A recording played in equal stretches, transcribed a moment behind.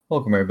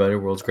Welcome, everybody, to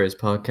World's Greatest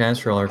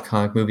Podcast for all our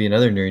comic, movie, and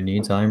other nerd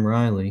needs. I'm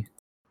Riley.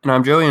 And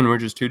I'm Joey, and we're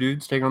just two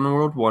dudes taking on the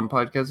world one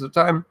podcast at a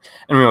time.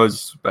 And we always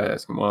start by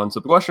asking one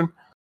simple question.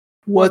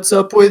 What's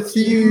up with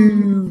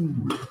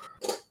you?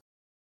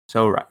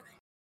 So, Riley.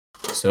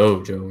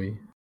 So, Joey.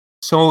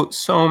 So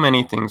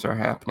many things are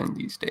happening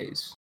these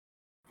days.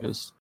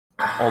 Just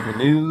all the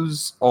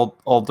news,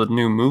 all the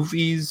new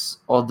movies,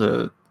 all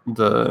the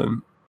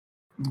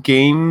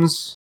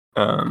games,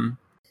 Where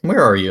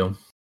are you?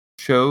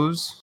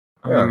 shows.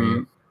 Where are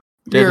you?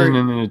 Dead in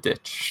a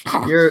ditch.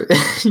 You're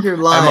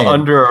lying. I'm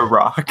under a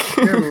rock.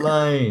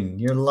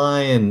 You're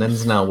lying.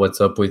 That's not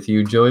what's up with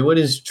you, Joey. What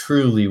is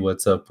truly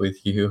what's up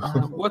with you?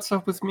 What's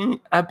up with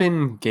me? I've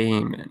been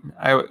gaming.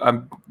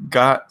 I've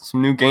got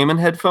some new gaming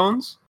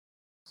headphones,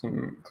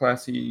 some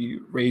classy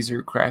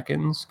Razer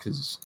Krakens,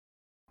 because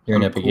You're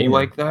an epic cool gamer.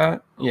 like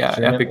that. Yeah,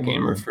 You're an epic epic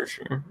gamer gamer. for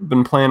sure.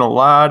 Been playing a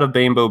lot of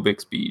Rainbow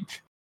Six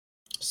Siege.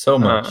 So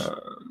much.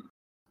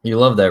 You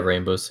love that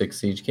Rainbow Six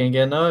Siege. Can't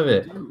get enough of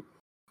it.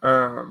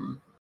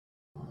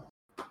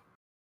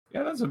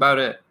 Yeah, that's about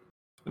it.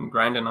 Been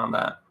grinding on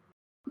that.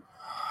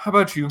 How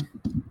about you?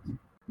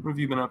 What have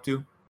you been up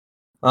to?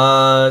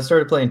 I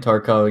started playing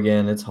Tarkov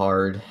again. It's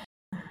hard.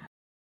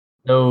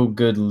 No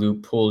good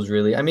loot pools,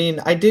 really. I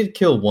mean, I did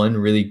kill one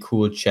really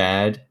cool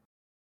Chad.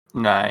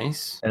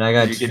 Nice. And I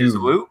got Did you get his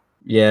loot?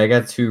 Yeah, I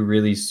got two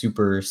really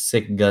super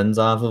sick guns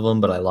off of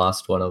him, but I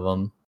lost one of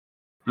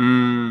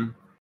them.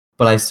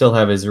 But I still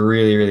have his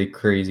really, really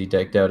crazy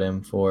decked out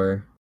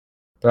M4.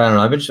 But I don't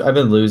know. I've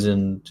been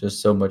losing just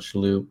so much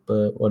loot,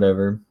 but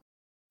whatever.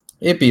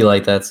 It be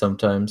like that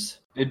sometimes.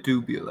 It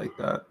do be like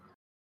that.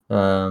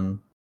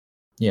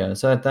 Yeah.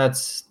 So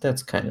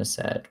that's kind of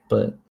sad.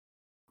 But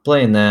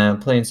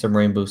playing some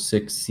Rainbow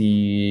Six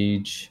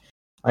Siege.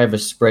 I have a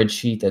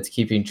spreadsheet that's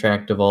keeping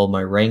track of all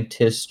my ranked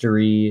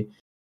history,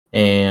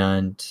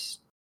 and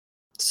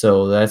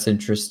so that's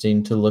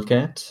interesting to look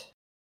at.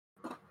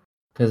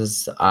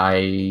 Because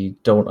I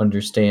don't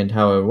understand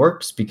how it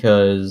works,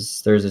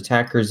 because there's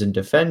attackers and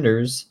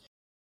defenders,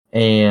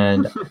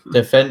 and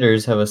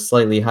defenders have a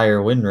slightly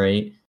higher win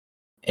rate,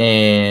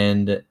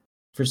 and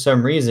for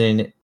some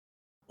reason,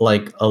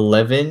 like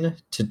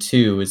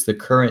 11-2 is the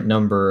current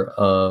number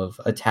of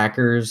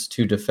attackers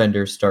to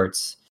defender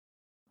starts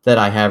that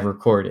I have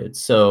recorded.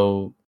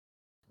 So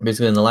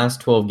basically in the last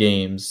 12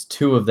 games,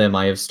 2 of them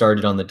I have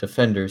started on the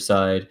defender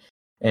side,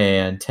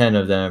 and 10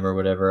 of them or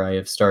whatever I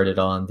have started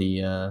on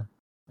the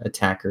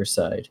attacker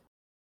side,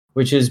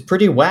 which is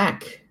pretty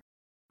whack.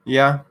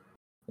 Yeah.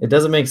 It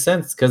doesn't make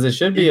sense, because it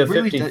should be a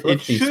 50-50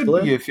 It should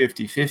split. be a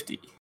 50-50.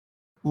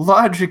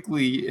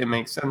 Logically, it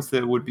makes sense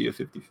that it would be a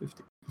 50-50.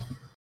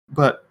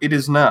 But it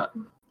is not.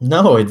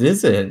 No, it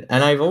isn't.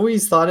 And I've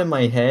always thought in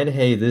my head,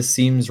 hey, this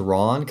seems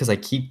wrong, because I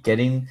keep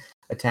getting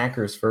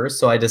attackers first.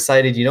 So I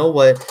decided, you know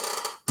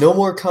what? No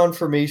more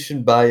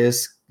confirmation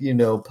bias,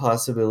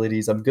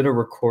 possibilities. I'm going to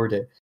record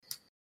it.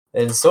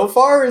 And so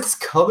far, it's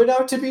coming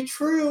out to be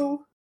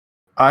true.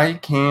 I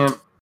can't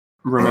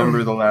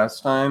remember the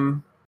last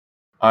time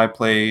I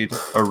played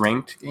a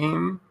ranked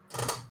game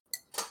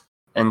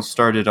and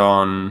started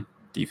on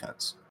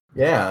defense.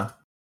 Yeah.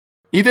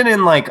 Even in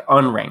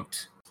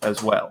unranked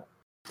as well.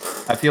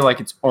 I feel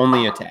like it's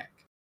only attack.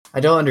 I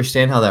don't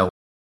understand how that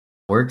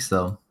works,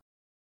 though.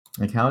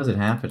 How is it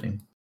happening?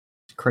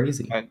 It's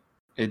crazy.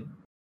 It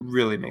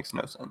really makes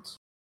no sense.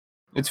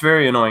 It's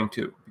very annoying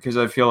too, because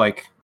I feel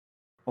like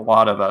a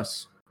lot of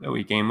us that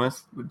we game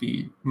with would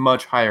be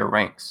much higher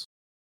ranks.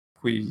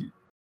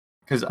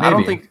 Because I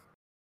don't think.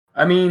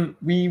 I mean,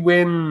 we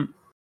win.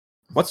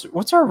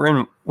 What's our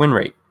win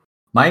rate?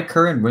 My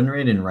current win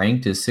rate in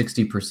ranked is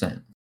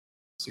 60%.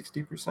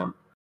 60%.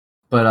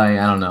 But I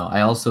don't know.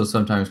 I also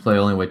sometimes play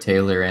only with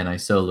Taylor, and I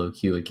solo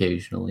queue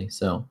occasionally.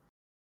 So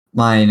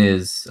mine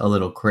is a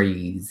little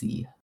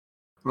crazy.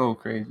 A little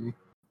crazy.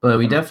 But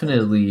we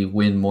definitely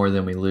win more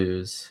than we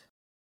lose.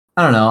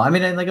 I don't know. I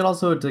mean, it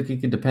also it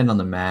could depend on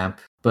the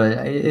map,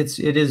 but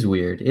it is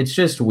weird. It's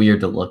just weird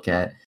to look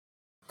at.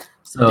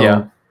 So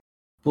yeah.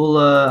 Well,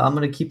 I'm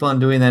gonna keep on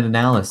doing that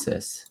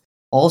analysis.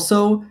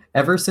 Also,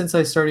 ever since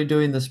I started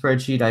doing the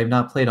spreadsheet, I have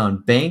not played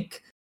on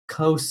Bank,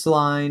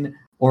 Coastline,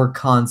 or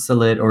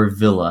Consulate, or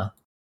Villa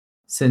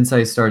since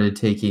I started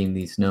taking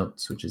these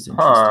notes, which is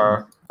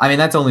interesting. I mean,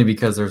 that's only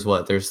because there's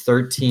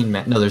 13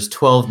 there's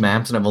 12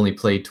 maps, and I've only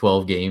played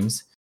 12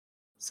 games.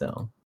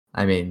 So,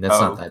 I mean,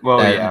 that's not that.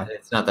 Yeah.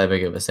 It's not that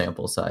big of a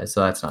sample size,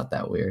 so that's not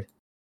that weird.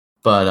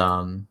 But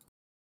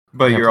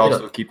you're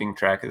also keeping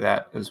track of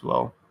that as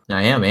well.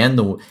 I am, and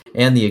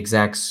the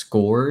exact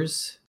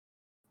scores,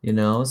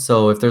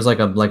 So if there's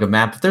a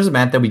map, if there's a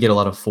map that we get a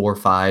lot of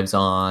 4-5s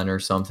on or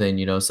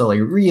something, so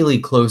really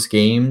close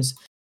games,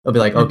 I'll be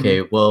like,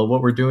 okay, well,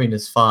 what we're doing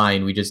is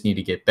fine. We just need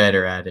to get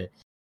better at it.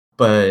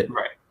 But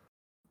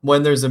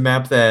when there's a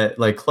map that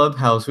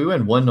Clubhouse, we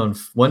went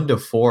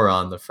 1-4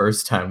 on the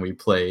first time we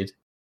played.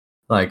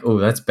 Oh,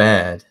 that's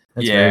bad.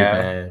 That's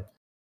very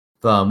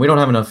bad. We don't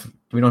have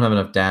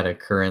enough data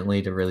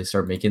currently to really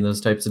start making those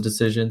types of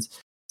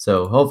decisions.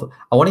 So hopefully,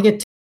 I want to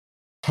get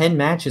 10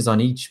 matches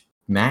on each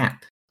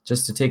map.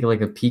 just to take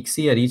like a peek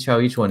see at how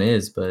each one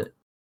is, but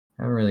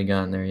I haven't really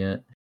gotten there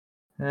yet.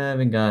 I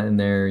haven't gotten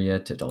there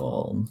yet at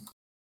all.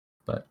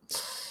 But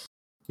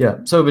yeah,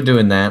 so I've been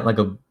doing that like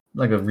a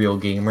real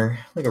gamer,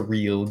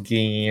 Real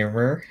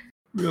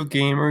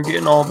gamer,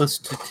 getting all the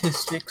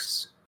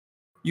statistics.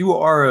 You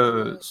are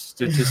a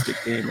statistic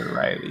gamer,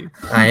 Riley.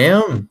 I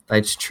am.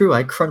 That's true.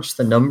 I crunch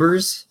the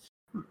numbers.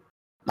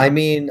 I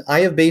mean, I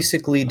have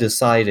basically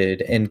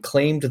decided and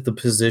claimed the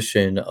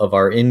position of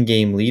our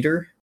in-game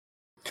leader.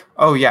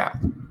 Oh yeah,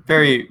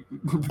 very,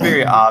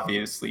 very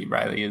obviously,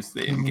 Riley is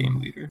the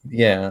in-game leader.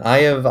 Yeah, I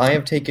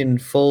have taken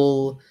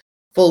full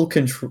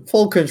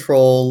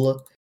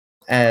control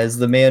as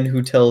the man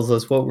who tells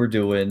us what we're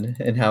doing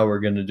and how we're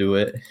gonna do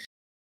it.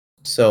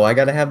 So I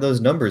gotta have those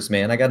numbers,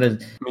 man. I gotta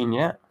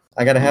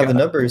have the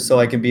numbers so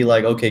I can be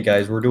like, okay,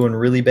 guys, we're doing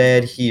really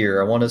bad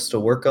here. I want us to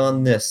work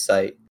on this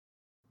site.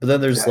 But then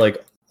there's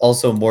like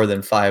also more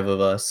than 5 of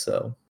us,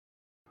 so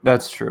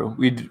that's true.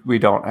 We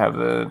don't have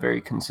a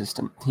very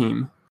consistent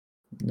team.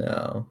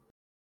 No.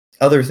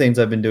 Other things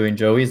I've been doing,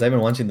 Joey, is I've been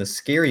watching the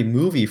Scary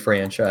Movie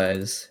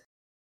franchise.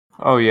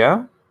 Oh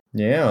yeah?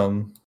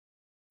 Yeah.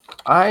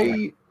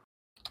 I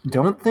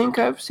don't think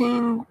I've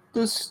seen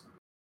this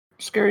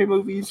Scary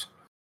Movies.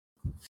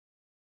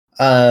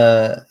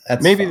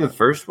 That's maybe fine. the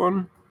first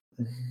one.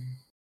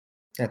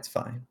 That's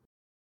fine.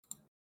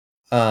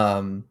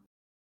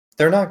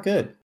 They're not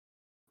good.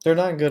 They're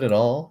not good at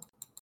all.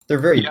 They're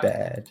very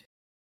bad.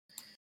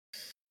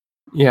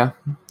 Yeah,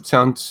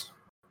 sounds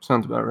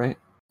about right.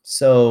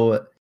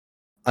 So,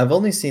 I've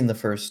only seen the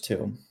first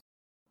 2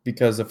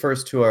 because the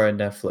first 2 are on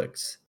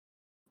Netflix,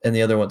 and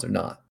the other ones are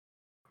not.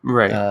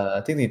 Right.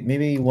 I think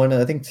maybe one.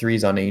 I think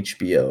 3's on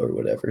HBO or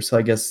whatever. So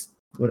I guess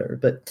whatever.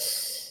 But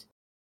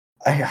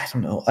I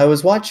don't know. I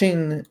was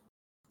watching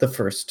the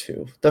first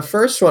 2. The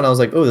first one, I was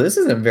like, "Oh, this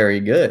isn't very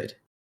good.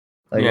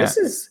 Like this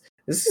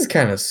is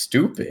kind of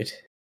stupid,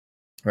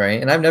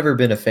 right?" And I've never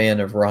been a fan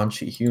of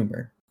raunchy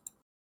humor.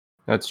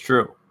 That's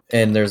true.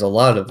 And there's a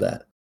lot of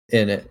that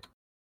in it.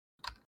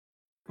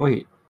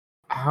 Wait,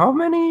 how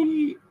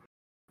many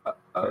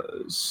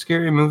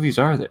scary movies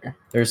are there?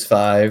 There's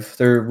 5.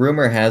 The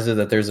rumor has it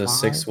that there's a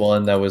 6th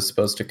one that was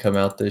supposed to come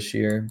out this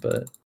year,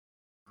 but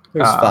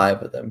there's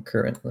 5 of them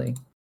currently.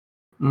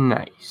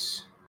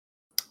 Nice.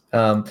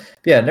 Yeah,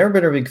 never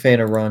been a big fan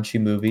of raunchy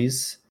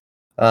movies.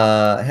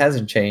 It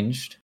hasn't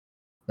changed.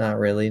 Not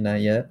really,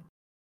 not yet.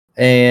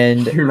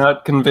 And you're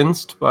not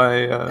convinced by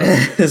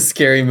a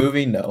Scary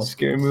Movie? No.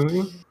 Scary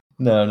Movie?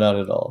 No, not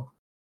at all.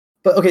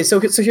 But okay, so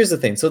here's the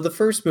thing. So the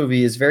first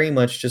movie is very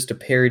much just a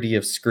parody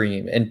of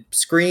Scream, and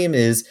Scream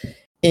is,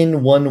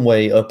 in one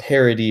way, a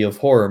parody of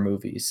horror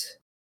movies.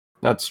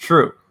 That's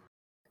true.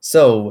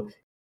 So,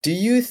 do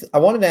you? I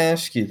wanted to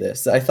ask you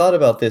this. I thought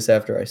about this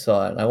after I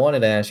saw it, and I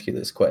wanted to ask you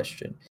this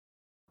question: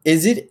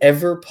 is it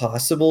ever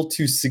possible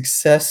to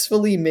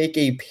successfully make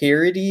a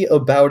parody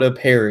about a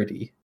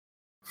parody?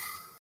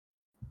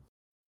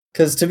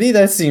 Because to me,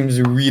 that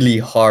seems really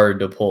hard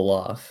to pull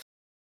off.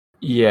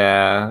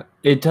 Yeah,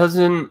 it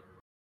doesn't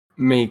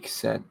make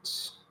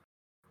sense.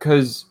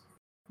 Because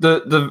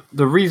the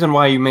reason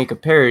why you make a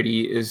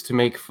parody is to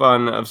make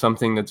fun of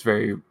something that's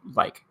very,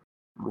 like,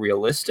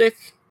 realistic.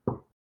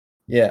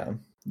 Yeah,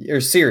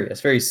 or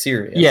serious, very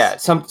serious. Yeah,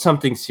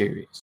 something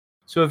serious.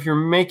 So if you're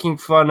making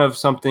fun of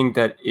something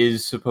that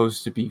is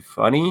supposed to be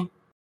funny,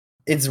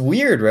 it's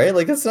weird, right?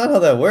 Like that's not how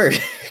that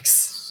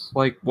works.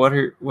 Like, what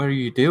are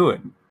you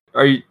doing?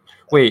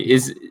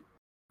 Is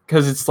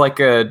because it's like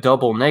a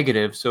double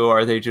negative? So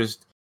are they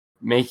just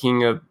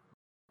making a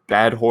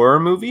bad horror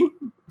movie?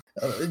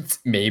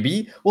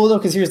 Maybe. Well, no,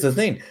 because here's the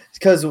thing.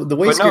 Because the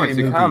way it's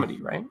Movie, a comedy,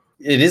 right?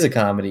 It is a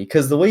comedy.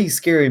 Because the way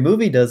Scary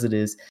Movie does it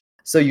is,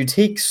 so you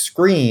take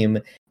Scream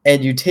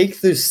and you take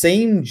the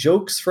same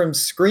jokes from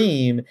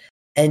Scream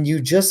and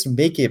you just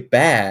make it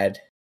bad.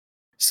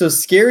 So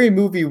Scary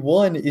Movie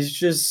 1 is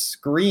just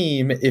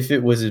Scream if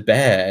it was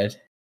bad.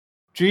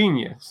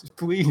 Genius.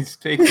 Please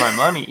take my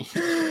money.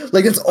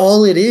 Like, that's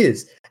all it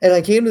is. And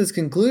I came to this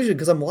conclusion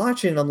because I'm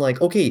watching and I'm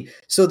like, okay,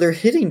 so they're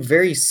hitting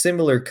very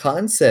similar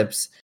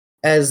concepts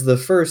as the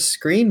first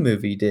Scream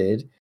movie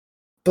did,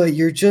 but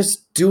you're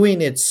just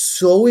doing it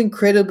so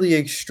incredibly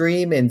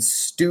extreme and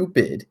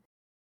stupid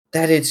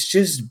that it's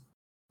just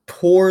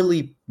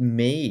poorly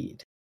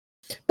made.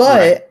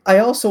 But I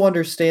also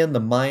understand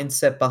the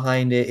mindset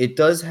behind it. It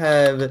does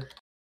have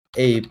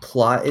a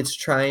plot it's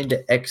trying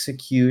to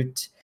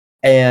execute,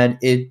 and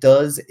it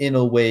does, in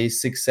a way,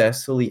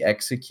 successfully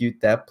execute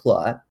that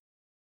plot.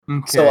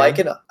 Okay. So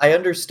I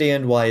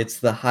understand why it's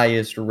the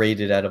highest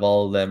rated out of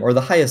all of them, or the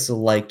highest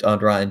liked on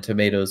Rotten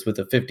Tomatoes with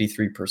a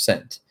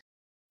 53%.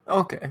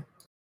 Okay.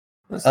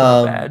 That's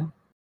not bad.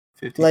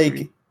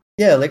 53.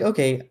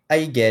 Okay,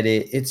 I get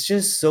it. It's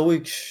just so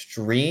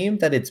extreme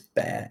that it's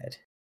bad.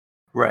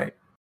 Right.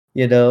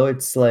 You know,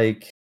 it's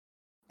like,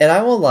 and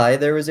I won't lie,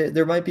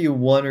 there might be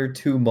 1 or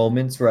 2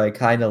 moments where I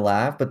kind of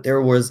laugh, but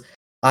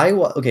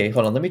okay,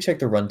 hold on, let me check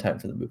the runtime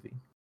for the movie.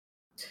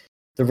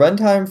 The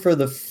runtime for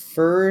the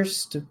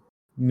first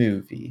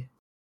movie,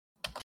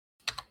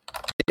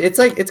 it's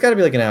got to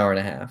be like an hour and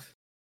a half.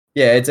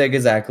 Yeah, it's like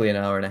exactly an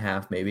hour and a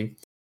half, maybe.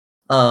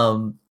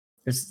 I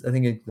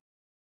think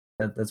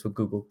that's what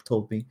Google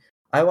told me.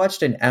 I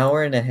watched an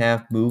hour and a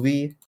half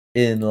movie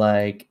in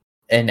like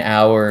an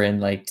hour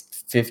and like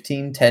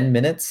 10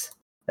 minutes.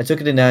 I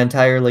took it an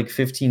entire like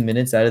 15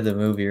 minutes out of the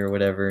movie or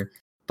whatever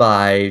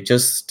by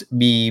just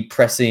me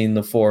pressing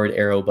the forward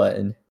arrow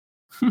button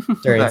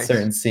during Nice.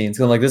 certain scenes.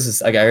 'Cause I'm like, this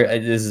is like,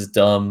 this is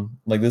dumb.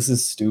 Like, this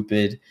is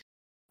stupid.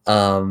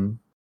 Um,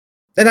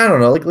 and I don't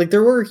know, like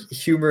there were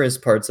humorous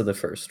parts of the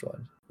first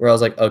one where I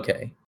was like,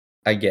 okay,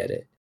 I get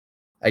it.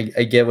 I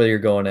get where you're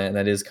going at, and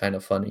that is kind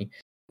of funny.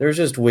 There's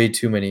just way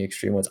too many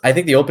extreme ones. I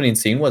think the opening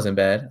scene wasn't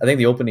bad. I think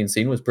the opening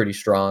scene was pretty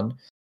strong.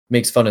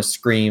 Makes fun of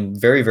Scream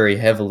very, very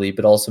heavily,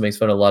 but also makes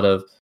fun of a lot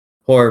of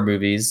horror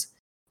movies.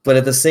 But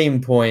at the same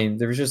point,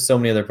 there was just so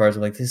many other parts.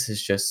 I'm like, this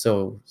is just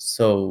so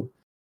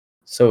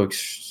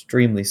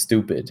extremely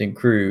stupid and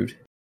crude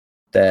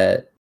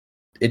that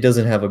it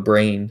doesn't have a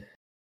brain,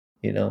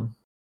 you know.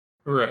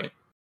 Right.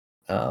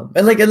 And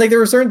there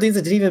were certain things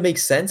that didn't even make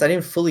sense. I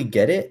didn't fully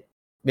get it.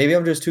 Maybe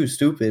I'm just too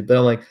stupid, but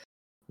I'm like,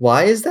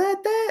 why is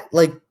that?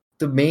 Like,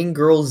 the main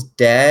girl's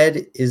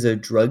dad is a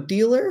drug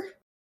dealer?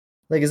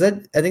 Like, is that?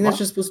 I think that's What?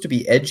 just supposed to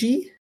be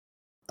edgy.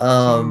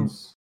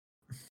 Seems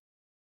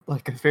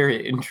like a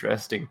very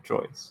interesting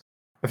choice.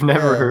 I've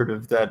never Yeah. heard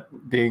of that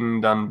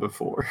being done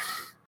before.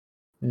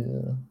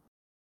 Yeah.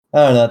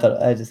 I don't know.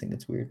 I just think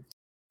it's weird.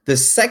 The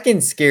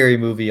second scary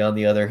movie, on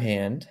the other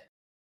hand,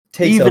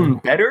 takes Even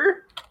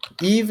better?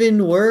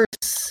 even worse.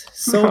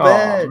 So Aw,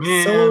 bad.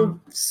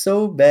 man.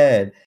 So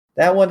bad.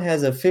 That one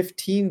has a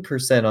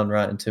 15% on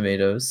Rotten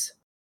Tomatoes.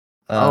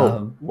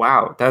 Oh,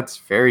 wow, that's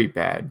very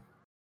bad.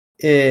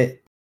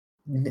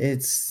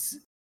 It's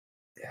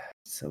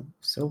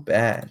so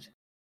bad.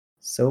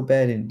 So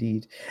bad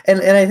indeed.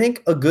 And I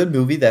think a good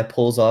movie that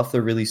pulls off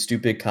the really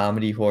stupid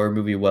comedy horror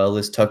movie well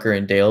is Tucker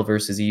and Dale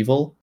versus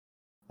Evil.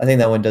 I think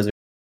that one does it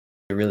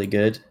really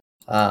good.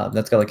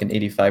 That's got like an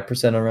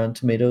 85% on Rotten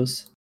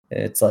Tomatoes.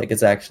 It's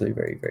actually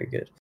very, very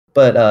good.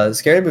 But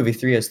Scary Movie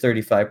 3 has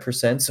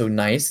 35%, so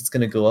nice. It's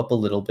gonna go up a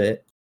little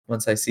bit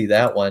once I see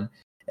that one.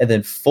 And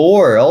then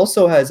 4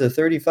 also has a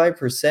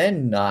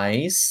 35%,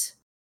 nice.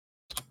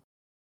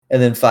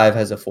 And then 5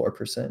 has a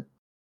 4%.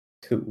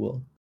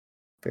 Cool.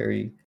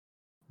 Very,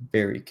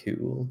 very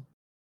cool.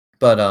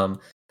 But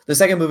the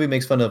second movie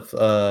makes fun of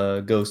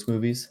ghost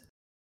movies,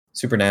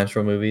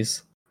 supernatural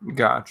movies,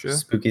 Gotcha.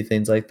 spooky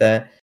things like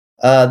that.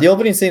 The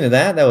opening scene of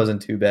that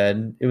wasn't too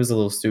bad. It was a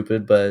little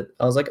stupid, but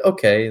I was like,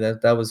 okay,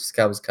 that was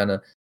kind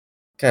of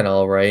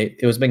all right.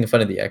 It was making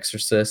fun of The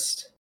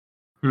Exorcist.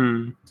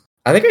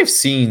 I think I've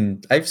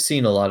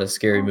seen a lot of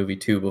Scary Movie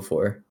 2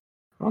 before.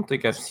 I don't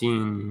think I've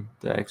seen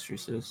The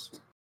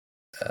Exorcist.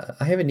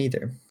 I haven't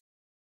either.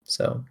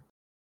 So,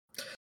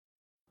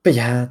 but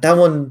yeah, that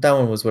one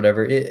was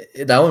whatever.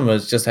 That one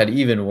was just had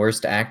even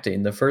worse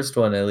acting. The first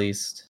one at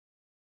least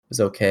was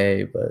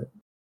okay, but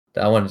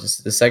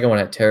the second one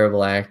had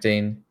terrible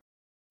acting.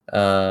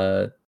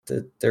 It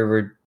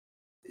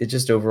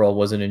just overall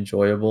wasn't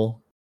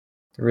enjoyable.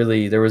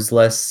 There was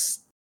less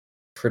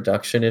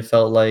production. It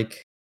felt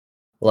like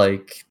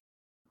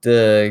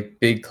the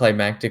big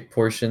climactic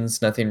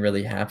portions, nothing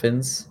really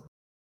happens.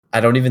 I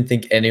don't even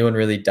think anyone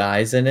really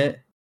dies in it.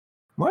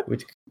 What?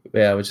 Which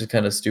is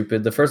kind of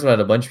stupid. The first one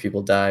had a bunch of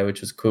people die, which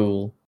was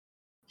cool.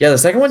 Yeah, the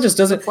second one just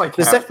doesn't. It's like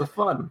half the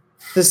fun.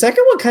 The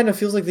second one kind of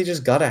feels like they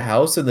just got a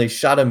house and they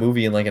shot a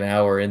movie in like an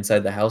hour inside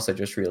the house. I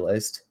just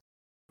realized.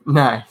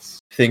 Nice.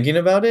 Thinking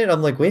about it,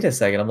 I'm like, wait a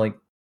second. I'm like,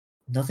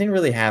 nothing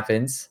really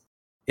happens.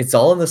 It's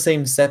all in the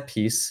same set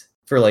piece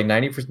for like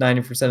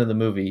 90% of the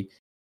movie.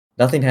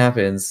 Nothing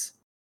happens,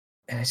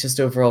 and it's just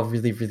overall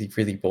really, really,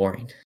 really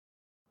boring.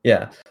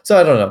 Yeah. So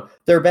I don't know.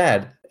 They're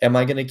bad. Am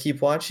I going to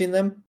keep watching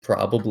them?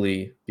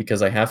 Probably,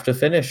 because I have to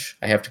finish.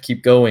 I have to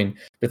keep going.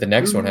 But the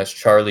next one has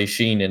Charlie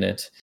Sheen in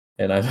it,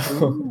 and I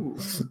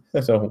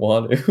don't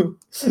want to.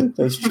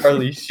 There's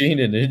Charlie Sheen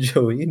in it,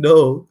 Joey.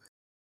 No.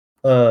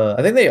 I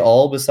think they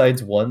all,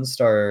 besides one,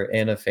 star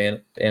Anna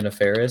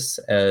Faris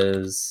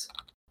as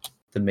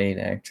the main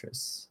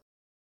actress.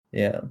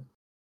 Yeah.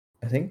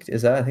 I think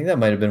that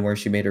might have been where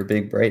she made her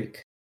big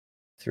break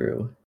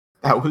through.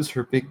 That was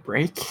her big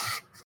break?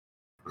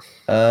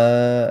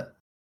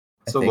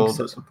 It's a little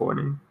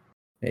disappointing.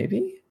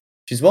 Maybe?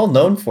 She's well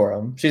known for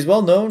them. She's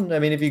well known. I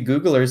mean, if you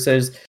Google her, it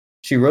says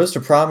she rose to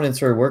prominence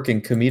for her work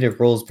in comedic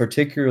roles,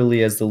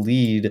 particularly as the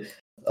lead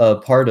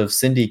part of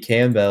Cindy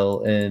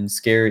Campbell in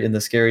the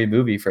Scary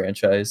Movie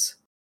franchise.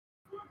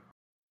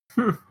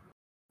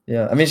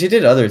 Yeah, I mean, she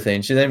did other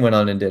things. She then went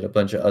on and did a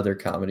bunch of other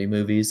comedy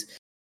movies.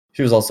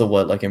 She was also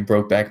in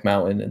Brokeback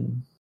Mountain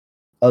and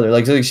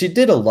other so she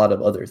did a lot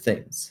of other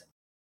things.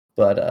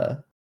 But I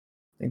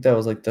think that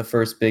was like the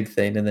first big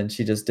thing, and then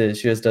she just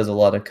does a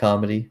lot of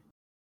comedy.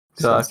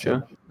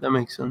 Gotcha. That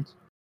makes sense.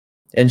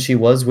 And she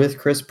was with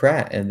Chris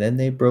Pratt, and then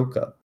they broke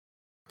up.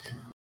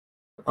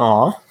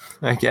 Aw,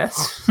 I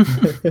guess.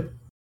 Yeah,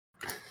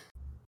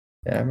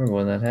 I remember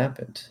when that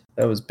happened.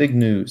 That was big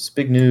news.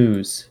 Big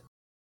news.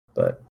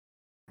 But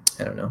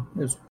I don't know.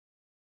 It was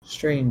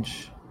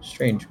strange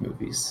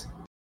movies.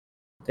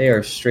 They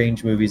are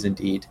strange movies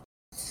indeed.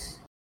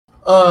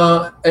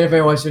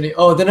 Anybody watched any?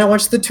 Oh, then I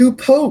watched The Two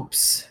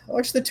Popes. I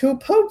watched The Two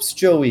Popes,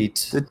 Joey.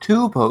 The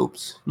two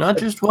popes, not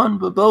just one,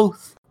 but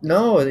both.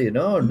 No,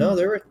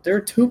 there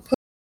were two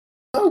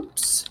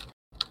popes.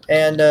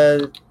 And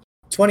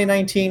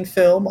 2019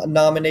 film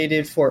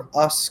nominated for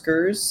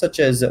Oscars, such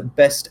as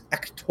Best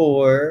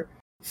Actor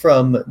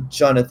from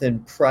Jonathan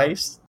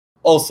Pryce,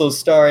 also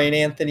starring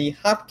Anthony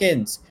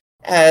Hopkins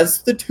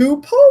as the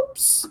two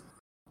popes.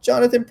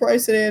 Jonathan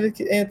Pryce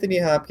and Anthony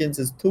Hopkins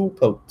as two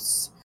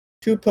popes.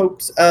 Two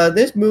popes.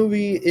 This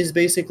movie is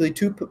basically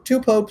two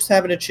popes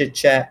having a chit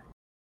chat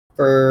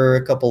for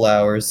a couple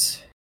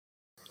hours.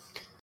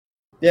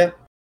 Yeah.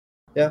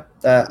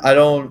 I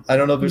don't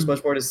know if there's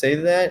much more to say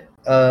to that.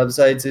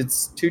 Besides,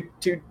 it's two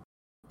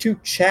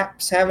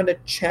chaps having a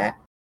chat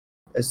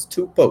as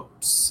two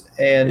popes.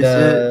 And Is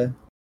it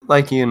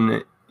like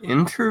an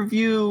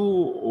interview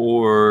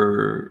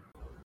or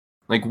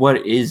like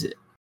what is it?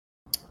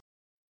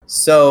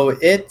 So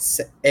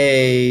it's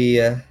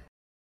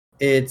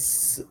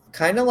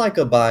kind of like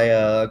a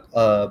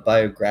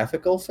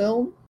biographical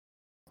film.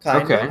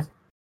 Kind of.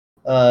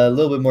 A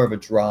little bit more of a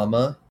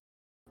drama.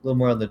 A little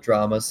more on the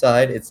drama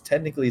side. Is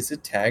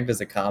it tagged as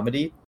a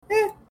comedy?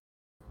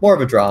 More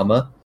of a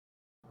drama.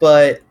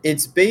 But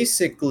it's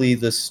basically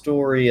the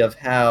story of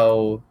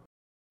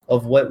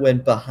what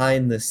went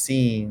behind the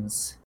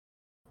scenes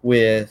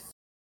with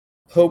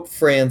Pope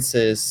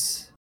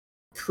Francis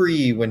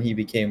when he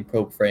became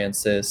Pope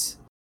Francis,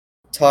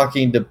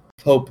 talking to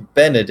Pope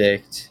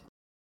Benedict,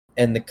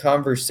 and the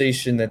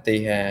conversation that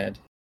they had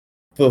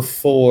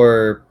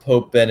before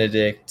Pope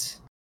Benedict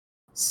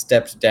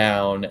stepped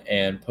down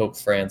and Pope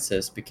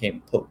Francis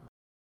became Pope.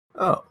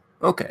 Oh,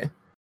 okay.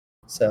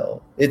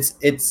 So it's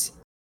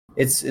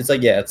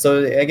like, yeah.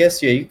 So I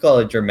guess, yeah, you call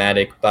it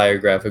dramatic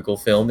biographical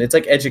film. It's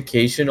like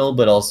educational,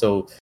 but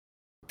also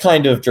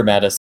kind of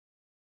dramatized.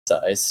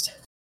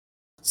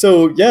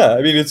 So yeah,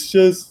 I mean, it's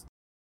just.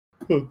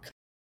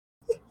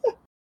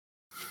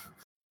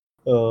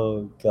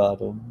 Oh,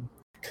 got him.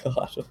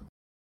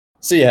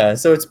 So yeah,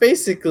 so it's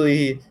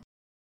basically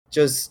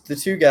just the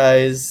two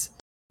guys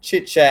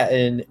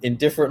chit-chatting in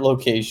different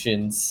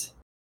locations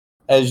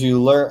as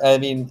you learn. I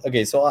mean,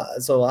 okay, so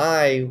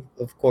I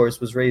of course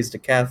was raised a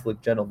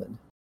Catholic gentleman.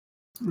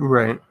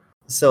 Right.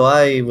 So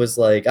I was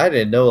like, I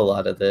didn't know a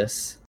lot of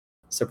this,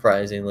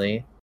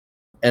 surprisingly.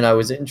 And I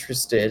was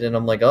interested, and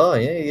I'm like, oh,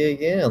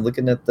 yeah,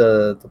 looking at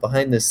the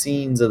behind the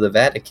scenes of the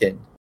Vatican.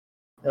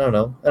 I don't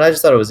know. And I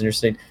just thought it was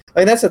interesting.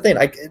 I mean, that's the thing.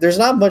 There's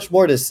not much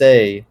more to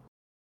say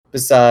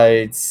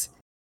besides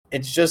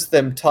it's just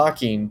them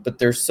talking, but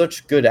they're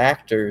such good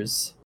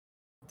actors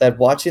that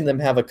watching them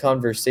have a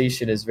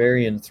conversation is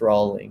very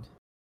enthralling.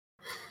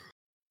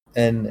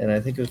 And I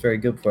think it was very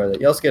good for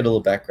that. You also get a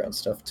little background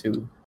stuff,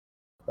 too.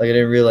 Like, I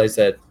didn't realize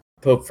that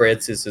Pope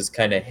Francis is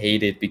kind of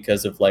hated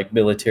because of, like,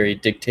 military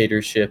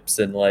dictatorships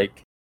and,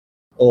 like,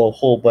 a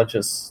whole bunch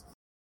of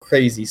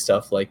crazy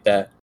stuff like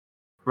that.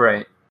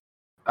 Right.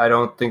 I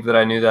don't think that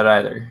I knew that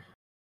either.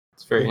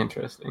 It's very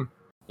interesting.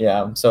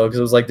 Yeah, so because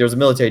it was like there was a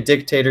military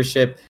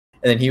dictatorship,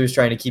 and then he was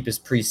trying to keep his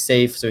priests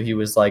safe, so he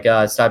was like,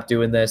 stop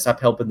doing this, stop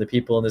helping the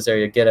people in this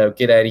area, get out of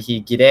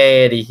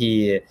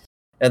here.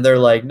 And they're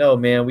like, no,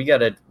 man, we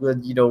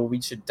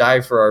we should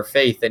die for our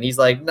faith. And he's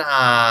like,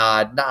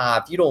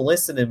 nah, if you don't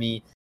listen to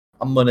me,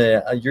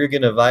 you're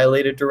gonna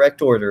violate a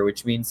direct order,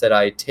 which means that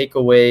I take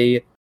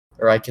away,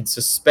 or I can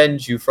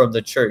suspend you from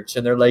the church.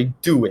 And they're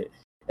like, do it.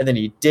 And then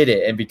he did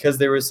it. And because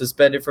they were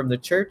suspended from the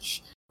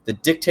church, the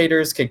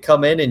dictators could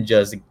come in and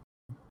just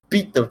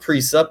beat the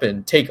priests up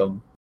and take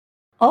them.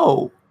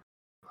 Oh,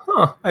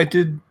 huh? I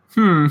did.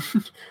 And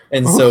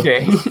so,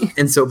 okay.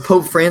 And so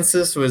Pope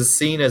Francis was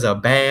seen as a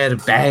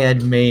bad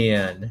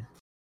man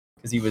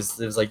because it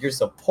was like, you're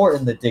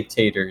supporting the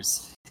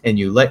dictators and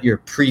you let your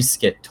priests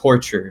get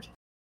tortured.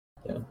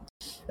 Yeah.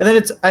 And then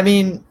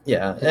and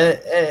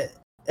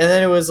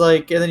then it was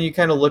like, and then you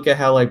kind of look at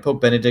how like Pope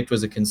Benedict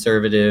was a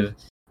conservative,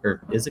 or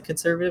is a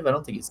conservative? I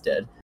don't think he's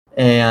dead.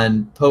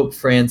 And Pope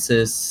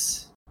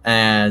Francis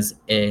as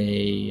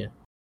a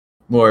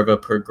more of a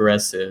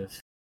progressive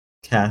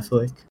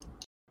Catholic.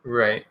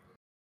 Right.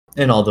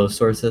 And all those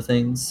sorts of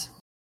things.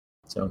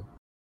 So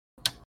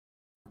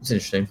it's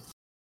interesting.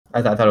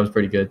 I thought it was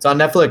pretty good. It's on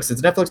Netflix.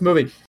 It's a Netflix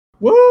movie.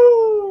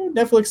 Woo!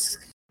 Netflix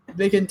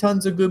making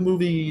tons of good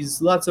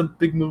movies. Lots of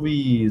big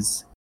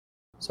movies.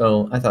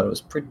 So I thought it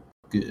was pretty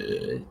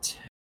good.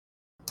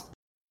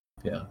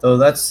 Yeah, though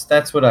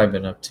that's what I've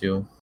been up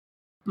to.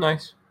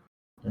 Nice.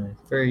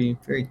 Very,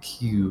 very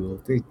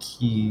cute. Very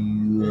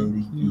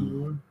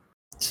cute.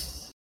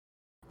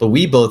 But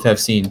we both have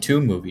seen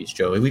two movies,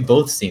 Joey. We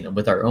both seen them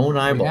with our own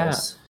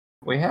eyeballs.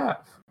 We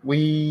have.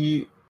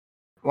 We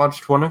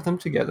watched one of them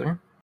together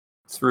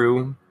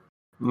through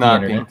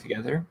not being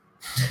together.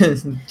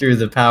 Through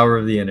the power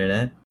of the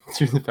internet.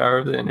 Through the power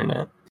of the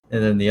internet.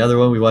 And then the other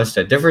one we watched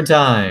at different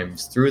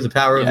times through the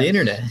power of the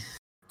internet.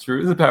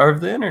 Through the power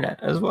of the internet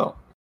as well.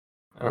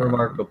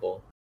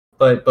 Remarkable.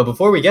 But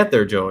before we get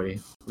there, Joey,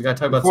 we gotta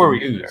talk about some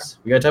news.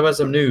 We gotta talk about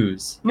some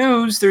news.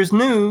 There's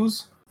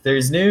news.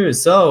 There's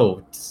news.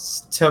 So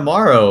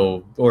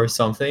tomorrow or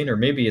something, or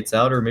maybe it's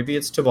out, or maybe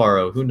it's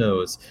tomorrow. Who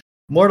knows?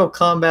 Mortal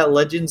Kombat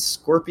Legends: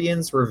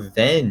 Scorpion's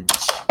Revenge.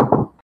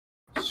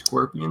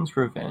 Scorpion's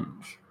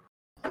Revenge.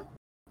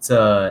 It's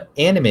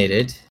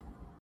animated.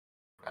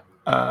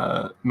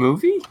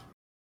 Movie?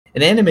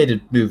 An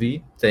animated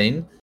movie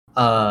thing.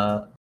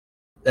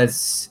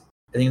 That's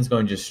I think it's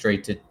going just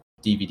straight to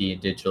DVD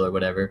and digital or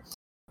whatever.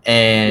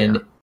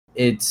 And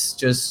it's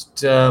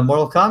just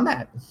Mortal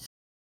Kombat.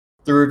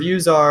 The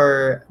reviews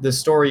are the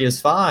story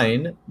is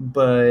fine,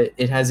 but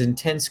it has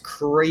intense,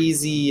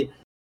 crazy,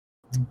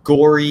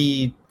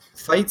 gory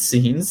fight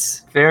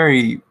scenes.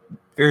 Very,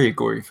 very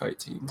gory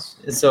fight scenes.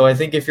 So I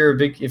think if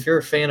you're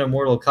a fan of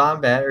Mortal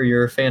Kombat or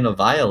you're a fan of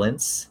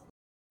violence,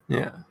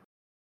 Yeah,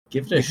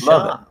 give it a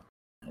Love shot.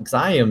 Because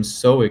I am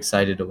so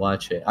excited to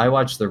watch it. I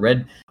watched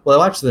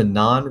the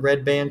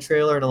non-Red Band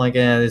trailer and I'm like,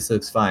 this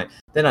looks fine.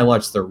 Then I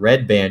watched the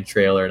Red Band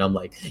trailer and I'm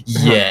like,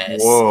 yes,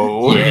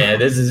 Whoa. yeah,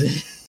 this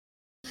is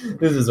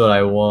what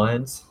I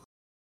want.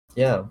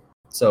 Yeah.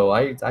 So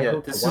I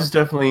hope this is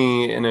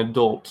definitely an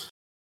adult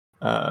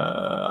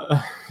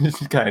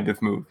kind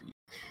of movie.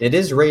 It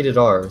is rated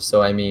R,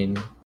 so I mean,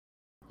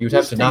 you'd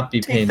have to not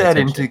be paying Take that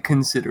attention. into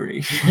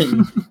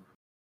consideration.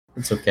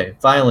 It's okay.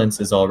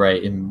 Violence is all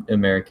right in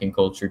American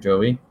culture,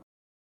 Joey.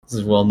 This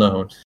is well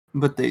known.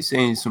 But they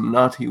say some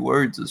naughty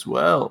words as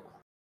well.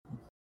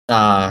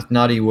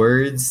 Naughty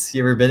words.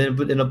 You ever been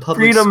in a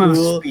public Freedom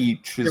school? of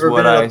speech is You ever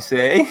what been in I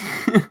say.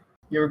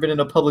 You ever been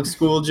in a public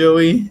school,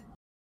 Joey?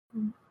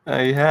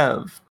 I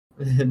have.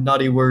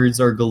 Naughty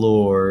words are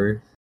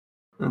galore.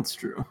 That's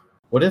true.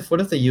 What if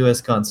the U.S.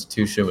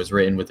 Constitution was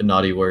written with the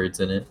naughty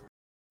words in it?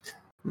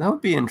 That would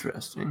be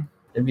interesting.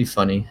 It'd be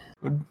funny.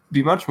 It would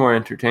be much more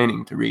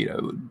entertaining to read, I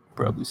would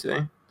probably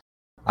say.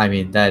 I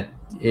mean, that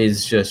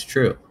is just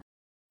true.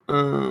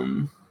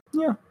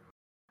 Yeah.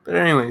 But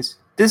anyways,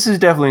 this is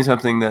definitely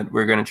something that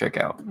we're going to check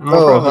out. And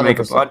we'll probably make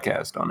a 100%.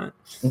 podcast on it.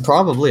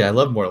 Probably. I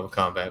love Mortal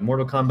Kombat.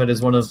 Mortal Kombat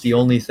is one of the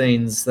only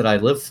things that I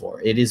live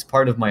for. It is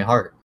part of my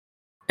heart.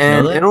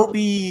 And that? it'll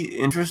be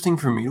interesting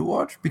for me to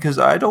watch because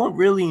I don't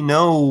really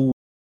know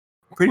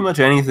pretty much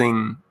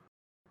anything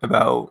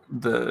about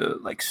the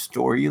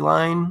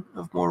storyline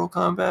of Mortal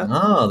Kombat.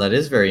 Oh, that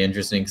is very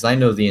interesting because I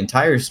know the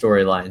entire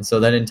storyline.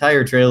 So that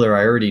entire trailer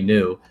I already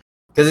knew.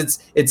 Because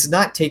it's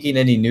not taking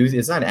any new,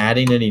 it's not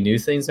adding any new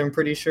things. I'm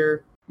pretty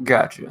sure.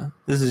 Gotcha.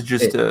 This is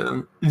just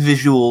a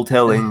visual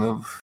telling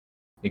of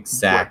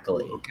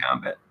exactly what Mortal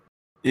Kombat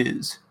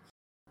is.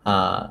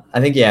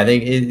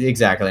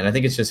 Exactly, and I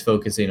think it's just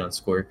focusing on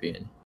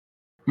Scorpion,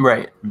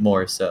 Right?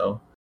 More so,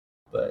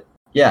 but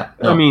yeah.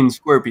 I mean,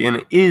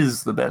 Scorpion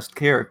is the best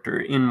character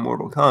in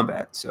Mortal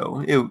Kombat,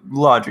 so it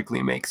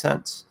logically makes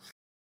sense.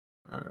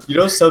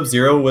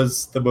 Sub-Zero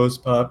was the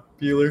most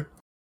popular.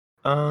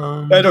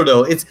 I don't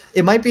know.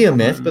 It might be a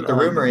myth, but the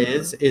rumor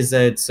is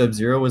that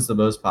Sub-Zero was the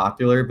most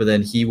popular, but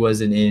then he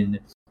wasn't in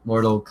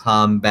Mortal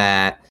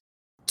Kombat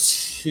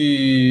 2.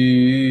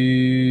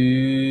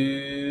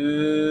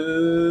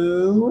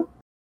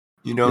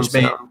 You don't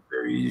sound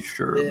very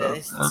sure about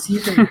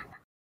that.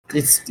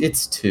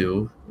 It's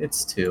 2.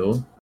 It's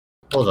 2.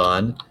 Hold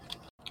on.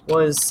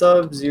 Was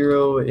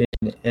Sub-Zero in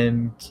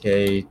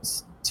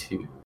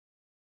MK2?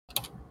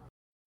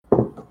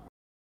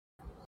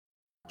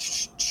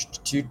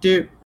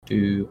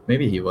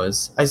 Maybe he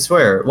was. I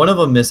swear, one of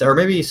them missed, or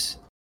was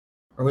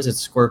it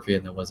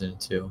Scorpion that wasn't in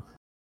 2?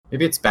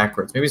 Maybe it's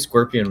backwards. Maybe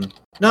Scorpion.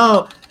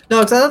 No,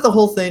 because I thought the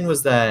whole thing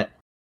was that.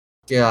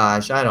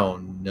 Gosh, I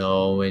don't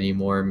know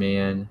anymore,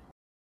 man.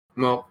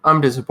 Well,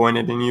 I'm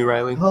disappointed in you,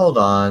 Riley. Hold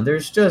on,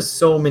 there's just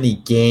so many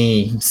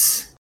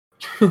games.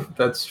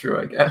 That's true,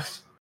 I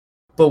guess.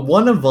 But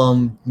one of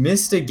them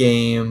missed a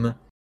game,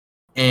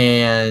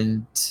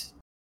 and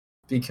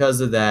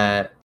because of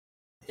that,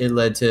 it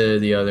led to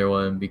the other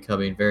one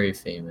becoming very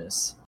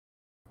famous.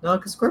 No,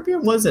 because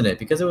Scorpion wasn't it,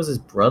 because it was his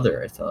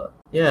brother, I thought.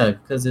 Yeah,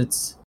 because it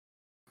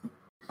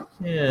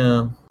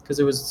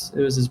was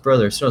his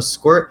brother. So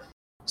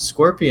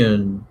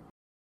Scorpion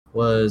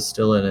was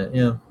still in it.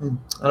 Yeah,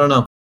 I don't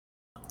know.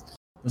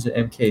 Was it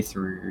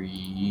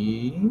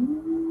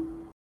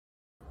MK3?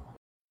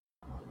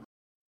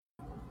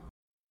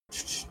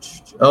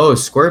 Oh,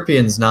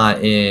 Scorpion's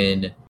not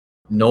in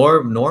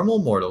normal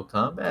Mortal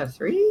Kombat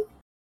 3?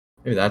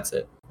 Maybe that's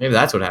it. Maybe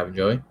that's what happened,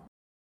 Joey.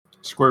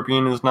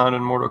 Scorpion is not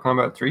in Mortal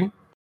Kombat 3?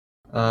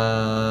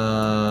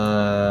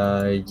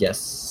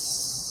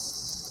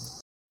 Yes.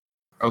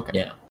 Okay.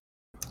 Yeah.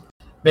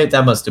 Maybe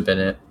that must have been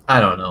it. I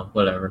don't know.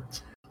 Whatever.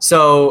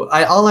 So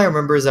all I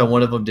remember is that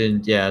one of them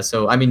didn't. Yeah.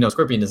 So I mean, no,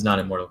 Scorpion is not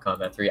in Mortal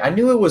Kombat 3. I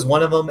knew it was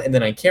one of them, and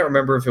then I can't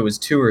remember if it was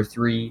 2 or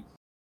 3.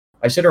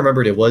 I should have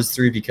remembered it was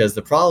 3 because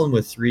the problem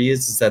with 3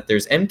 is that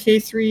there's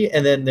MK3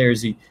 and then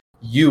there's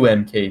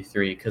UMK3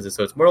 because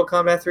it's Mortal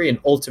Kombat 3 and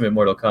Ultimate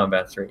Mortal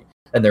Kombat 3,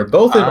 and they're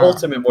both in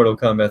Ultimate Mortal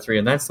Kombat 3,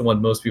 and that's the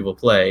one most people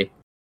play.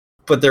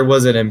 But there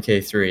was an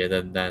MK3, and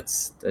then that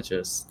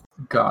just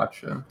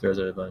gotcha. throws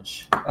it a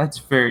bunch. That's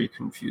very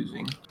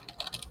confusing.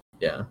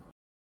 Yeah.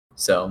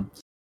 So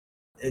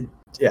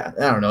yeah,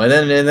 I don't know. And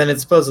then it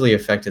supposedly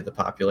affected the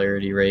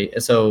popularity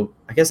rate. So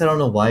I guess I don't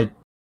know why.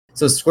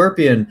 So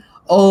Scorpion.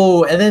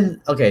 Oh, and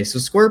then okay, so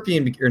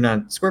Scorpion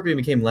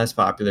became less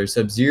popular.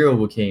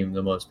 Sub-Zero became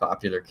the most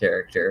popular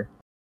character,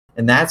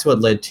 and that's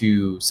what led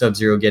to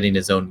Sub-Zero getting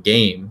his own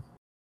game.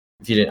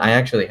 If you didn't, I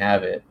actually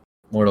have it.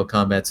 Mortal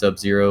Kombat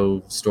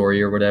Sub-Zero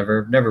story or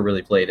whatever. Never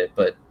really played it,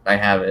 but I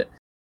have it.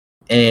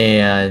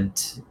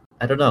 And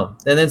I don't know.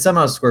 And then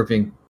somehow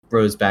Scorpion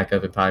rose back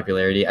up in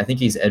popularity. I think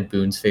he's Ed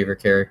Boon's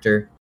favorite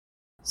character.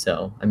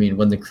 So, I mean,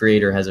 when the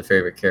creator has a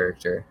favorite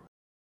character,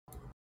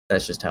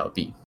 that's just how it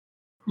be.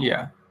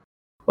 Yeah.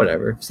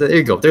 Whatever. So there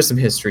you go. There's some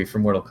history for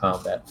Mortal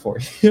Kombat for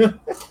you.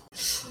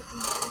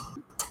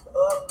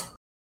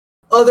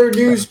 Other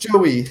news,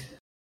 Joey.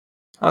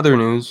 Other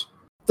news.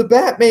 The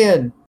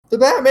Batman. The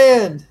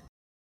Batman.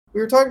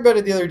 We were talking about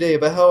it the other day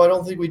about how I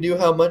don't think we knew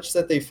how much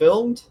that they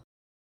filmed.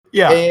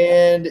 Yeah.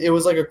 And it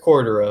was like a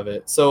quarter of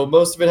it. So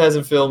most of it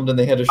hasn't filmed and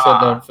they had to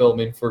shut down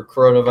filming for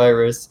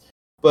coronavirus.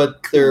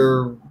 But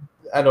they're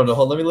I don't know.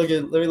 Hold on, let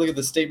me look at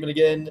the statement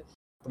again.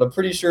 But I'm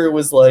pretty sure it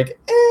was like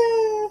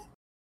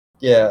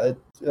yeah,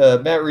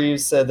 Matt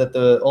Reeves said that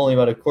the only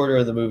about a quarter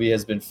of the movie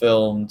has been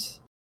filmed,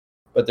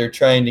 but they're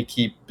trying to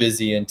keep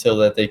busy until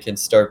that they can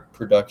start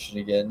production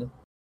again.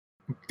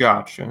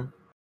 Gotcha.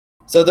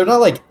 So they're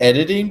not like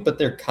editing, but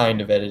they're kind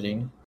of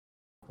editing.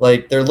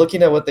 Like they're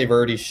looking at what they've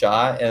already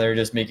shot and they're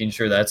just making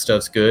sure that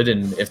stuff's good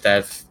and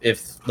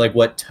if like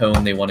what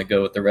tone they want to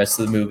go with the rest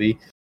of the movie.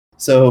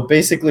 So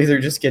basically they're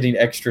just getting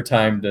extra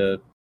time to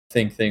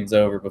think things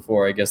over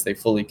before I guess they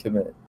fully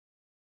commit.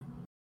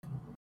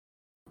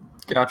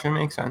 Gotcha,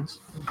 makes sense.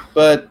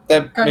 But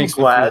that I'm makes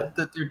glad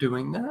that they're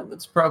doing that.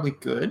 That's probably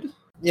good.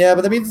 Yeah,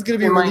 but that means it's gonna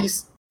be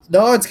released.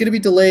 No, it's gonna be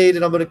delayed,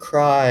 and I'm gonna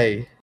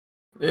cry.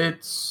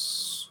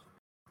 It's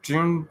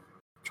June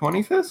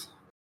 25th,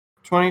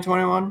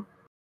 2021.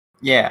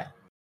 Yeah,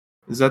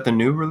 is that the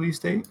new release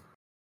date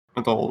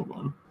or the old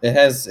one? It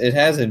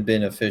hasn't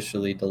been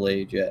officially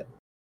delayed yet.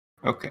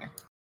 Okay.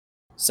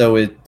 So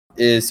it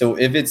is. So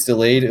if it's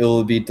delayed, it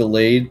will be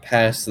delayed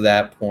past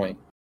that point.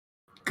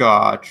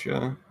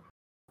 Gotcha.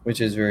 Which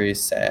is very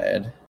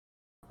sad.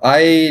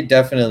 I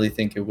definitely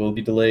think it will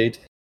be delayed.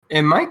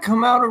 It might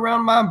come out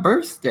around my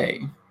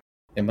birthday.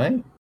 It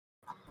might.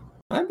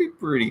 That'd be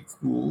pretty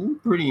cool.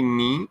 Pretty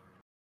neat.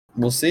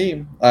 We'll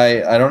see.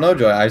 I don't know,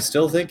 Joy. I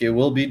still think it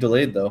will be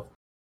delayed, though.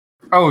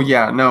 Oh,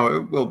 yeah. No,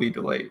 it will be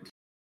delayed.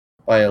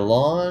 By a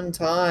long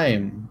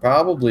time.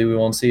 Probably we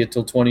won't see it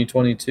till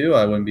 2022.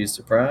 I wouldn't be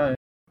surprised.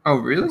 Oh,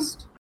 really?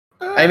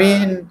 I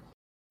mean...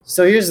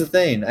 So here's the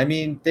thing. I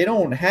mean, they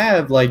don't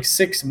have like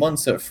 6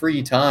 months of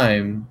free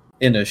time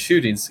in a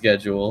shooting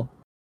schedule.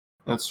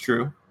 That's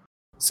true.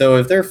 So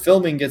if their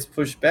filming gets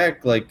pushed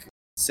back like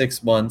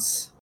 6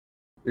 months,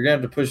 you're going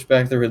to have to push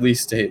back the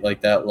release date like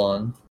that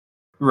long.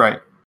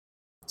 Right.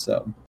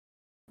 So,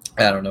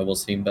 I don't know. We'll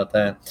see about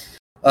that.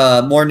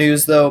 More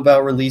news, though,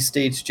 about release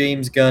dates.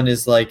 James Gunn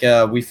is like,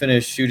 we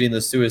finished shooting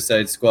the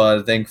Suicide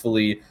Squad,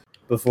 thankfully,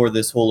 before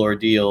this whole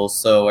ordeal,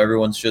 so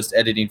everyone's just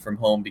editing from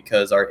home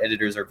because our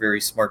editors are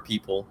very smart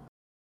people.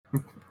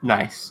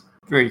 Nice.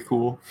 Very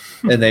cool.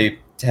 And they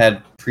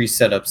had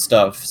pre-set up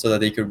stuff so that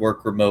they could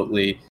work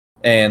remotely.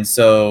 And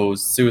so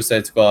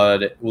Suicide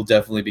Squad will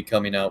definitely be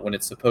coming out when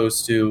it's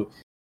supposed to.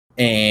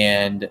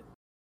 And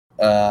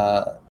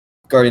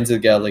Guardians of the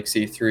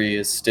Galaxy 3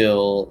 is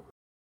still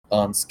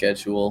on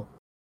schedule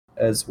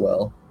as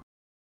well.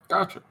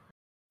 Gotcha.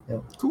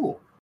 Yep. Cool.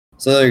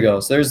 So there you go.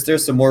 So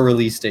there's some more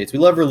release dates. We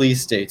love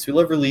release dates. We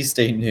love release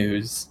date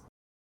news.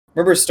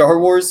 Remember Star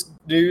Wars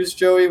news,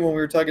 Joey, when we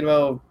were talking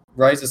about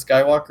Rise of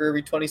Skywalker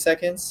every 20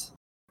 seconds?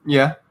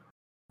 Yeah.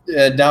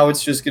 Now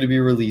it's just going to be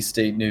release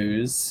date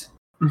news.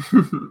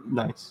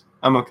 Nice.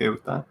 I'm okay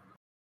with that.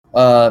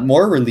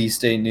 More release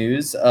date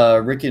news.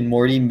 Rick and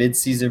Morty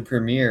mid-season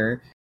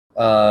premiere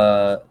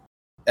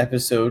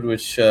episode,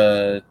 which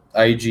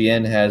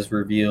IGN has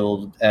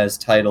revealed as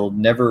titled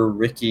Never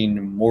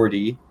Ricking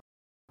Morty,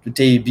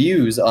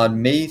 debuts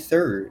on May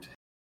 3rd.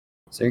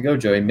 So there you go,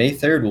 Joey. May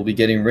 3rd, we'll be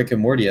getting Rick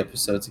and Morty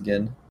episodes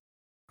again.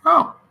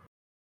 Oh.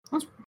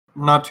 That's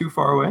not too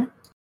far away.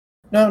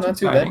 No, not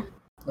too bad.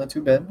 Not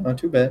too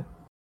bad.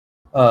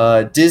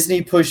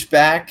 Disney pushed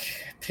back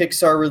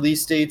Pixar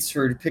release dates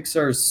for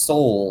Pixar's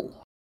Soul,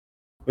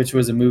 which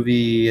was a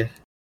movie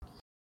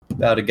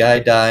about a guy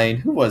dying.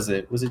 Who was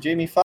it? Was it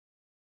Jamie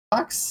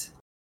Foxx?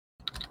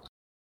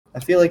 I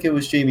feel like it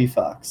was Jamie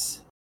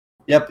Foxx.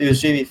 Yep, it was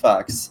Jamie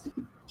Foxx.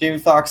 Jamie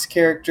Foxx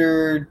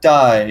character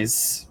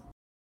dies,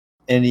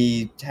 and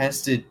he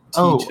has to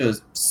teach a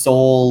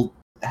soul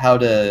how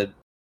to,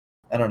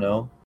 I don't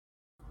know,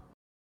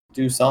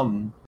 do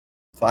something.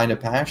 Find a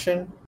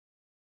passion?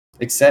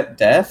 Accept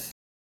death?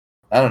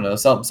 I don't know,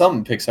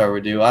 something Pixar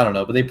would do, I don't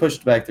know, but they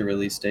pushed back the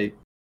release date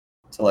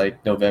to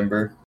like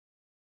November.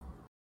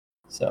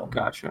 So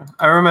Gotcha.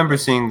 I remember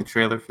seeing the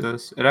trailer for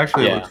this. It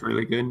actually looks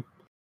really good.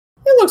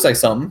 It looks like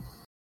something.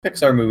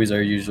 Pixar movies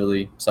are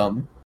usually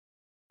something.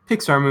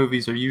 Pixar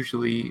movies are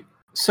usually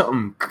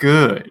something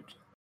good.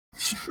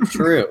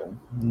 True.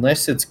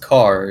 Unless it's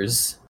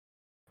Cars.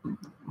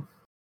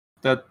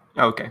 That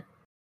okay.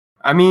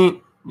 I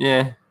mean,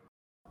 yeah.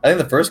 I think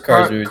the first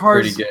Cars movie was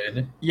Cars- pretty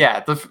good.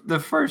 Yeah, the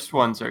first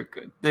ones are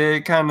good.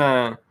 They kind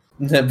of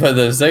But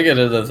the second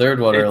and the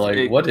third one are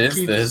like, what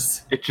is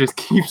this? It just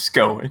keeps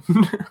going.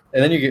 And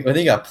then you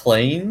got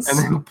planes. And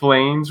then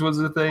planes was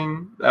a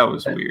thing. That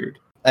was weird.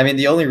 I mean,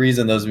 the only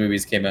reason those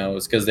movies came out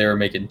was because they were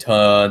making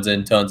tons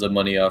and tons of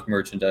money off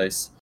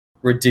merchandise.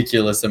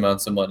 Ridiculous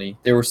amounts of money.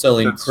 They were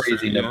selling That's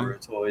crazy true, number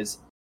of toys.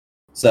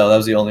 So that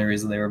was the only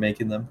reason they were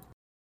making them.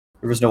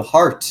 There was no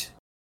heart.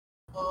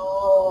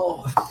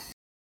 Oh.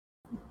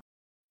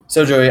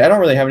 So Joey, I don't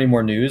really have any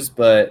more news,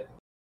 but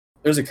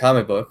there's a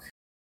comic book.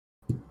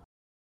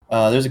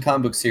 There's a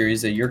comic book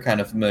series that you're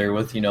kind of familiar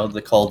with,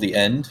 called The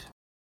End.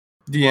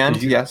 The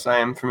End? Yes, I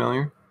am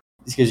familiar.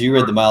 It's because you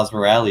read the Miles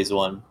Morales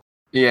one.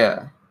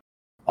 Yeah.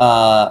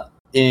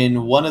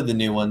 In one of the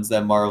new ones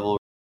that Marvel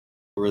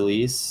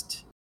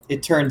released,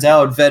 it turns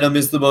out Venom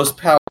is the most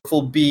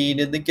powerful being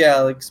in the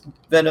galaxy.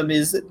 Venom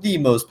is the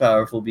most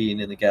powerful being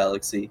in the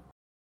galaxy.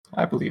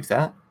 I believe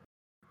that.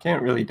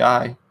 Can't really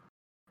die.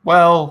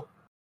 Well,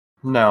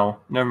 no.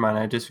 Never mind,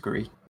 I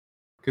disagree.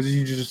 Because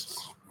you just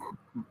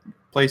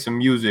play some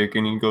music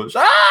and he goes,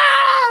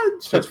 ah!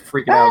 Starts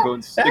freaking out,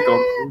 going sicko.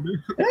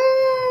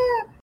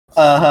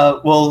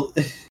 Well,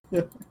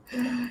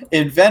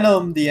 in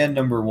Venom, The End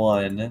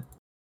 #1,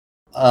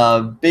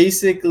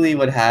 basically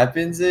what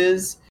happens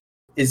is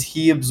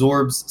he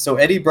absorbs. So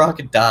Eddie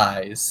Brock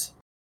dies,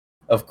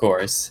 of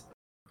course.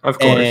 Of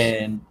course.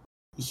 And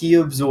he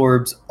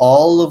absorbs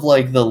all of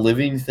like the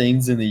living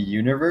things in the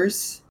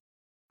universe.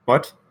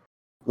 What?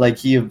 Like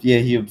he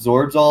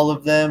absorbs all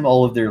of them,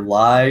 all of their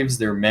lives,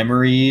 their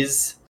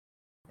memories,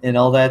 and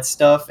all that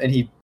stuff.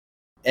 And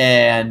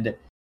then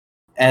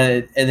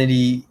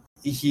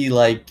he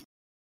like,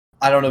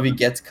 I don't know if he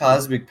gets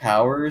cosmic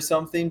power or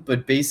something,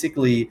 but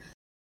basically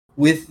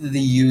with the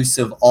use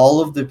of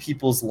all of the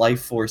people's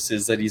life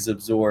forces that he's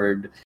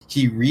absorbed,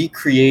 he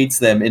recreates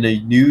them in a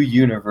new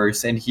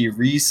universe and he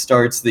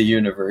restarts the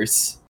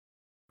universe.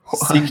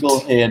 What?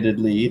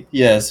 Single-handedly.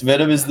 Yes,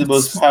 Venom is the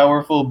most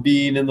powerful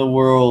being in the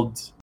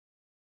world.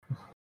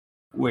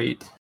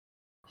 Wait.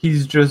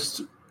 He's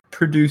just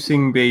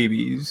producing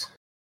babies.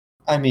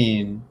 I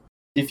mean,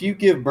 if you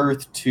give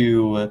birth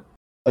to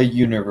a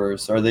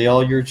universe, are they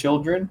all your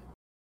children?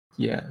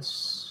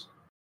 Yes.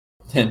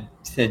 Then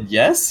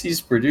yes,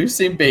 he's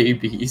producing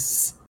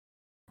babies.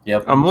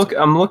 Yep. I'm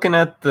looking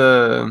at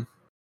the...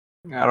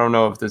 I don't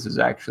know if this is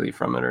actually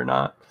from it or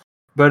not.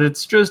 But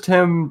it's just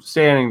him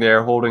standing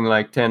there holding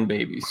like 10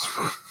 babies.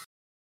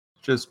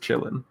 Just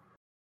chilling.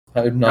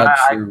 I'm not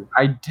sure.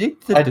 I dig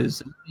the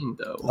design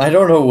though. I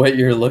don't know what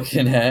you're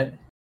looking at.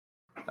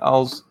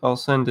 I'll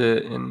send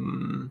it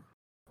in.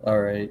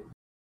 All right.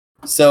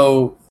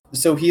 So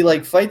he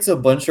like fights a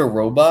bunch of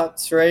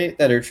robots, right?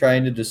 That are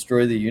trying to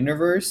destroy the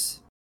universe.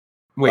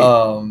 Wait.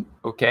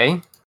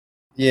 Okay.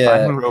 Yeah.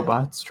 Fighting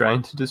robots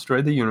trying to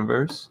destroy the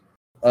universe.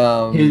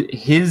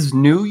 His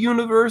new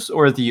universe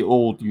or the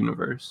old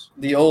universe?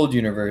 The old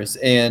universe.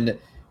 And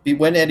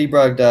when Eddie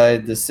Brock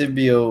died, the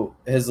symbiote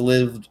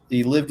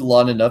lived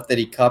long enough that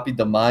he copied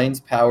the minds,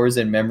 powers,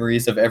 and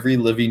memories of every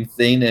living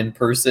thing and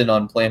person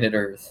on planet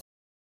Earth.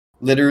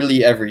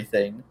 Literally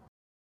everything.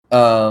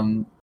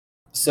 So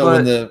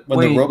when the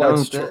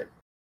robots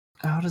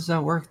how does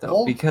that work though?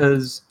 Well,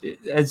 because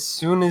as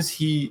soon as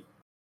he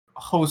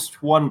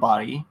hosts one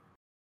body,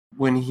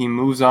 when he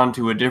moves on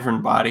to a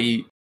different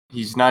body,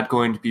 he's not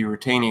going to be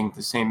retaining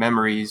the same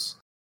memories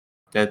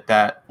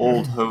that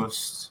old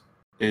host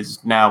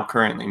is now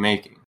currently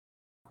making.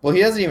 Well,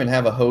 he doesn't even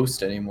have a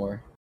host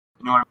anymore.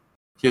 You know what?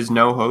 He has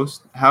no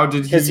host? How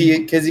did he...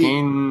 Because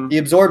he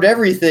absorbed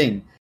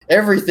everything.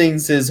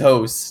 Everything's his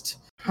host.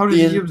 How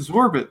did he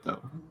absorb it,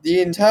 though? The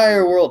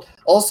entire world.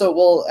 Also,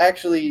 well,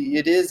 actually,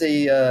 it is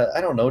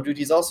I don't know, dude.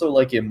 He's also,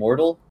 like,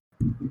 immortal.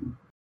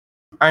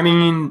 I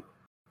mean,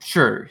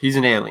 sure. He's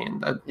an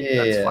alien.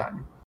 That's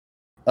fine.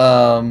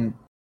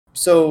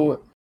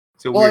 So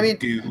well, I mean,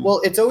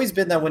 it's always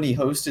been that when he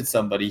hosted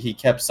somebody, he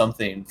kept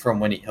something from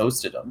when he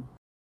hosted them.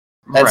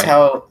 That's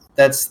how.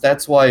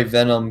 That's why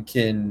Venom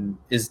Spider-Man's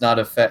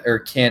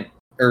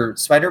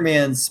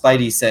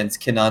Spidey sense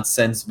cannot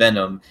sense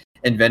Venom,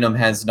 and Venom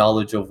has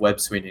knowledge of web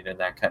swinging and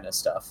that kind of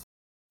stuff.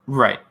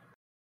 Right.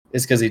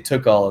 It's because he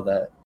took all of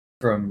that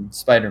from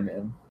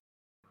Spider-Man.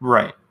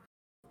 Right.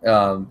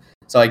 So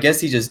I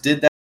guess he just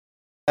did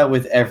that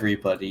with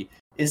everybody.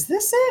 Is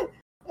this it?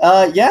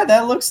 Yeah,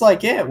 that looks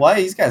like it. Why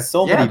he's got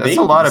so many babies? Yeah, that's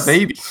a lot of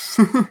babies.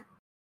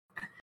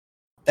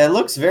 That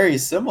looks very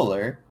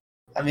similar.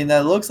 I mean,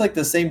 that looks like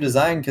the same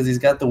design because he's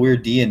got the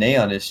weird DNA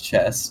on his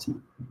chest.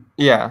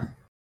 Yeah.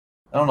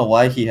 I don't know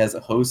why he has a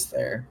host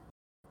there.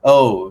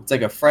 Oh, it's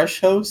like a fresh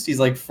host? He's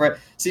like,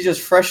 is he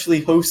just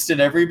freshly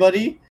hosting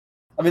everybody?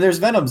 I mean, there's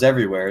Venoms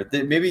everywhere.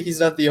 Maybe he's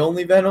not the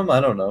only Venom?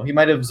 I don't know. He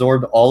might have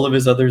absorbed all of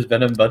his other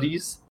Venom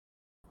buddies.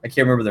 I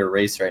can't remember their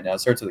race right now. It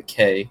starts with a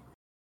K.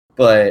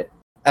 But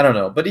I don't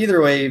know. But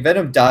either way,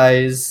 Venom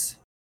dies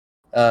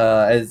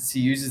as he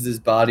uses his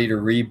body to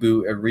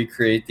reboot and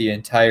recreate the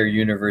entire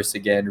universe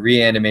again,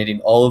 reanimating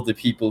all of the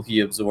people he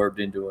absorbed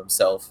into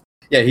himself.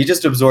 Yeah, he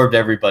just absorbed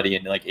everybody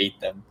and like ate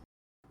them,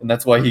 and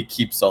that's why he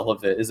keeps all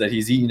of it. Is that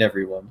he's eaten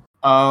everyone.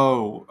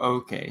 Oh,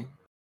 okay.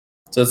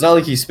 So it's not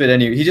like he spit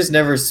any. He just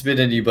never spit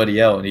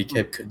anybody out, and he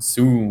kept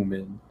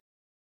consuming.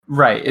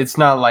 Right. It's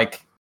not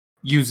like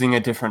using a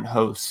different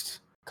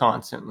host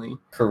constantly.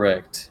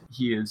 Correct.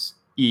 He is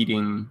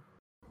eating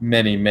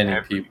Many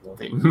people.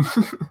 everything.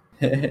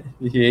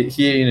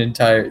 he ate an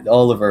entire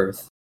all of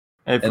Earth,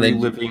 Every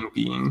living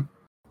being.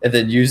 and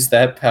then used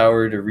that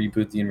power to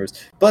reboot the universe.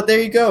 But there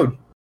you go.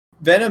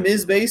 Venom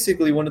is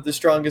basically one of the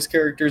strongest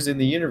characters in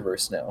the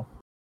universe now.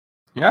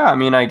 Yeah, I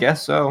mean, I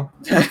guess so.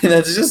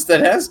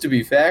 That has to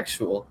be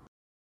factual.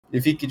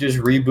 If he could just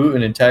reboot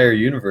an entire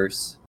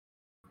universe.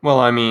 Well,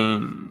 I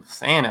mean,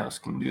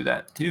 Thanos can do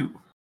that too.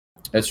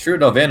 That's true.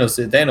 No,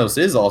 Thanos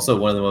is also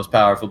one of the most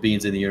powerful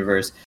beings in the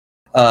universe.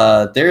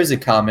 There's a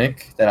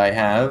comic that I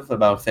have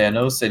about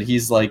Thanos, and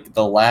he's like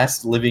the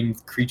last living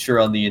creature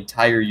on the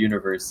entire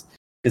universe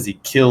because he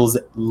kills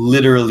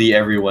literally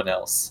everyone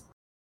else.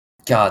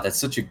 God, that's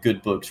such a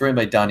good book. It's written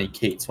by Donny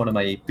Cates, one of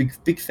my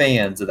big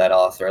fans of that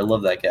author. I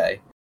love that guy.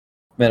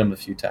 Met him a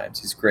few times.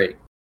 He's great.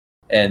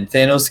 And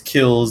Thanos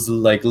kills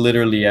like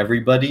literally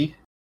everybody.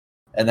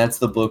 And that's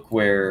the book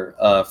where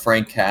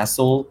Frank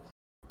Castle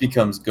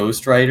becomes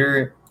Ghost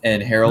Rider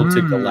and Herald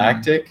to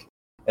Galactic.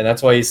 And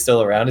that's why he's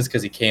still around, is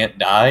because he can't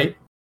die.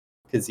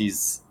 Because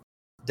he's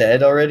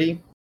dead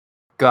already.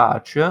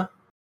 Gotcha.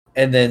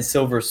 And then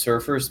Silver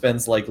Surfer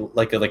spends like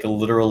a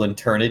literal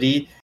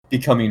eternity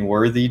becoming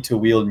worthy to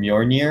wield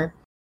Mjolnir,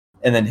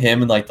 and then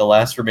him and like the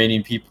last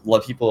remaining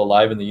people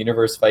alive in the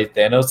universe fight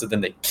Thanos, and then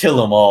they kill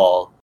them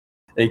all.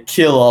 They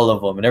kill all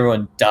of them, and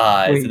everyone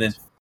dies. Wait.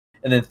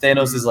 And then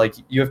Thanos is like,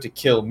 "You have to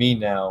kill me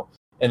now."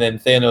 And then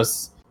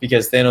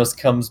because Thanos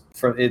comes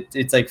from it,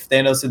 it's like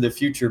Thanos in the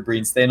future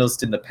brings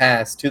Thanos in the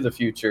past to the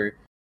future,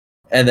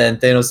 and then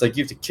Thanos like,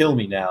 "You have to kill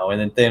me now." And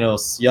then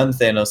young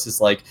Thanos is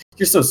like,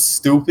 "You're so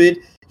stupid.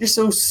 You're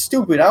so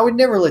stupid. I would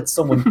never let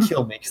someone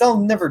kill me because I'll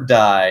never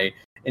die."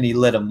 And he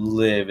let him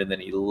live, and then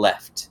he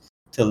left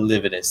to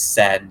live in his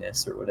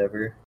sadness or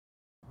whatever.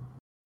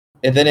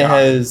 And then it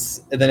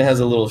has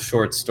a little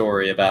short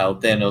story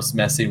about Thanos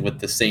messing with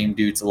the same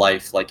dude's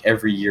life like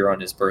every year on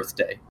his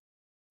birthday.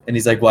 And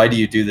he's like, "Why do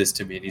you do this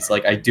to me?" And he's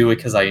like, "I do it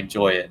because I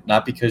enjoy it,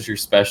 not because you're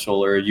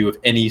special or you have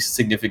any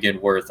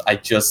significant worth. I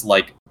just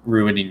like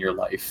ruining your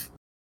life."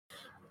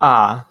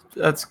 Ah,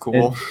 that's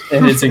cool.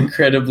 And it's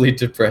incredibly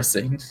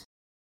depressing,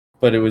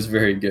 but it was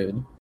very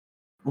good.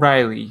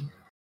 Riley.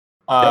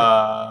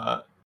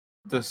 The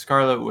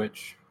Scarlet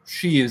Witch.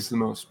 She is the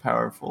most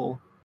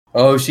powerful.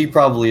 Oh, she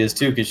probably is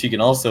too, because she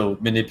can also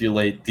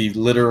manipulate the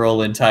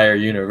literal entire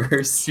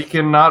universe. She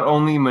can not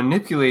only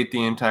manipulate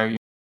the entire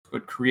universe,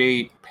 but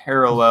create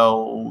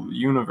parallel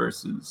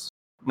universes.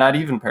 Not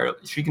even parallel.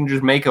 She can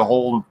just make a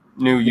whole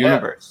new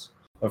universe.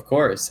 Of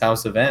course,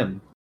 House of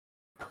M.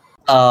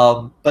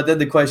 But then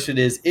the question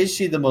is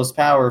she the most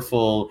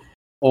powerful,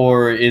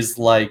 or is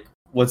like,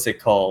 what's it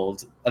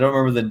called? I don't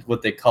remember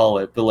what they call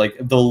it, but like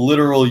the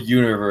literal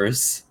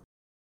universe,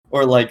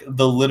 or like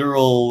the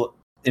literal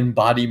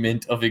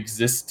embodiment of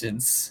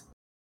existence,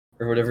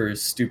 or whatever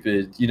is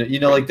stupid. You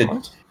know, like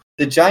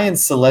the giant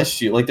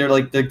celestial, like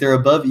they're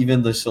above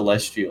even the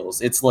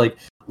celestials. It's like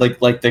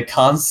the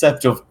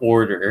concept of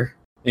order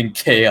and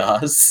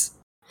chaos.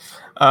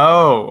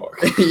 Oh,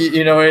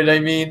 you know what I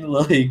mean?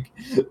 Like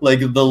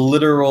the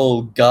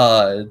literal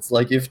gods.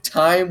 Like if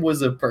time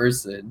was a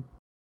person,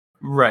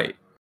 right?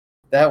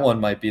 That one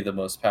might be the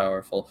most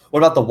powerful.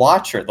 What about the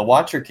Watcher? The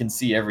Watcher can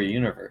see every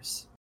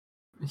universe.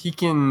 He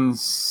can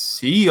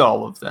see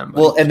all of them.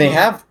 Well, and they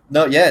have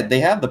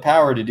the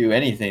power to do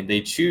anything.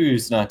 They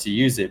choose not to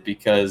use it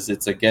because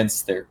it's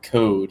against their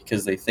code,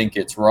 because they think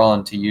it's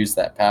wrong to use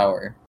that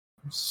power.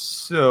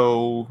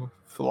 So,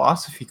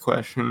 philosophy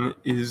question,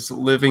 is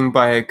living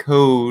by a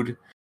code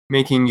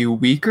making you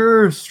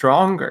weaker or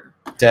stronger?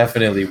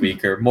 Definitely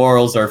weaker.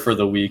 Morals are for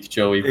the weak,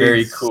 Joey.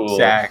 Very cool.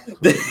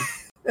 Exactly.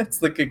 That's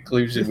the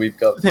conclusion we've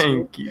got.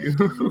 Thank you.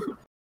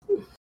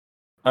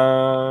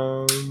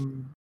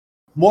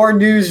 More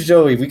news,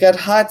 Joey. We got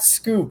hot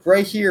scoop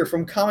right here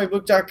from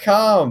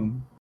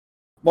comicbook.com.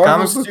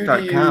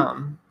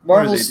 Comicbook.com.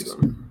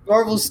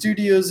 Marvel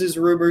Studios is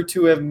rumored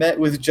to have met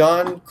with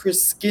John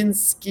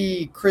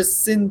Krasinski.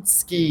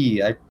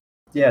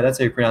 That's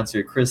how you pronounce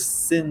it.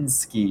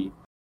 Krasinski.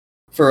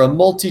 For a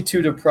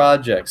multitude of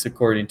projects,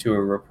 according to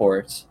a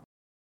report.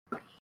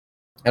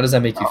 How does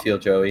that make you feel,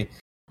 Joey?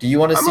 Do you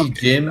want to see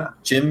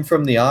Jim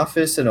from The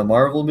Office in a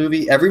Marvel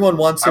movie? Everyone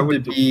wants him to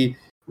be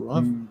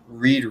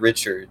Reed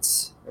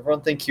Richards.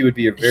 Everyone think he would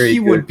be a very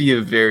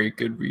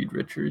good Reed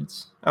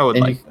Richards. I would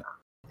like that.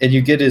 And you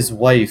get his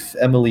wife,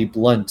 Emily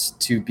Blunt,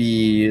 to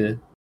be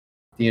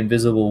the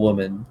Invisible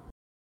Woman.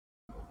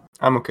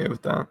 I'm okay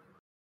with that.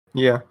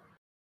 Yeah.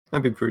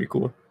 That'd be pretty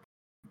cool.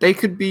 They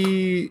could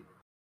be...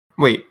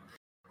 Wait.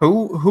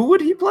 Who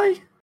would he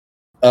play?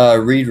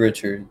 Reed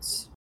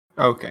Richards.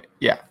 Okay,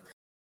 yeah.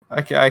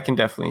 I can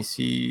definitely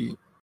see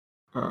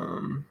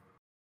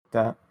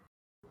that.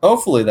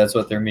 Hopefully that's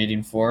what they're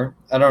meeting for.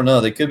 I don't know.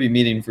 They could be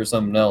meeting for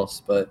something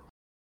else, but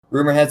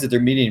rumor has it they're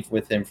meeting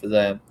with him for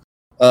that.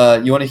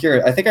 You want to hear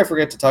it? I think I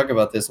forgot to talk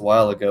about this a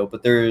while ago,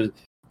 but there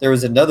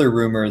was another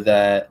rumor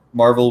that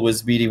Marvel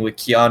was meeting with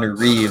Keanu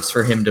Reeves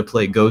for him to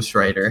play Ghost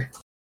Rider.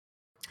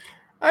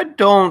 I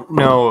don't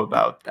know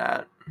about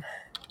that.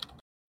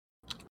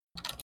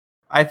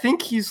 I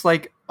think he's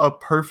like a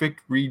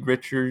perfect Reed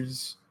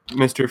Richards,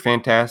 Mr.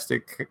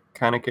 Fantastic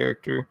kind of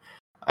character.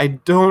 I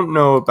don't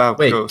know about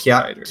Ghost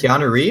Rider.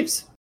 Keanu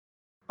Reeves?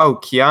 Oh,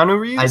 Keanu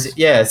Reeves?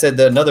 I said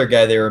the another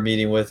guy they were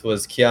meeting with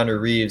was Keanu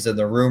Reeves, and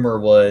the rumor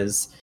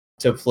was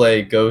to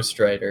play Ghost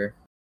Rider.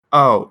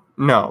 Oh,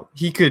 no.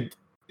 He could...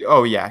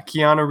 Oh, yeah.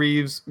 Keanu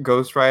Reeves,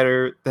 Ghost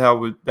Rider,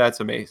 that's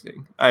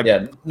amazing.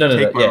 Take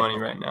my money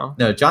right now.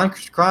 No, John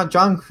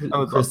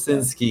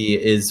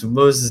Krasinski is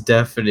most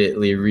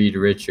definitely Reed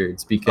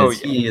Richards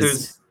because he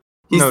is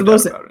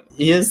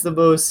the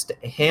most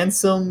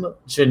handsome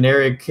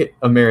generic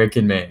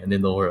American man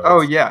in the world. Oh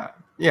yeah,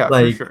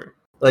 for sure.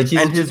 Like he's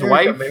and his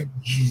wife,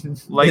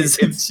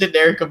 it's a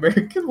generic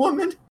American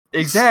woman.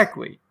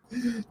 Exactly.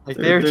 Like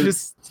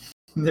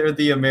they're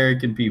the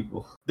American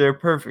people. They're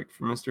perfect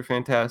for Mr.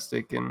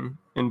 Fantastic and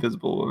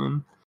Invisible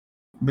Woman.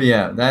 But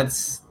yeah,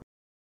 that's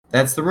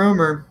the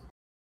rumor,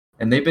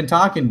 and they've been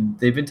talking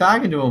to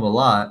him a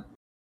lot,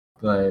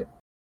 but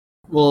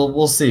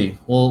we'll see.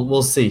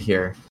 We'll see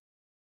here.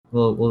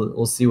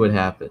 We'll see what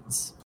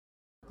happens.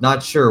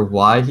 Not sure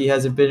why he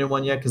hasn't been in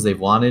one yet because they've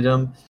wanted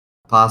him,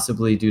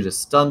 possibly due to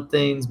stunt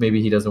things. Maybe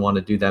he doesn't want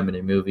to do that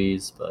many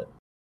movies, but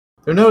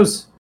who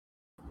knows?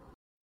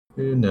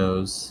 Who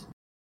knows?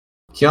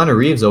 Keanu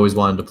Reeves always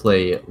wanted to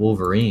play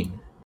Wolverine.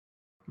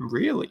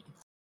 Really?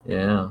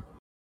 Yeah.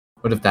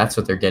 What if that's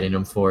what they're getting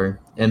him for?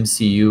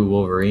 MCU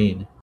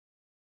Wolverine.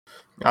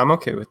 I'm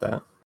okay with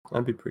that.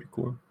 That'd be pretty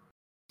cool.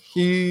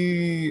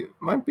 He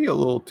might be a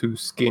little too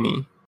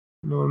skinny.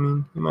 You know what I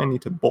mean? He might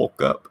need to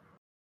bulk up.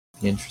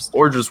 Interesting.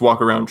 Or just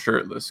walk around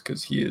shirtless,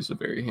 because he is a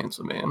very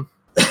handsome man.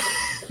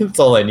 That's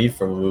all I need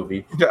from a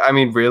movie. I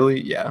mean,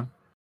 really? Yeah.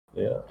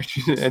 Yeah.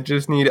 I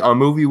just need a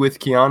movie with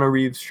Keanu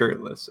Reeves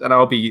shirtless, and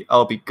I'll be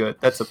good.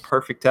 That's a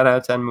perfect 10 out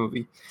of 10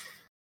 movie.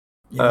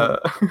 Yeah.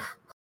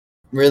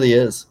 Really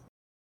is.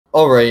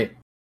 All right,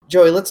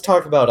 Joey, let's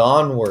talk about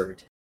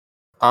Onward.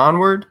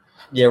 Onward?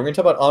 Yeah, we're going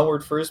to talk about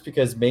Onward first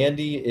because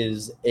Mandy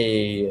is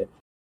a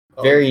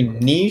very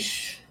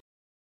niche,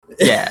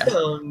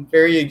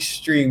 very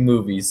extreme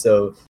movie.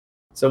 So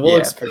we'll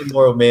explain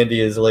more what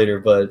Mandy is later,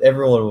 but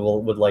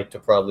everyone would like to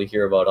probably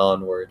hear about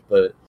Onward,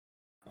 but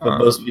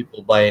most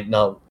people might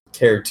not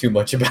care too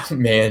much about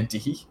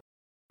Mandy.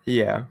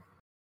 Yeah.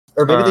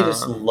 Or maybe they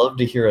just love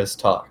to hear us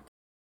talk.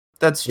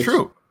 That's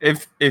true.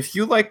 If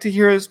you like to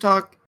hear us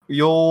talk,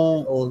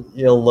 you'll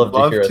love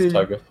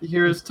to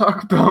hear us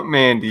talk about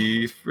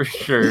Mandy for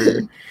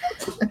sure.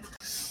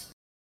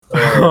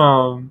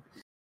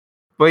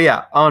 But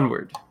yeah,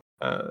 Onward.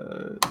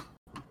 I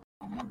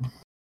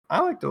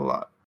liked it a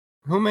lot.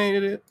 Who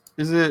made it?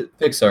 Is it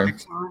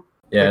Pixar?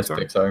 Yeah, it's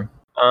Pixar.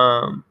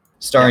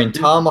 Starring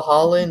Tom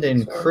Holland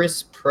and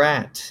Chris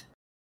Pratt.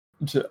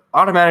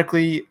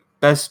 Automatically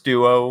best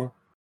duo.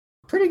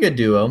 Pretty good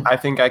duo. I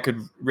think I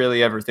could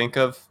really ever think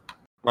of,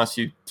 unless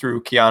you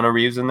threw Keanu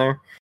Reeves in there.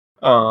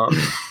 Why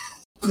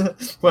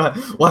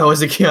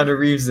was it Keanu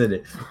Reeves in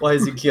it? Why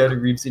is it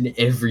Keanu Reeves in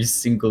every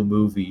single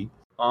movie?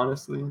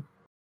 Honestly.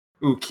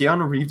 Ooh,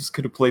 Keanu Reeves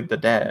could have played the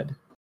dad.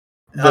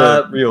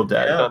 The real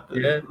dad.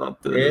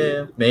 Not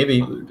the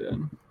maybe. Other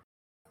dad.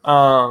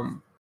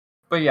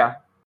 But yeah.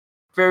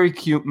 Very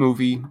cute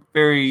movie.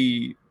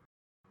 Very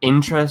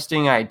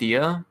interesting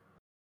idea.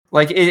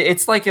 Like,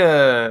 it's like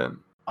a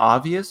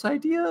obvious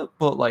idea,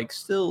 but like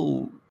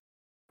still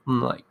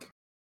like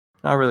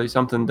not really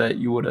something that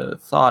you would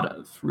have thought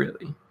of,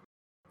 really.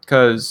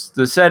 Because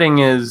the setting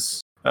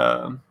is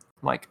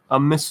like a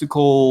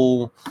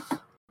mystical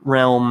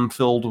realm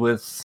filled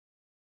with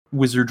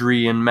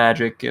wizardry and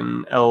magic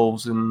and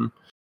elves and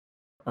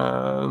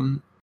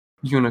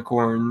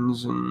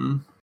unicorns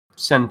and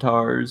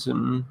centaurs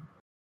and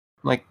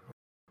like,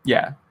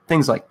 yeah,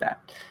 things like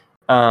that.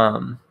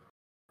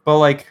 But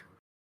like,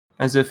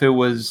 as if it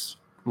was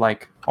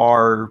like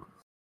our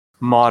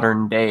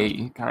modern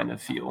day kind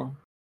of feel.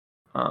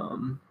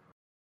 I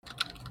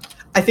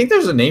think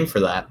there's a name for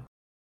that.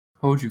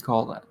 What would you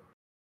call that?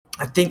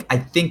 I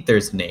think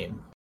there's a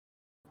name,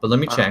 but let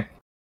me check.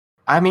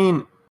 I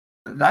mean,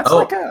 that's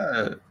like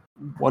a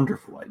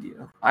wonderful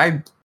idea.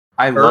 I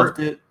loved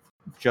it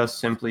just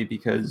simply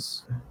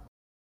because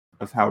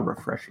of how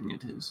refreshing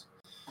it is.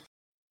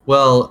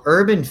 Well,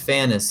 urban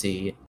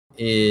fantasy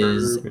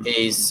is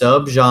a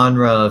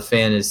subgenre of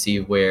fantasy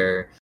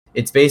where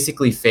it's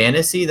basically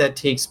fantasy that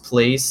takes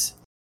place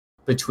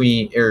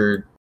between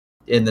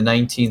in the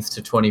 19th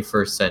to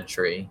 21st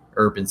century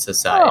urban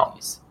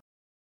societies.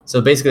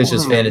 So basically, it's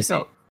just fantasy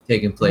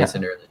taking place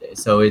in early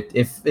days. So it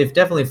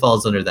definitely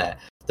falls under that.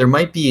 There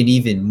might be an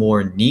even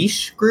more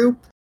niche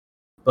group,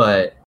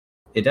 but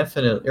it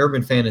definitely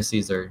urban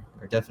fantasies are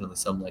definitely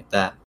something like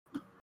that.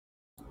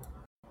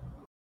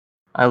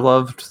 I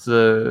loved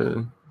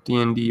the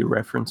D&D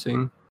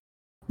referencing.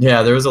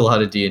 Yeah, there was a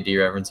lot of D&D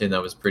referencing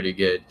that was pretty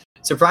good.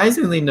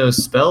 Surprisingly, no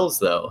spells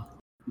though.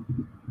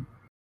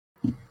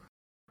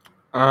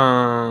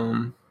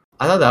 I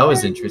thought that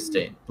was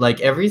interesting.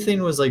 Like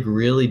everything was like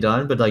really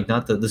done, but like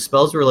not the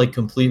spells were like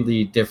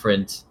completely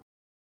different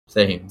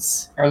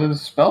things. Are the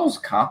spells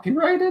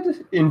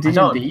copyrighted in I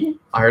don't- D&D?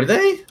 Are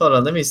they? Hold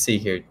on, let me see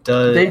here.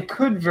 They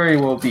could very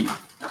well be.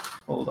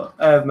 Hold up.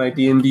 I have my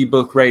D&D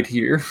book right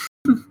here.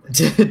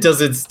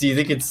 Does it? Do you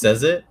think it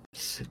says it?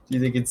 Do you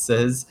think it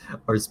says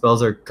our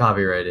spells are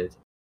copyrighted?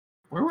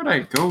 Where would I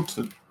go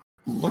to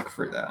look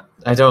for that?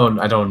 I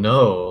don't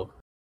know.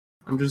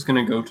 I'm just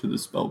gonna go to the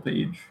spell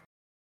page.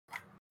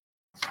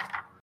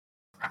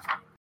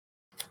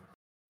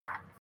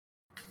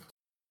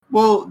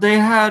 Well, they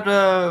had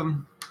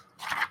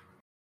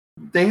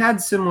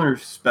similar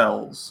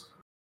spells.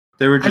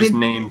 They were just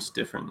named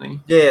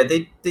differently. Yeah,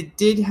 they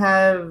did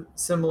have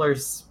similar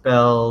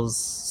spells,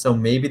 so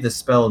maybe the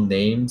spell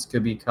names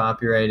could be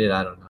copyrighted.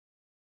 I don't know.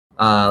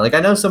 Like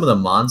I know some of the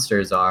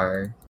monsters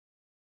are.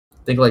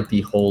 Think like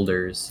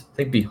beholders. I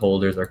think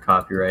beholders are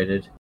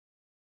copyrighted.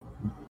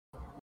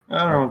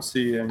 I don't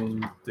see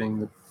anything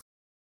that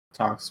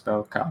talks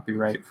about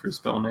copyright for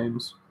spell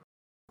names.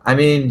 I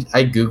mean,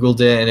 I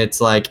googled it and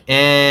it's like,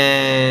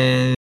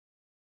 I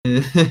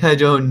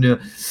don't know.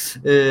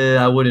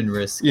 I wouldn't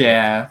risk it.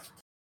 Yeah.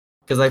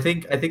 Because I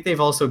think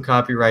they've also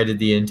copyrighted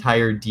the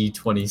entire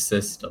D20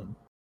 system,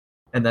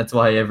 and that's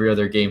why every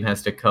other game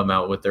has to come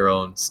out with their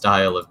own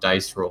style of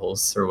dice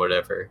rolls or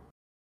whatever.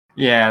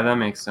 Yeah, that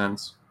makes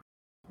sense.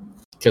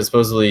 Because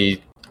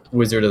supposedly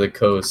Wizard of the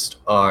Coast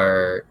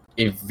are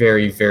a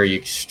very, very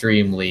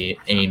extremely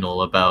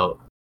anal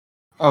about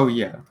Oh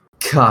yeah,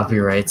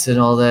 copyrights and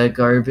all that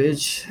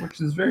garbage. which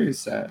is very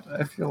sad.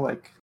 I feel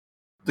like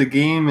the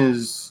game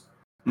is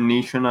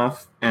niche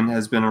enough and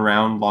has been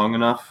around long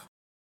enough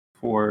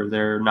for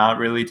there not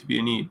really to be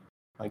a need.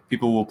 Like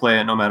people will play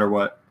it no matter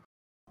what.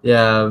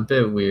 Yeah, a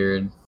bit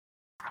weird.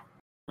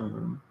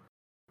 And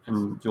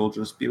you'll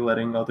just be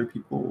letting other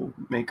people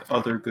make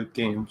other good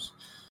games.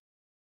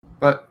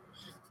 But,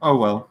 oh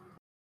well.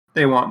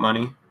 They want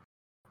money.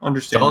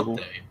 Understandable.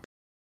 Don't they?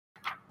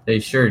 They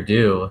sure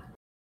do.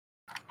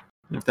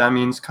 If that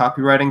means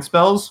copywriting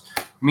spells,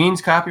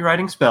 means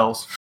copywriting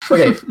spells.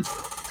 Okay.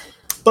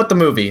 But the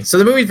movie. So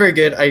the movie's very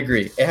good, I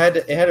agree. It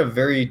had a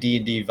very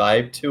D&D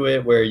vibe to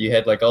it where you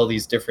had like all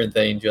these different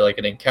things. You had like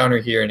an encounter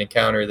here, an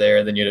encounter there,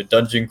 and then you had a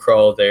dungeon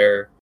crawl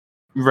there.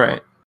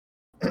 Right.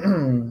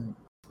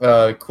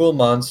 Cool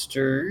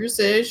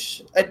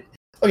monsters-ish.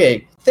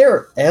 Okay,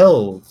 they're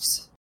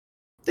elves.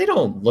 They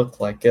don't look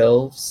like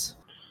elves.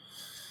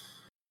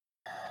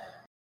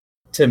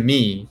 To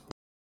me.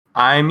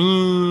 I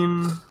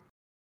mean,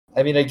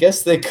 I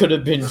guess they could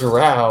have been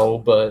drow,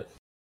 but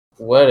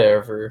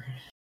whatever.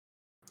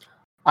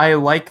 I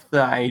like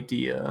the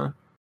idea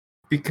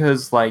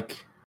because,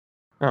 like,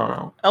 I don't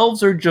know,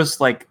 elves are just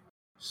like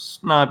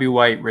snobby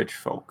white rich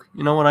folk.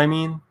 You know what I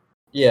mean?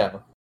 Yeah,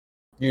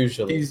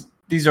 usually.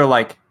 These are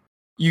like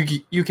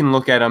you can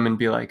look at them and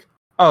be like,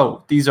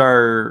 oh, these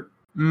are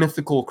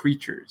mythical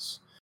creatures.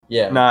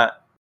 Yeah.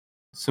 Not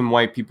some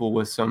white people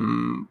with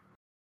some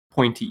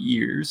pointy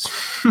ears.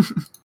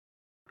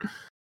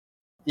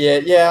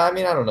 Yeah. I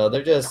don't know.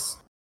 They're just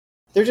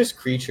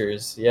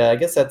creatures. Yeah, I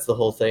guess that's the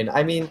whole thing.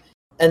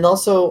 And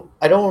also,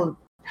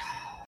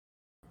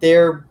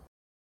 there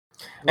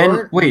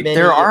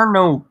are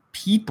no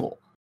people.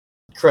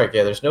 Correct,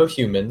 yeah, there's no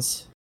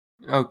humans.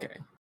 Okay.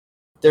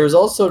 There's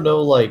also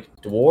no, like,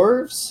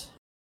 dwarves?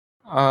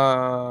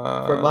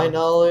 From my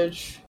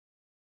knowledge.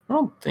 I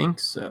don't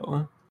think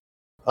so.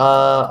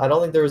 I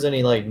don't think there was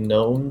any, like,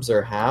 gnomes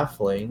or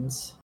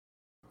halflings.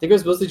 I think it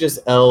was mostly just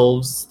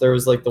elves. There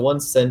was, like, the one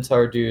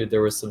centaur dude.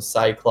 There was some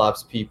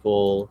cyclops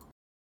people.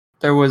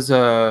 There was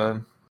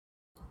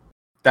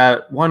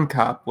that one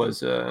cop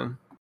was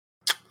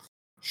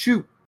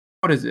shoot,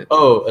 what is it?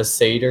 Oh, a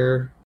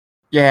satyr.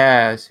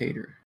 Yeah,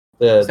 satyr.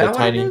 The that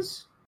tiny. What it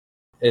is?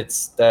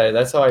 It's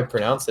that's how I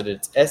pronounce it.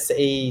 It's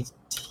SATYR.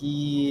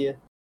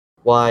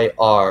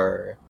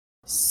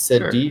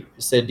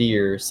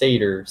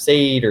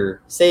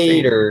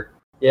 Satyr.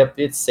 Yep,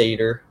 it's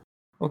satyr.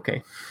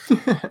 Okay.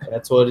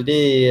 That's what it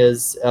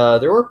is.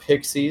 There were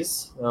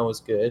pixies. That was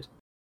good.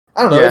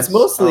 I don't know. Yes, it's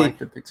mostly I like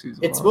the pixies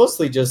a lot.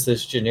 mostly just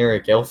this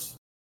generic elf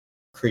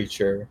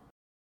creature.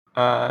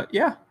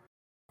 Yeah.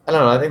 I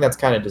don't know. I think that's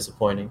kind of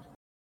disappointing.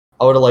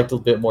 I would have liked a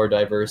bit more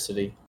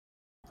diversity.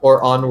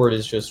 Or Onward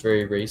is just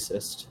very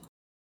racist.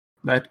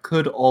 That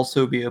could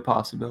also be a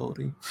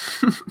possibility.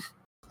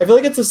 I feel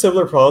like it's a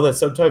similar problem that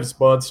sometimes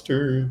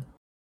Monsters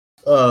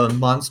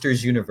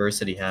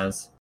University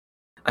has.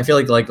 I feel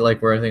like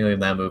where I think in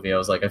that movie,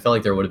 I felt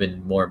like there would have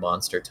been more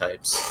monster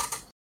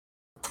types.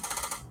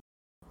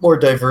 More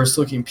diverse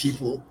looking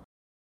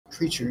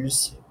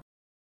creatures.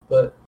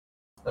 But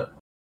that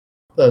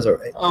was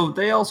alright. Oh,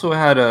 they also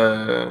had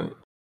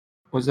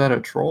was that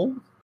a troll?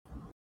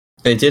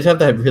 They did have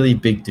that really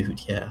big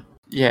dude, yeah.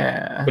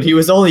 Yeah. But he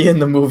was only in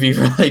the movie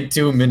for like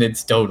 2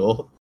 minutes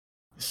total.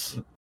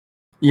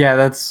 Yeah,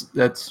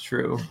 that's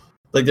true.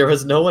 Like there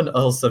was no one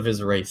else of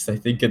his race, I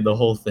think, in the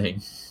whole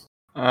thing.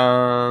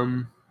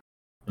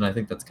 and I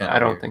think that's kind of. I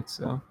don't think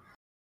so.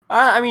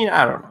 I mean,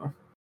 I don't know.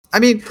 I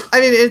mean,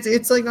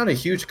 it's like not a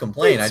huge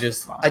complaint.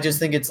 It's I just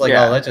think it's like,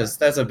 Yeah.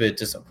 that's a bit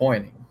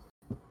disappointing.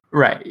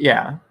 Right?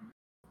 Yeah.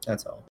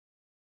 That's all.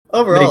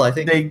 Overall, they, I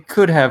think they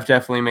could have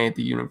definitely made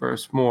the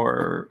universe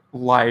more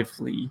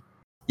lively.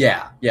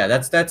 yeah,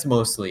 that's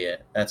mostly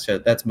it.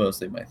 That's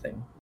mostly my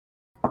thing.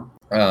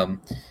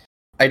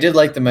 I did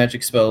like the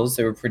magic spells.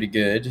 They were pretty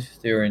good.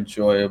 They were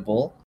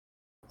enjoyable.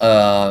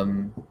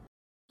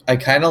 I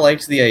kind of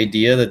liked the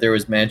idea that there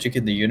was magic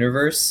in the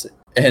universe,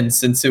 and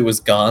since it was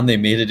gone, they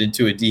made it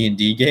into a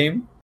D&D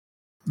game.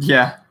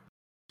 Yeah.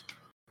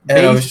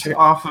 And I was Based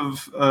off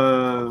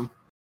of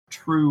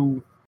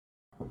true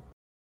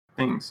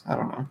things. I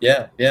don't know.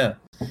 Yeah.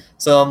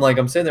 So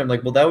I'm sitting there, I'm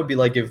like, well, that would be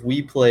like if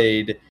we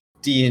played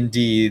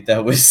D&D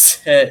that was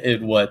set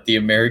in the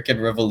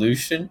American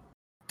Revolution.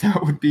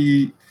 That would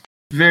be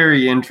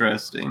very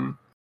interesting,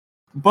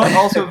 but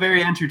also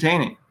very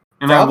entertaining.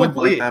 And I would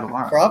like that a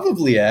lot.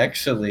 Probably,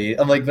 actually.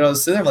 I'm like, but I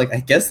was sitting there, I'm like,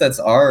 I guess that's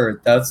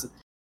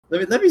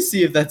let me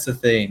see if that's a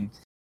thing.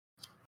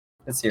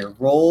 Let's see here.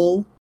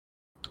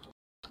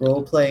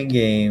 Role-playing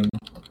game.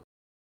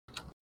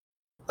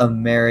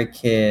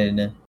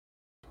 American.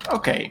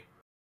 Okay.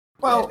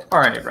 Well, all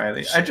right,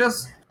 Riley. I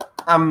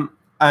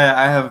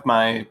have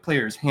my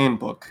player's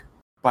handbook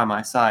by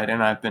my side,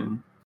 and I've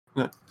been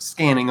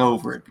scanning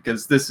over it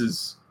because this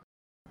is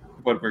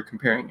what we're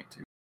comparing it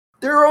to.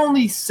 There are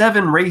only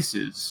 7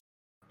 races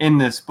in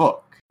this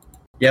book.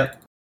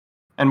 Yep.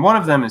 And one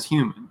of them is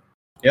human.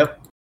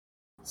 Yep.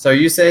 So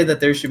you say that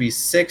there should be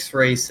 6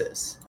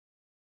 races.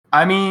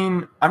 I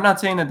mean, I'm not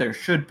saying that there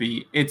should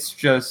be. It's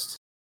just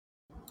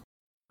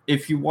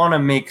if you want to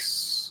make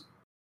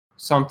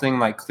something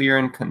like clear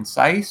and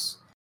concise,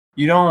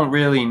 you don't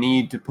really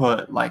need to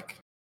put like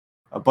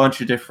a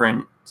bunch of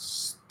different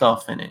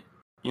stuff in it.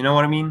 You know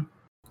what I mean?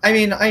 I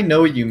mean, I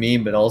know what you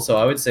mean, but also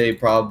I would say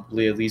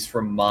probably, at least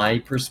from my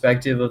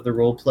perspective of the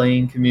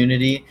role-playing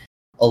community,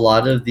 a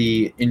lot of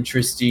the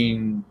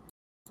interesting,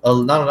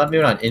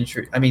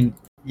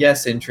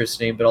 yes,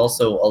 interesting, but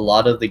also a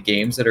lot of the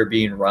games that are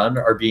being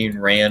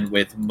ran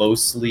with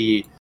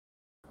mostly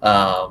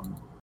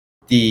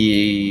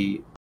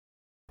the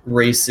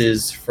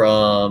races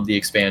from the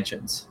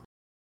expansions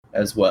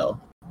as well.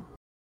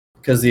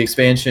 Because the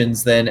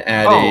expansions then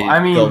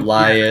added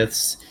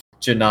Goliaths,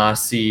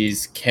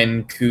 Genasi's,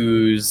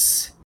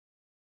 Kenkus,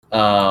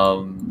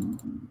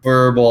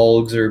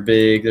 Furbolgs are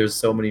big. There's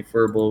so many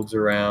Furbolgs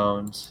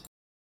around.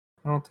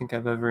 I don't think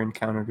I've ever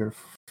encountered a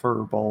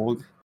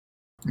Furbolg.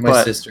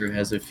 My sister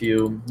has a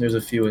few. There's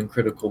a few in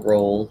Critical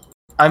Role.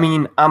 I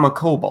mean, I'm a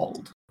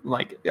kobold.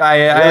 Like,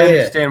 I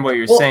understand what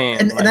you're saying.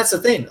 And that's the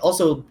thing.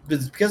 Also,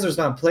 because there's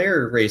not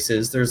player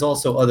races, there's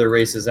also other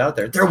races out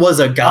there. There was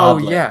a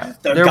goblin. Oh, yeah.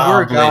 There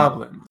were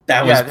goblins.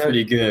 That was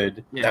pretty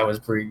good. Yeah. That was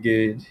pretty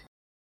good.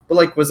 But,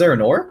 like, was there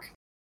an orc?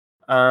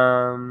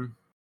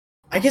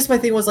 I guess my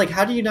thing was, like,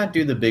 how do you not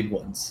do the big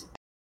ones?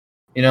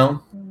 You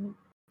know?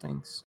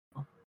 Thanks.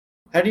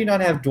 How do you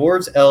not have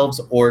dwarves, elves,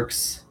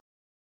 orcs,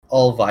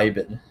 all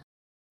vibing?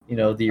 You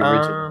know, the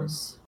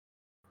originals.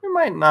 It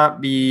might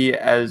not be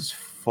as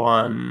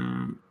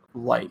fun,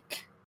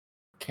 like,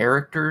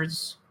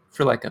 characters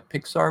for, like, a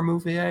Pixar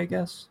movie, I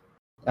guess.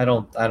 I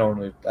don't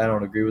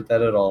agree with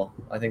that at all.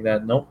 I think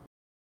that, nope.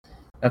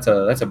 That's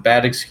a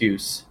bad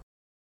excuse.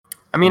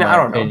 I mean, I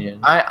don't know.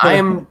 I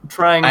am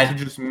trying to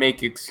just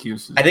make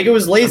excuses. I think it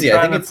was lazy.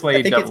 I think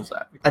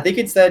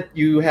it's that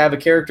you have a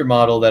character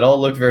model that all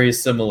look very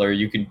similar.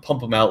 You can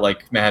pump them out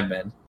like Mad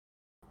Men.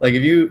 Like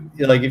if you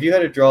had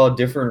to draw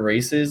different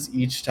races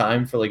each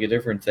time for like a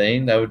different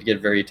thing, that would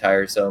get very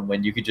tiresome.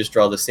 When you could just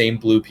draw the same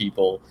blue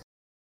people,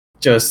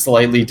 just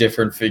slightly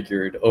different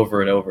figured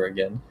over and over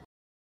again.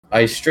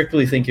 I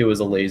strictly think it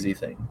was a lazy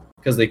thing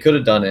because they could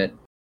have done it,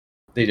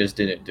 they just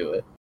didn't do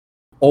it.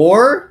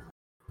 Or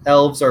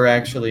elves are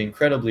actually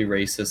incredibly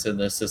racist in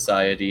this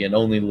society and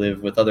only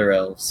live with other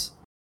elves.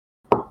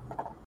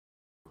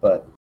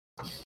 But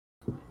I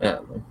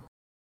don't know.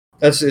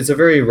 It's a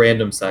very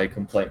random side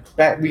complaint.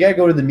 We gotta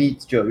go to the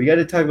meats, Joe. We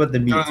gotta talk about the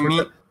meats.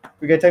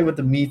 We gotta talk about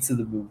the meats of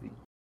the movie.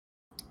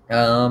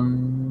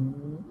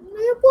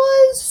 It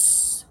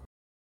was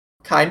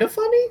kind of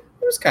funny.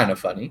 It was kind of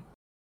funny.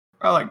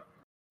 I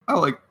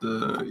like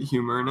the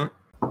humor in it.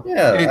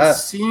 Yeah, it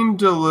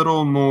seemed a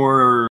little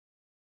more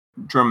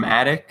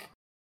dramatic.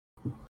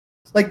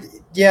 Like,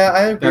 yeah,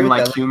 I agree than with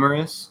like that.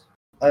 Humorous.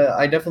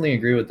 I definitely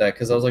agree with that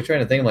because I was like trying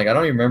to think. Like, I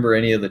don't even remember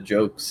any of the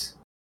jokes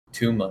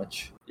too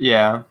much.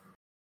 Yeah.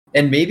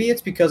 And maybe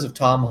it's because of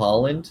Tom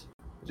Holland.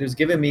 It was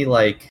giving me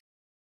like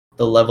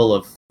the level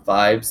of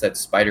vibes that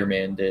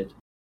Spider-Man did.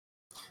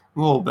 A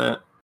little bit.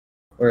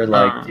 Where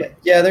like,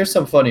 yeah, there's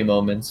some funny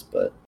moments,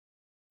 but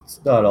it's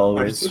not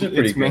always.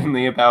 It's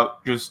mainly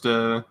about just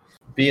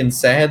being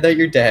sad that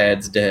your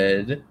dad's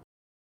dead.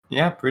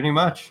 Yeah, pretty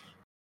much.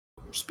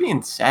 Just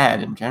being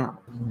sad in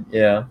general.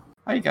 Yeah.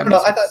 How you gotta be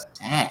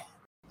sad?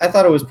 I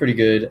thought it was pretty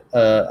good.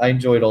 I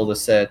enjoyed all the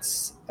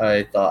sets.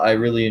 I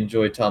really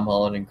enjoyed Tom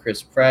Holland and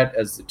Chris Pratt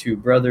as the two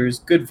brothers.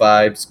 Good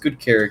vibes, good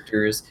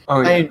characters.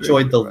 Oh, I yeah,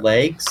 enjoyed the very good.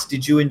 legs.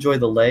 Did you enjoy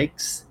the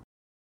legs?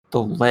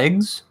 The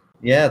legs?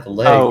 Yeah, the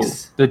Oh,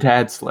 legs. the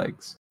dad's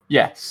legs.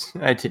 Yes,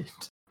 I did.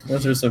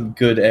 Those are some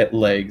good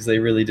legs. They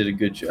really did a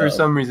good job. For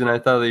some reason, I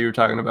thought that you were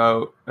talking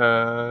about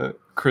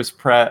Chris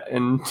Pratt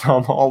and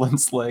Tom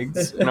Holland's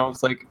legs, and I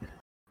was like,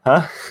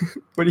 "Huh?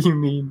 What do you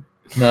mean?"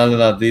 No.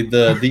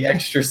 The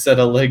extra set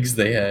of legs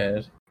they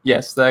had.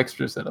 Yes, the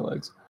extra set of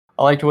legs.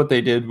 I liked what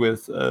they did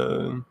with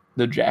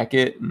the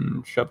jacket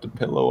and shoved a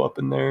pillow up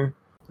in there.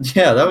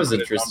 Yeah, that was Put it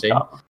on interesting.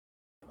 top.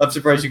 I'm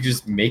surprised you could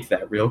just make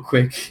that real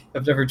quick.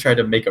 I've never tried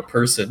to make a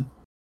person.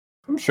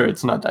 I'm sure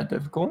it's not that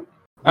difficult.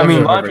 I've I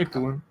mean, never-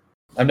 logically.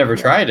 I've never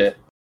tried it.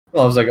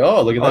 Well, I was like,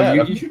 oh, look at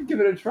that. You should give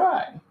it a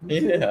try.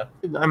 Yeah.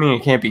 I mean,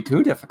 it can't be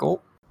too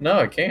difficult. No,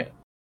 I can't.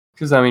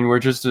 Because, I mean, we're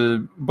just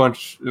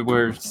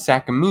we're a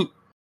sack of meat.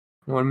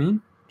 You know what I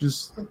mean?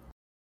 Just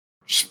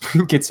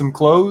get some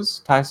clothes,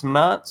 tie some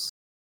knots,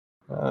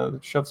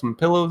 shove some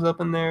pillows up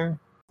in there.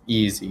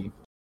 Easy.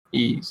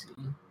 Easy.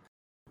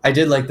 I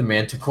did like the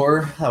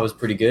Manticore. That was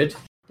pretty good.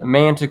 The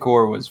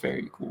Manticore was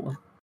very cool.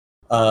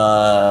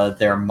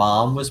 Their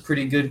mom was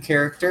pretty good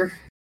character.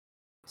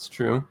 It's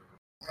true.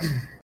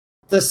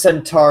 The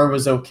Centaur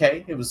was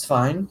okay. It was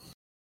fine.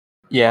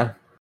 Yeah.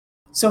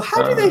 So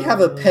how do they have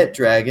a pet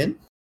dragon?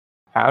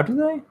 How do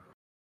they?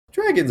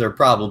 Dragons are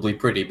probably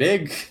pretty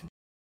big.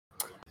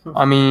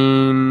 I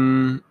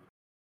mean,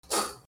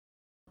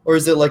 Or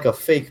is it like a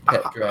fake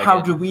pet dragon? how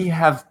do we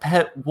have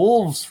pet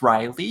wolves,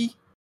 Riley?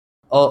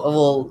 Oh,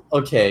 well,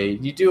 okay.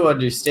 You do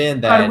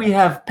understand that. How do we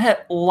have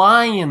pet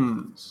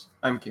lions?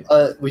 I'm kidding.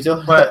 We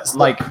don't But, have...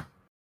 like,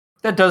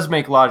 that does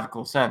make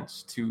logical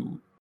sense to...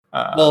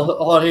 Well,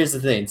 hold on, here's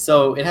the thing.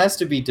 So it has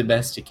to be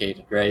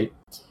domesticated, right?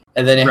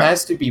 And then it Right.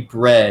 has to be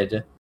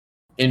bred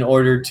in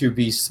order to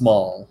be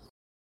small,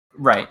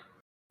 right.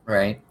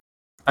 right?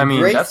 I mean,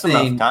 Great that's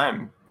thing- enough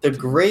time. The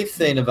great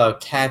thing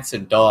about cats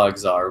and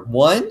dogs are,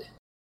 one,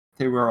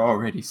 They were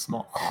already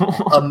small.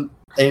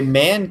 a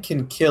man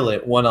can kill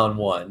it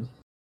one-on-one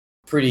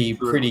pretty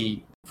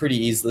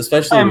easily,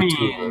 especially I with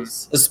mean-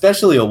 tools.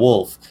 Especially a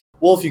wolf.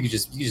 Wolf, you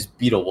just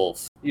beat a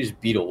wolf. You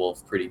just beat a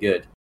wolf pretty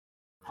good.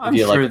 I'm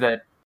you, like, sure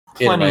that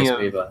Get a plenty nice of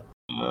way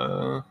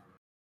by.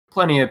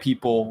 plenty of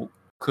people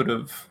could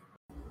have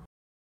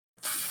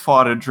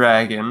fought a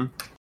dragon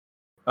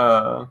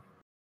Could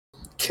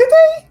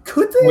they?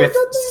 Could they with have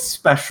done that?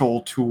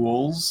 special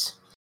tools.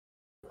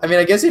 I mean,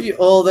 I guess if you...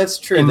 Oh, that's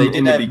true. In- They in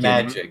did the have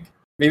beginning. magic.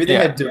 Maybe they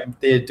Yeah, had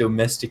they had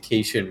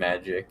domestication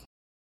magic.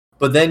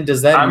 But then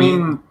does that I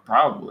mean... mean,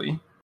 probably.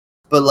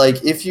 But,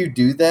 like, if you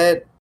do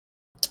that,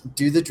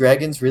 do the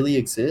dragons really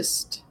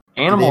exist?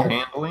 Animal There.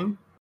 handling.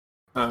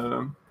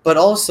 But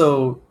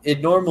also,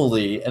 it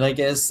normally... And I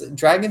guess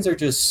dragons are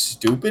just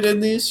stupid in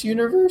this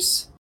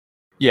universe?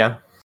 Yeah.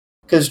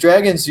 Because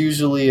dragons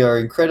usually are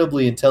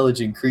incredibly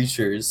intelligent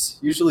creatures.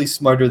 Usually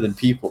smarter than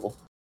people.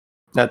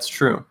 That's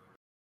true.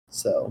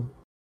 So...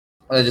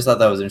 I just thought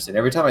that was interesting.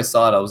 Every time I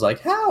saw it, I was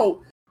like,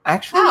 how?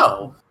 Actually,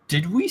 How?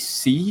 did we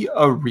see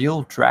a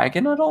real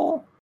dragon at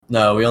all?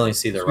 No, we only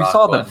see the We rock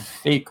saw one. the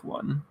fake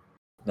one.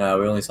 No,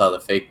 we only saw the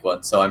fake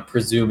one, so I'm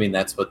presuming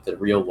that's what the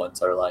real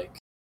ones are like.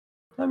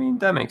 I mean,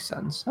 that makes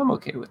sense. I'm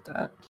okay with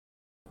that.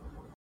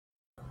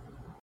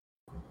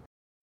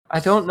 I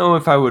don't know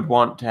if I would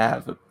want to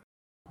have a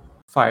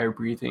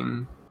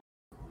fire-breathing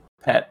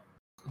pet,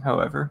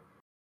 however.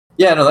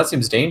 Yeah, no, that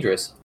seems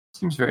dangerous.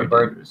 Seems very A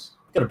bird. dangerous.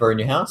 Gonna burn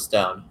your house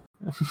down.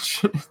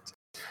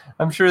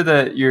 I'm sure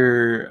that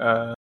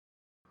your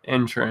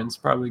insurance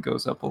probably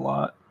goes up a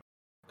lot.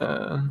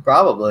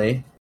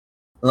 Probably.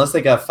 Unless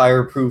they got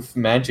fireproof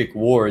magic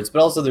wards,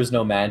 but also there's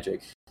no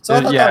magic. So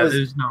I thought, yeah, that was,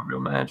 there's no real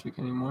magic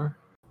anymore.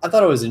 I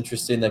thought it was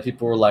interesting that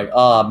people were like,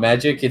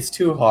 magic, it's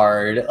too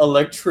hard.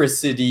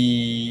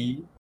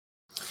 Electricity.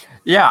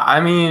 Yeah,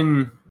 I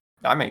mean,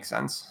 that makes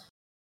sense.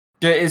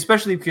 Yeah,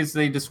 especially because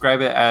they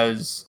describe it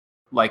as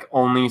like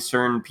only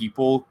certain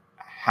people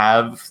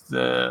have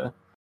the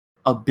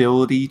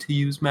ability to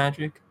use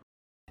magic.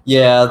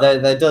 Yeah,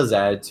 that does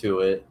add to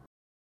it.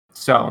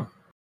 So,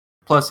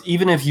 plus,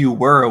 even if you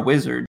were a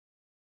wizard,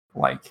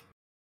 like,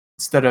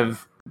 instead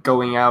of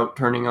going out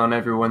turning on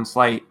everyone's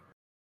light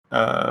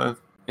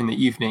in the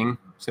evening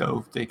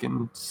so they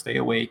can stay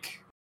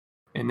awake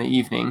in the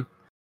evening,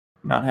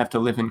 not have to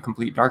live in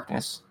complete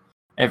darkness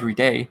every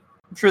day,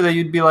 I'm sure that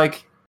you'd be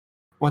like,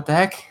 what the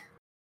heck?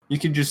 You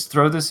could just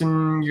throw this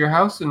in your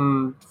house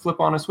and flip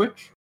on a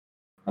switch?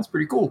 That's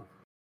pretty cool.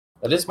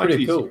 That is Much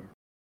pretty easier.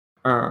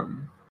 cool.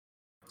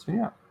 So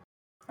yeah,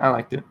 I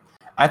liked it.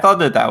 I thought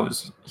that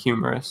was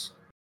humorous.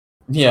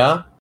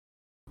 Yeah.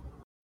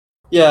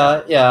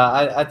 Yeah,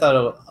 I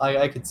thought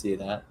I could see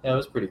that. Yeah, it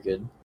was pretty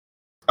good.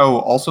 Oh,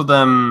 also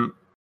them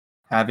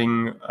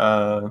having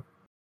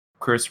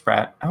Chris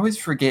Pratt. I always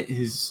forget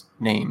his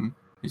name,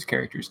 his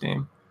character's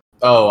name.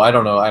 Oh, I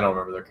don't know. I don't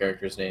remember their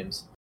characters'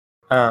 names.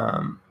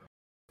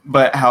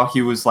 But how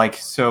he was like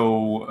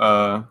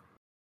so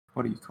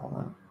what do you call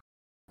that?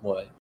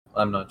 What?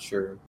 I'm not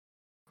sure.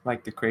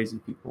 Like the crazy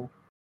people.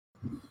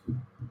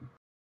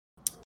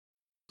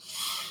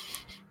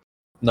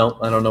 No,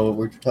 I don't know what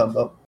we're talking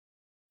about.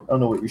 I don't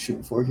know what you're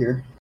shooting for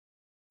here.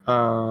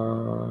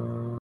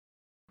 I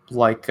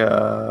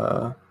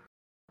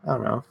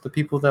don't know, the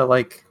people that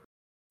like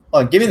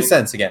Oh, give me the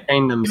sentence again.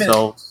 train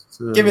themselves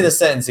to Give me the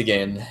sentence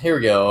again. Here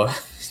we go.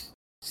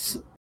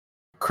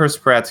 Chris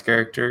Pratt's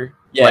character.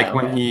 Yeah. Like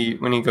when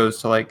he goes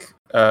to like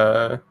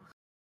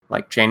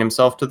chain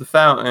himself to the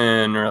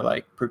fountain or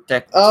like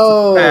protect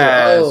Oh, the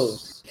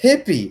past.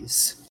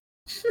 hippies.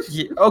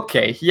 Yeah,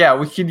 okay, yeah,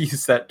 we could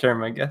use that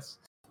term, I guess.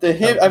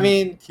 I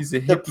mean, He's a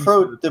the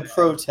hippie.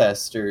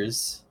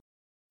 protesters.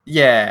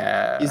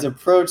 Yeah. He's a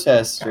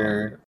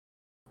protester.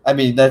 I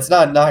mean, that's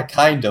not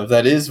kind of.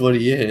 That is what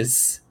he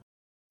is.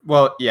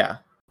 Well, yeah.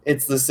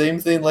 It's the same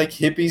thing like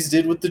hippies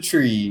did with the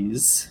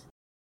trees,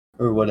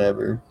 or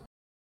whatever.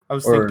 I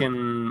was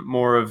thinking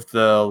more of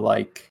the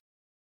like,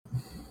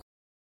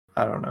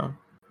 I don't know,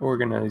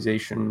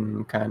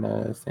 organization kind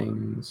of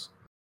things.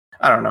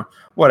 I don't know.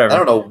 Whatever. I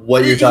don't know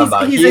what you're talking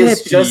about. He's a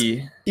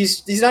hippie.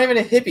 He's not even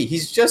a hippie.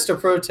 He's just a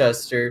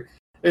protester.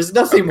 There's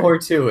nothing more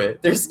to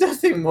it. There's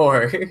nothing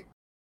more.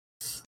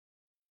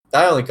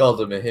 I only called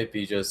him a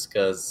hippie just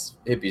because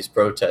hippies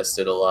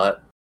protested a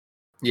lot.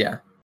 Yeah,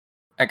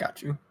 I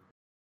got you.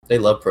 They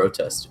love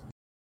protesting.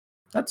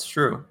 That's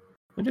true.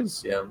 It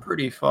is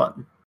pretty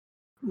fun.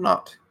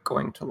 Not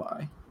going to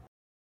lie.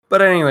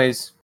 But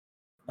anyways,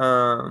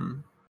 yeah,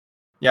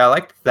 I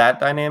liked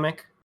that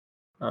dynamic.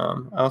 I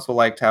also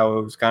liked how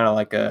it was kind of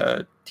like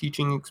a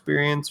teaching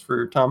experience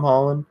for Tom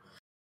Holland.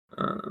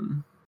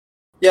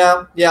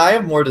 Yeah, I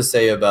have more to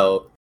say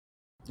about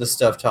the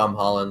stuff Tom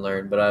Holland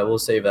learned, but I will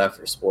save that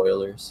for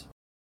spoilers,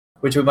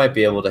 which we might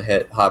be able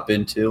to hop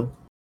into.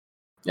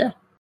 Yeah.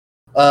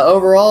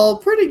 Overall,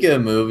 pretty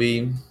good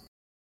movie.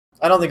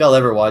 I don't think I'll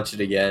ever watch it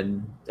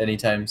again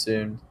anytime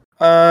soon.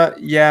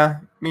 Yeah,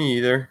 me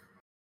either.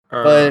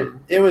 But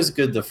it was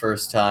good the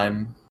first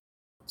time.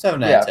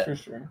 7 out of 10. Yeah, for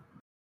sure.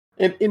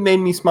 It made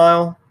me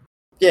smile.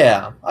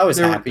 Yeah, I was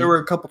happy. There were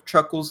a couple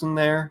chuckles in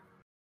there.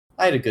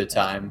 I had a good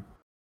time.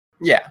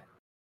 Yeah.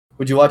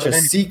 Would you watch a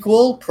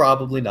sequel?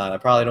 Probably not. I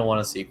probably don't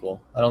want a sequel.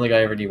 I don't think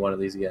I ever need one of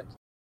these again.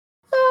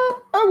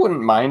 I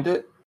wouldn't mind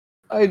it.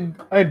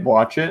 I'd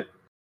watch it.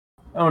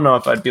 I don't know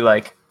if I'd be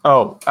like,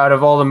 oh, out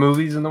of all the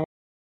movies in the world,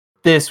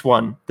 this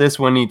one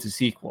needs a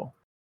sequel.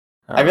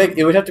 I think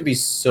it would have to be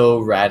so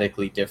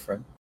radically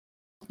different.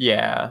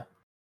 Yeah.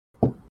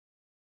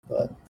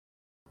 But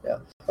yeah.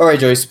 All right,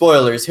 Joey.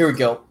 Spoilers. Here we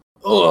go.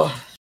 Ugh.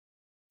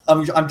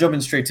 I'm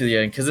jumping straight to the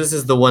end because this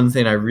is the one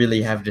thing I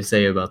really have to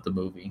say about the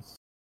movie.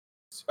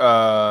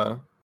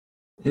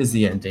 Is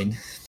the ending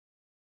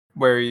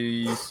where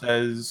he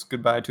says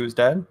goodbye to his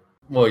dad?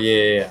 Well,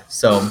 yeah.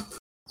 So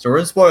we're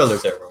in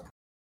spoilers, everyone.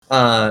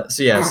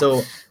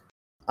 So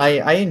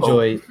I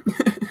enjoy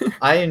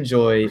I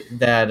enjoy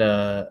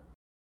that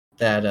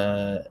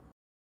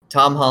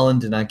Tom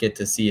Holland did not get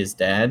to see his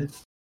dad.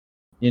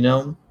 You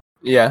know?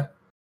 Yeah.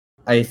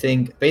 I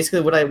think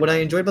basically what I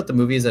enjoyed about the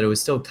movie is that it was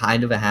still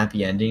kind of a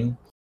happy ending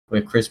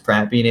with Chris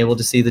Pratt being able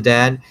to see the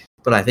dad,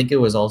 but I think it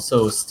was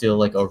also still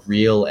like a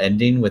real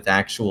ending with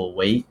actual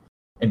weight.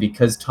 And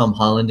because Tom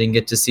Holland didn't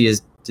get to see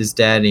his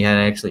dad and he had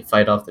to actually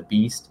fight off the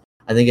beast,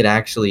 I think it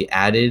actually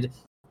added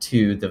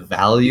to the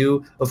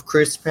value of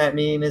Chris Pratt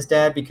meeting his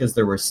dad because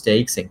there were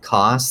stakes and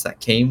costs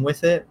that came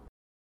with it.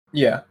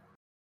 Yeah.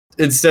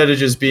 Instead of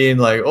just being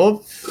like,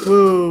 oh,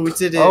 woo, we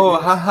did it. Oh,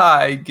 haha,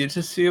 I get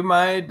to see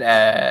my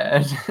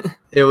dad.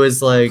 It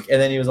was like,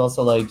 and then he was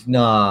also like,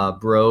 nah,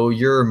 bro,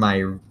 you're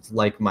my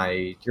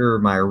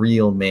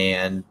real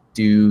man,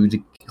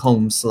 dude.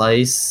 Home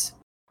slice.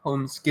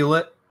 Home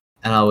skillet.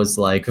 And I was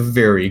like,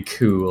 very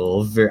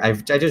cool. I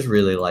just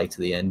really liked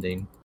the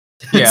ending.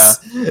 Yeah.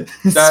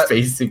 That's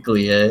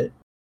basically it.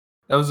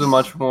 That was a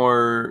much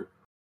more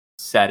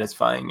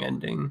satisfying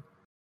ending.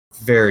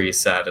 Very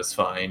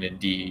satisfying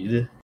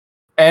indeed.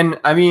 And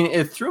I mean,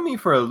 it threw me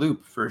for a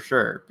loop for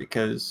sure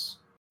because,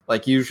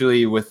 like,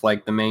 usually with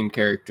like the main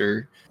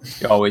character,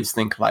 you always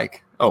think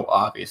like, oh,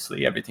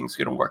 obviously everything's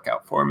gonna work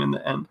out for him in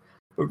the end.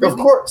 But really, of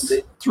course,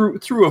 they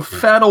threw a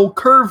fat old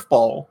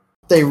curveball.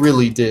 They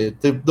really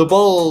did. The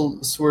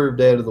ball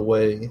swerved out of the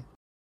way.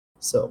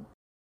 So,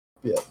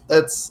 yeah,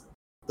 that's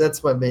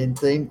my main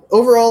thing.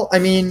 Overall, I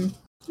mean,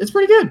 it's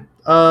pretty good.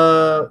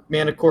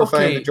 Manticore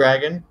fighting the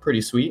dragon,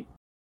 pretty sweet.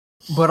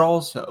 But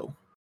also,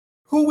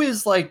 who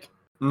is like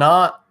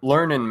not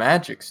learning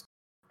magic?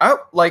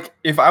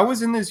 If I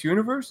was in this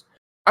universe,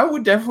 I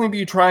would definitely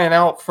be trying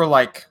out for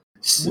like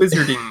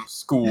wizarding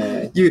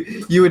school.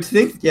 You would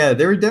think, yeah,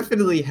 there would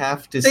definitely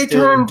have to. They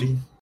turned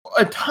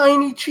a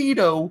tiny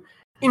Cheeto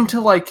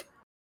into like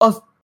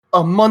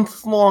a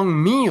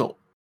month-long meal.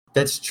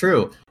 That's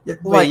true.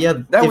 Like,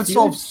 that would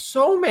solve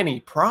so many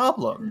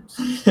problems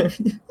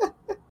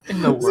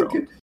in the world.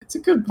 It's a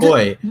good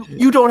point.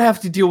 You don't have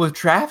to deal with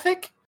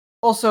traffic.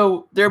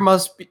 Also, there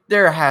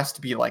has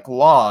to be like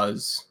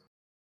laws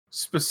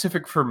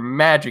specific for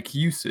magic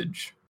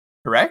usage,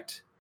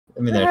 correct?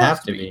 I mean, there'd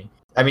have to be.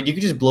 I mean, you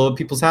could just blow up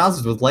people's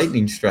houses with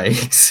lightning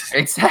strikes.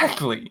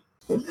 Exactly.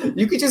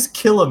 You could just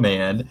kill a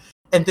man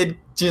and then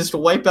just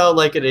wipe out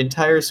like an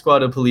entire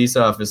squad of police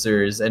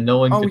officers, and no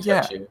one could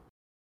touch you.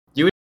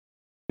 You would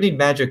need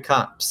magic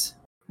cops.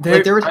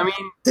 There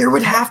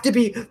would have to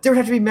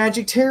be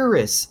magic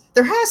terrorists.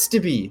 There has to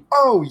be.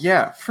 Oh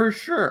yeah, for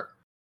sure.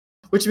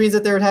 Which means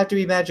that there would have to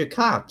be magic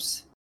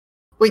cops.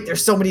 Wait,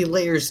 there's so many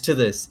layers to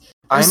this.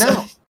 I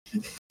know.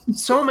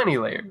 So many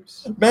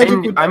layers.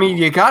 Magic I mean,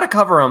 you gotta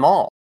cover them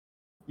all.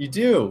 You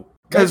do.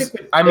 Because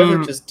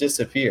never just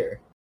disappear.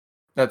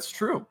 That's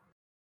true.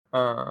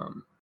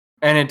 And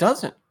it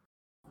doesn't.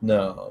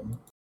 No.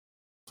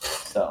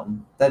 So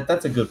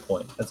that's a good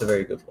point. That's a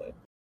very good point.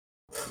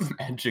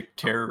 Magic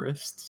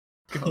terrorists.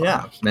 Gosh.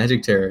 Yeah,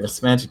 magic terrorists.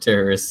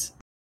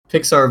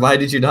 Pixar, why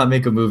did you not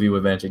make a movie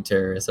with magic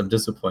terrorists? I'm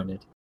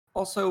disappointed.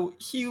 Also,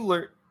 he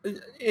learned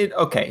it.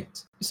 Okay,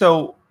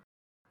 so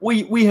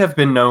we have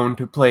been known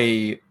to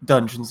play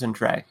Dungeons and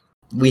Dragons.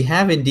 We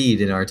have indeed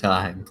in our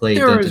time played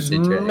Dungeons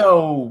and Dragons. There is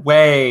no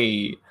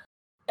way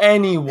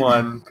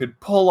anyone could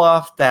pull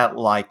off that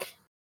like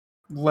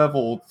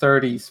level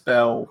 30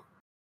 spell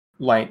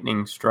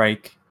lightning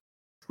strike.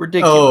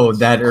 Ridiculous. Oh,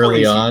 that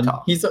early on?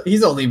 Talk.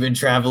 He's only been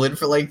traveling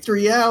for like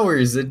 3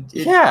 hours.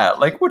 Yeah,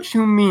 like what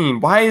you mean?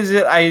 Why is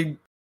it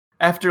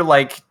after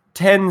like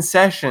 10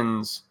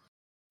 sessions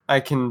I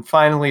can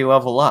finally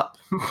level up?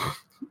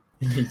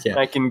 Yeah.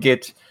 I can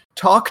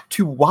talk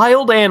to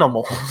wild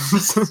animals.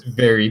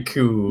 Very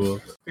cool.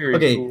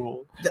 Very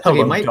cool.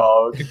 Hello,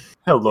 dog.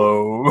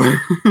 Hello.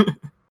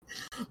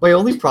 My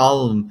only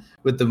problem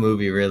with the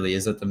movie really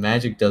is that the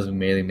magic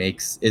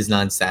is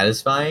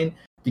non-satisfying,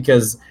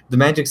 because the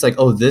magic's like,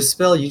 oh, this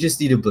spell you just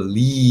need to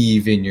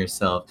believe in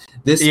yourself.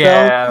 This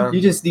spell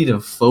you just need to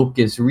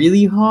focus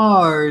really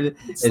hard.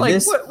 It's and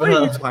like, what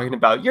are you talking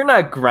about? You're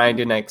not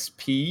grinding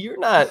XP. You're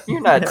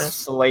not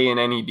slaying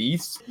any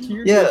beasts.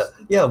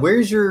 Yeah.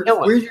 Where's your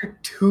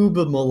tube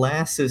of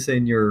molasses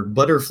and your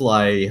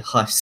butterfly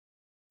husk?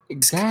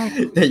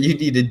 Exactly. That you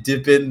need to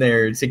dip in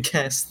there to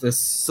cast the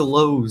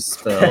slow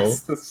spell.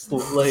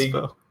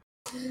 Spell.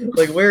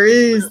 Like, where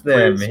is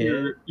that,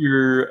 man?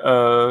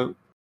 Your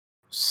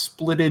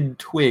splitted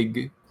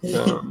twig.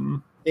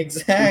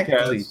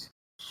 Exactly.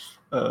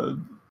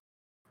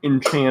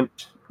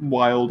 Enchant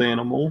wild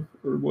animal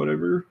or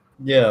whatever.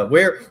 Yeah.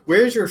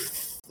 Where's your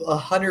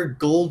 100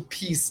 gold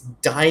piece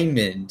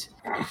diamond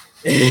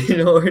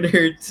in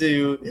order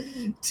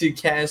to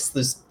cast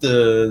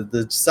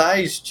the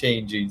size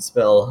changing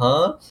spell,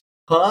 huh?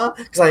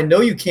 Because I know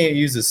you can't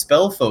use a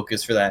spell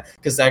focus for that,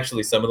 because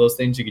actually some of those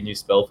things you can use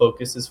spell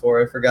focuses for,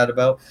 I forgot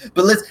about.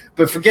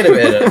 But forget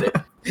about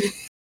it.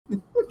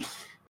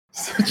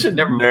 Such a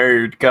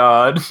nerd,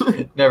 God.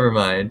 Never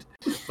mind.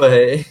 But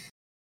I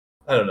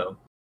don't know.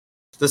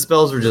 The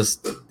spells were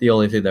just the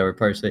only thing that were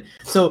partially.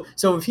 So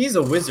if he's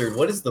a wizard,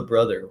 what is the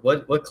brother?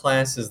 What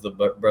class is the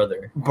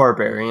brother?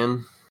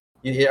 Barbarian.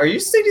 Are you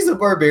saying he's a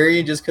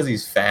barbarian just because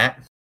he's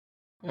fat?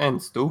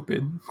 And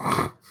stupid.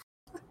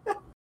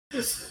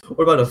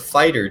 What about a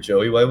fighter,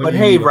 Joey? Why would? But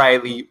hey,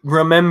 Riley,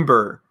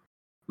 remember?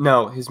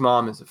 No, his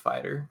mom is a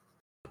fighter.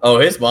 Oh,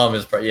 his mom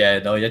is. Yeah,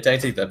 no, I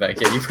take that back.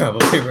 Yeah, you're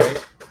probably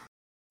right.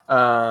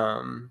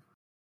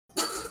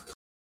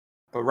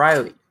 But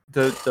Riley,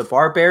 the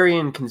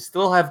barbarian can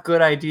still have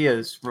good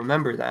ideas.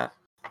 Remember that.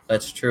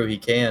 That's true. He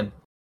can.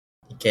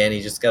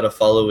 He just got to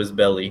follow his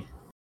belly.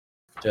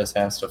 Just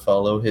has to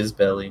follow his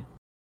belly.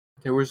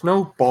 There was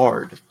no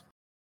bard.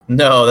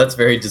 No, that's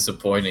very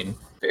disappointing.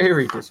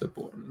 Very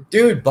disappointing.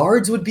 Dude,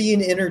 bards would be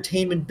in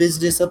entertainment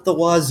business up the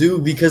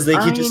wazoo because they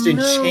could just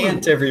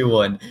enchant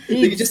everyone.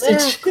 Exactly. They could just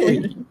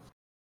enchant.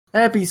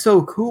 That'd be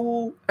so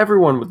cool.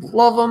 Everyone would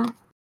love them.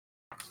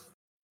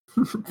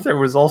 There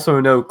was also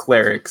no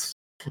clerics.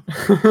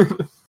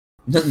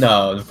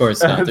 No, of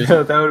course not.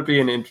 That would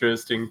be an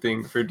interesting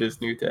thing for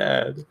Disney to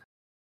add.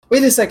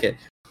 Wait a second.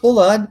 Hold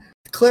on.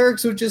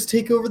 Clerics would just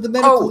take over the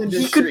medical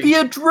industry. He could be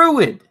a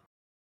druid.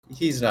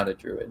 He's not a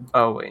druid.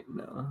 Oh wait,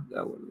 no,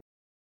 that wouldn't.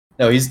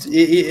 No,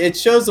 it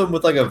shows him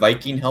with like a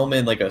Viking helmet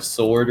and like a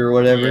sword or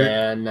whatever.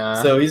 Yeah,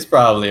 nah. So he's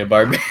probably a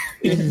barbarian.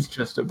 He's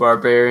just a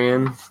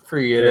barbarian.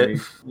 Forget it.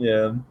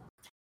 Yeah.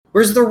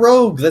 Where's the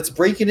rogue that's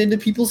breaking into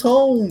people's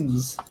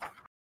homes?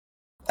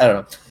 I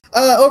don't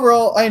know.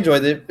 Overall, I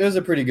enjoyed it. It was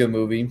a pretty good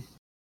movie.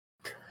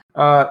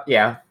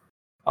 Yeah.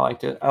 I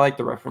liked it. I like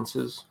the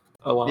references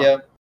a lot. Yeah.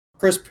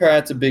 Chris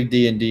Pratt's a big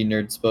D&D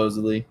nerd,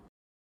 supposedly.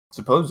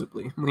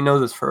 Supposedly. We know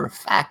this for a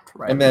fact,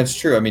 right? I mean, that's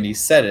true. I mean, he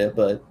said it,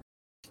 but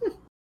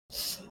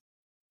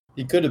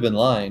he could have been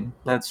lying.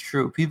 That's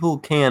true. People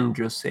can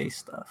just say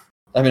stuff.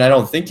 I mean, I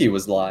don't think he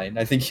was lying.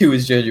 I think he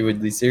was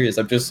genuinely serious.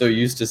 I'm just so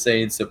used to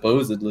saying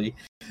supposedly.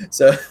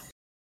 So,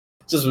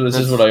 just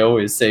what I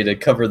always say to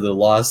cover the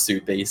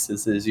lawsuit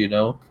basis is, you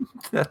know?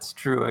 That's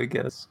true, I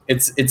guess.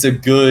 It's a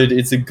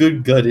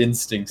good gut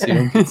instinct, so you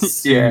don't get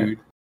sued.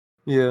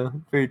 Yeah,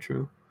 very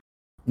true.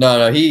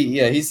 No,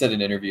 he said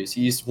in interviews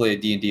he used to play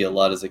D&D a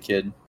lot as a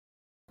kid,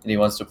 and he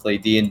wants to play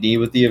D&D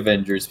with the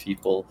Avengers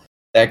people.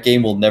 That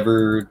game will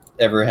never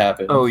ever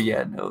happen. Oh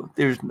yeah, no,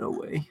 there's no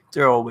way.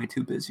 They're all way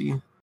too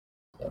busy.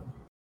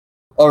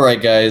 All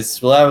right,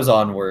 guys. Well, that was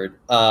Onward.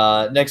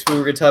 Next movie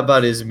we're gonna talk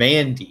about is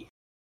Mandy,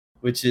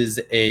 which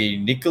is a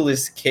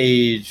Nicolas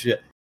Cage,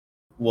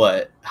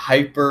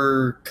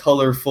 hyper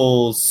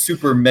colorful,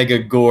 super mega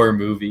gore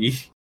movie.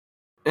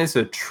 It's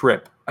a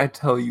trip, I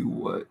tell you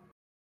what.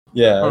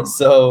 Yeah.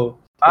 So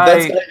if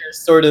that's not your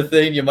sort of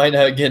thing, you might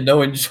not get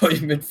no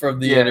enjoyment from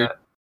the internet.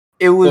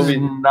 It was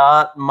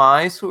not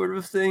my sort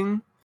of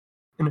thing.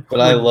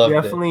 But I loved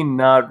it. Definitely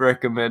not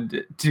recommend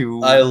it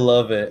to I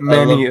love it.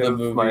 Many I love of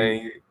the movie.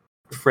 my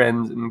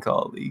friends and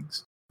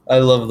colleagues. I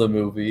love the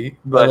movie.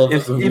 But I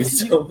love the movie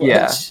so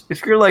much.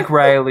 If you're like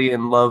Riley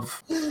and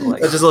love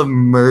like I just love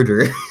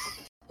murder.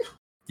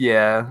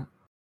 Yeah.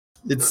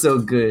 It's so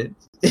good.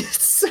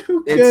 It's so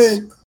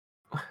good.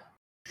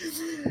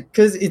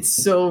 Because it's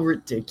so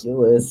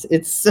ridiculous.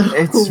 It's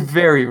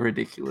very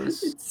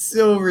ridiculous. It's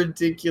so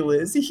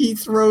ridiculous. He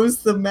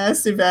throws the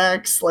massive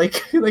axe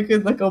like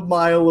a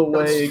mile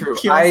away.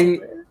 That's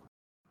true.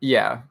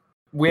 Yeah.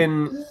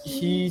 When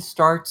he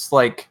starts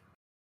like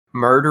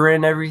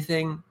murdering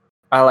everything,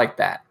 I like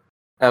that.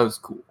 That was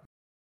cool.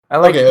 I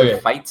like the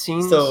fight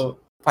scenes.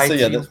 Fight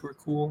scenes were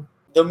cool.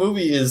 The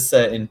movie is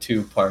set in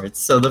two parts.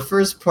 So the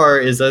first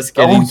part is us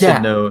getting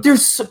to know.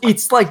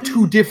 It's like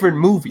two different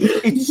movies.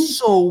 It's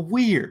so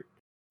weird.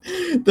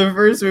 The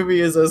first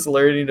movie is us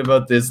learning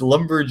about this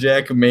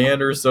lumberjack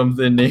man or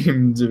something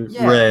named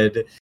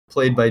Red,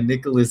 played by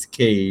Nicolas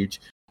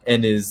Cage,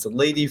 and his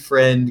lady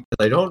friend,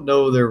 because I don't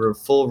know their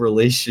full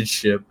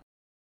relationship,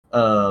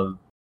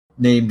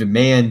 named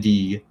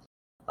Mandy,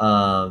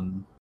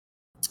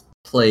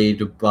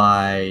 played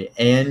by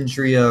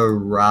Andrea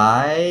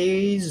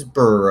Riseborough.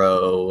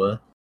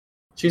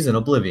 She's in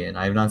Oblivion.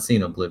 I have not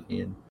seen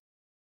Oblivion.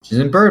 She's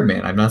in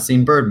Birdman. I've not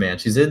seen Birdman.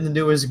 She's in the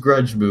newest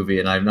Grudge movie,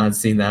 and I've not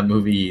seen that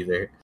movie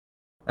either.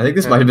 I think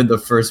this might have been the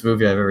first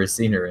movie I've ever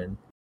seen her in.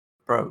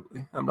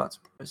 Probably. I'm not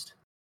surprised.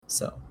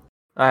 So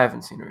I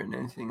haven't seen her in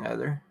anything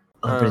either.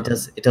 But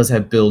it does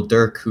have Bill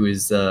Dirk,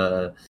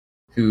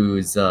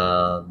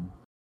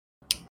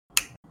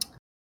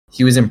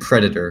 he was in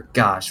Predator.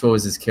 Gosh, what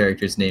was his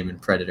character's name in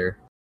Predator?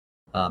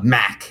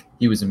 Mac.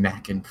 He was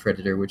Mac in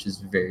Predator, which is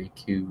very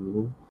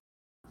cool.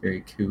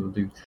 Very cool,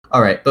 dude.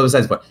 All right, but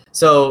besides the point.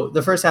 So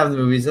the first half of the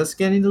movie is us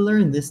getting to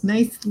learn this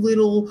nice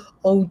little,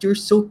 they're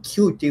so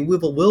cute. They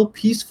live a little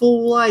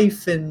peaceful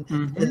life, and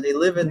they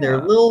live in their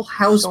little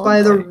house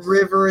by the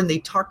river, and they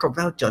talk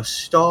about the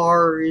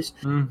stars,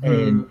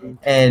 and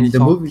the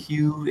movie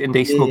cute, and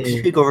they smoke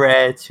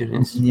cigarettes, and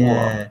it's the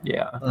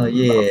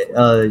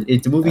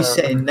movie's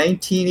set in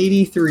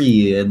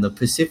 1983 in the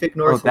Pacific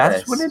Northwest. Oh,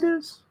 that's what it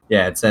is?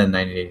 Yeah, it's set in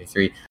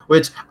 1983,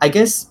 which I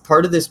guess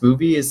part of this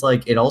movie is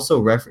like it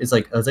also it's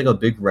like a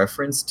big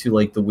reference to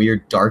like the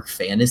weird dark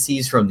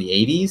fantasies from the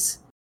 80s.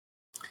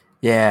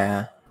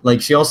 Yeah. Like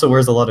she also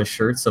wears a lot of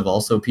shirts of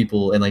also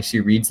people, and like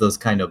she reads those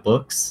kind of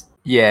books.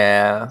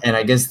 Yeah. And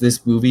I guess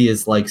this movie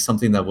is like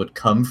something that would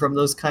come from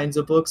those kinds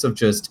of books of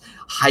just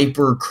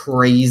hyper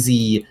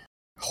crazy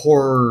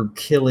horror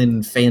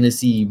killing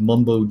fantasy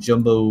mumbo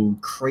jumbo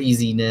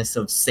craziness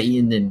of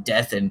Satan and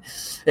death and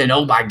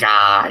oh my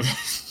god.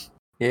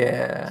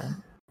 Yeah.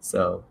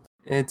 So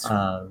it's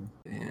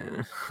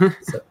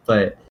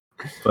but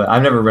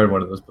I've never read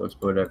one of those books,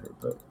 but whatever.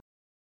 But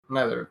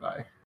neither have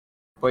I.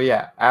 But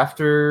yeah,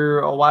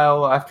 after a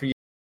while, after you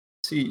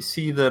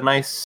see the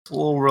nice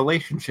little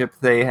relationship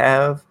they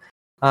have,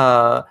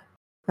 and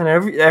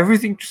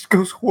everything just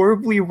goes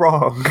horribly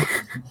wrong.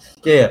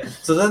 Yeah.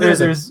 So then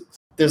there's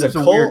a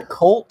cult. Weird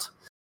cult.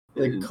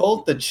 The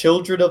cult, the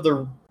Children of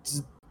the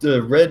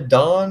Red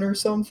Dawn or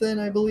something,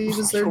 I believe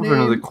is their Children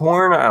name. of the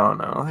Corn, I don't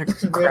know. They're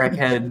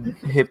crackhead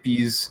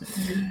hippies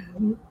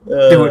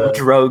doing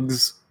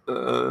drugs.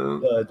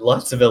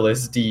 Lots of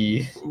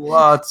LSD.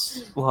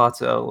 Lots of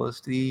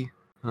LSD.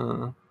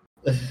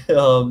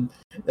 And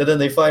then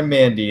they find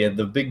Mandy, and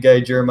the big guy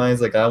Jeremiah's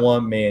like, I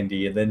want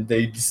Mandy, and then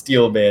they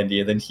steal Mandy,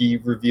 and then he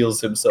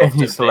reveals himself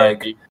and he's to like,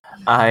 Mandy.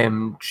 I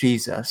am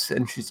Jesus,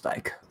 and she's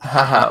like,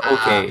 haha,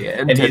 okay,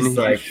 and he's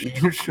like,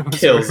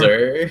 kills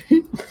her.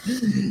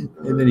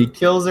 And then he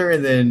kills her,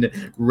 and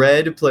then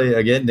Red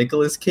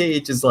Nicolas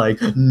Cage is like,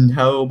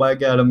 oh my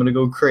god, I'm gonna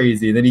go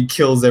crazy, and then he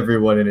kills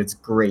everyone, and it's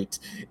great.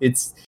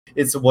 It's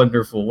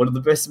wonderful. One of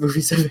the best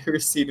movies I've ever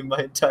seen in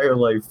my entire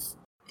life.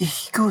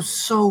 He goes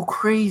so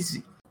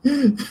crazy.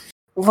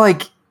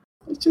 Like,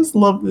 I just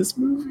love this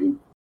movie.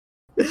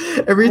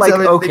 Every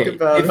time I think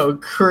about how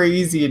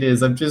crazy it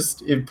is,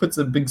 it puts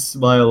a big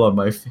smile on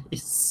my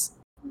face.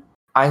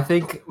 I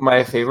think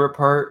my favorite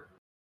part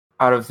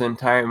out of the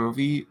entire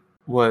movie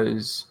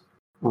was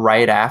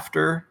right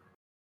after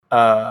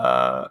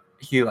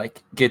he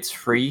like gets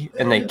free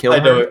and they kill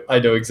her. I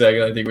know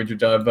exactly. I think what you're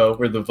talking about.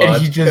 Where the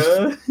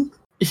vodka.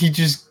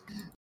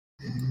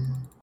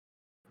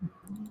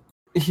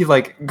 He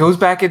like goes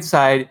back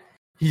inside.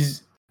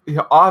 He's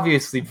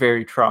obviously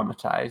very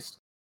traumatized.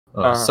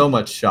 So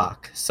much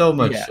shock. So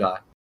much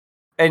shock.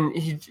 And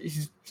he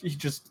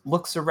just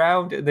looks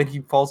around, and then he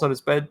falls on his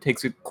bed,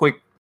 takes a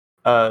quick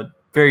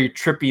very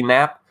trippy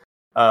nap,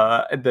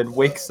 and then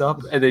wakes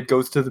up and then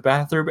goes to the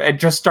bathroom and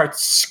just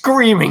starts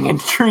screaming and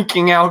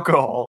drinking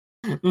alcohol.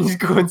 He's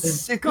going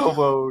sicko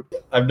mode.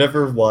 I've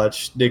never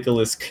watched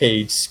Nicolas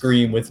Cage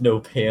scream with no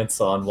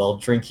pants on while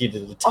drinking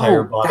an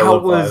entire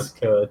bottle of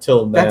vodka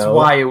till now. That's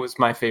why it was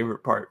my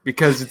favorite part,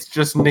 because it's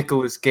just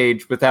Nicolas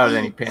Cage without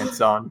any pants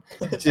on.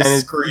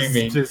 Just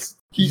screaming.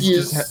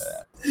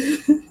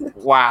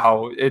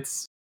 Wow,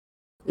 it's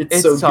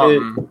so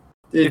something. good.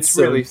 It's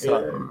so really good.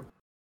 something.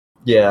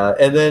 Yeah,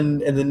 and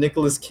then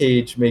Nicolas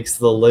Cage makes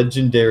the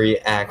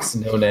legendary axe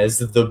known as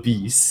the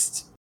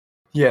Beast.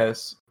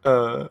 Yes.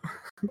 Wow.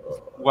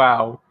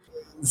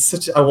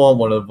 I want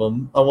one of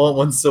them. I want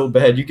one so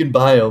bad. You can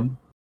buy them.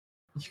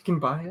 You can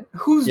buy it?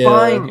 Who's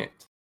buying it?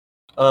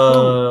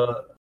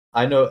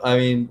 I know. I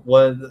mean,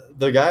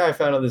 the guy I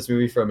found on this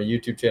movie from a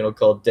YouTube channel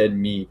called Dead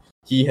Meat,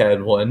 he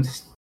had one,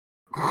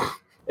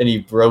 and he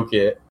broke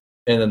it,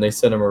 and then they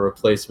sent him a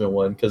replacement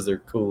one because they're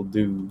cool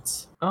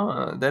dudes.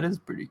 Oh, that is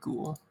pretty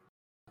cool.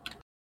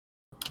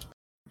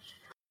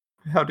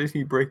 How did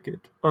he break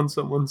it? On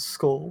someone's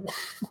skull?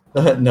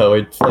 No,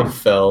 it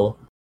fell.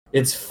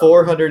 It's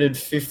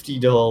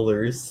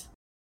 $450.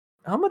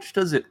 How much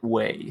does it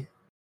weigh?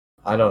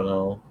 I don't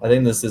know. I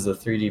think this is a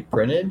 3D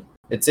printed.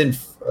 It's in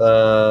it's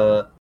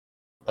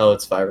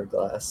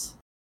fiberglass.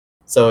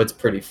 So it's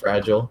pretty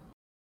fragile.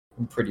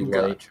 And pretty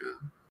light.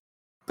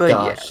 But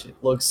gosh, it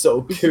looks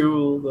so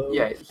cool though.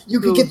 Yeah. You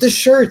could get the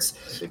shirts.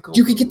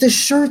 You could get the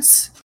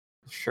shirts.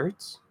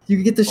 Shirts? You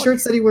could get the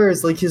shirts that he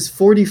wears, like his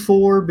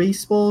 44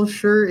 baseball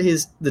shirt,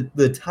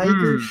 the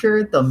Tiger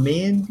shirt, the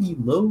Mandy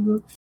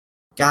logo.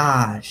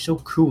 Gosh, so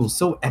cool,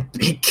 so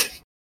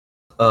epic.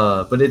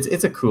 But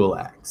it's a cool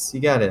axe. You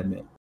gotta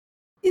admit.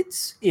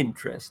 It's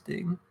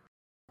interesting.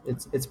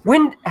 It's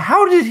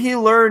how did he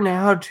learn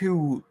how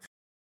to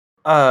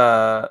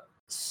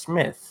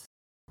smith?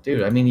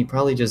 Dude, I mean, he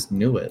probably just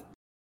knew it.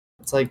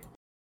 It's like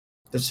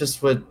that's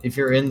just what, if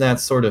you're in that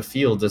sort of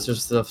field, that's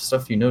just the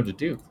stuff you know to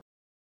do.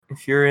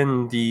 If you're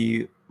in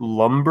the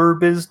lumber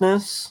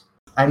business,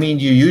 I mean,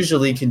 you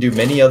usually can do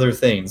many other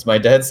things. My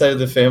dad's side of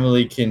the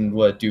family can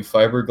do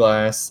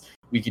fiberglass.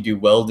 We could do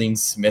welding,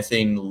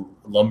 smithing,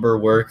 lumber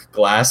work,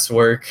 glass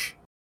work.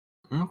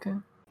 Okay.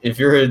 If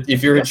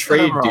you're a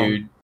trade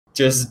dude,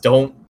 just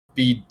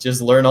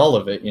learn all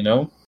of it, you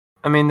know?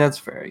 I mean, that's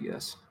fair, I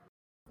guess.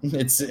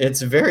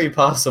 It's very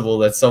possible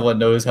that someone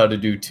knows how to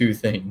do two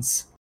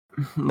things.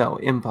 No,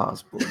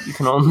 impossible. You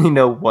can only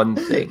know one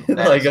thing.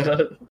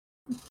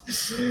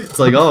 It's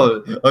like,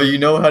 oh, you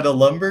know how to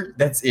lumber?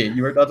 That's it.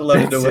 You are not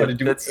allowed to know how to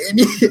do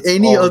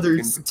any other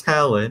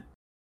talent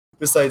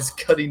besides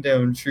cutting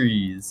down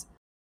trees.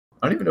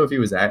 I don't even know if he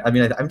was.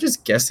 I'm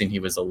just guessing he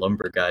was a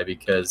lumber guy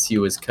because he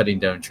was cutting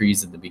down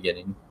trees in the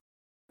beginning.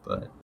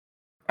 But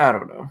I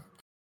don't know.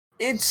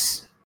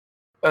 It's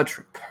a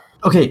trip.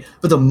 Okay,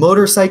 but the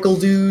motorcycle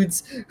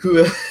dudes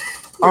who.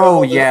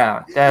 Oh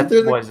yeah, that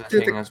was a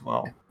thing as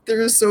well.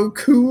 They're so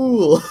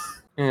cool.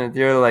 Yeah,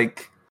 they're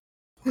like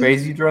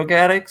crazy drug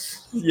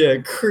addicts. Yeah,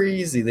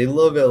 crazy. They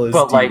love LSD.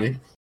 But like,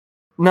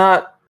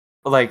 not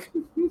like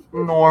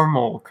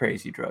normal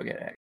crazy drug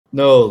addicts.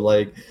 No,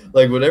 like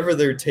whatever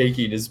they're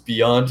taking is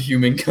beyond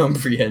human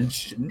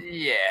comprehension.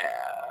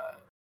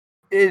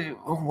 Yeah.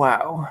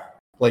 Wow.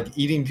 Like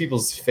eating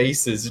people's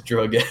faces,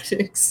 drug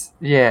addicts.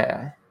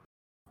 Yeah.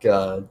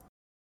 God.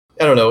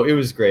 I don't know, it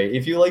was great.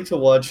 If you like to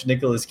watch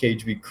Nicolas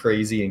Cage be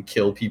crazy and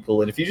kill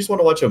people, and if you just want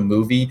to watch a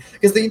movie,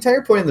 because the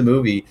entire point of the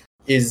movie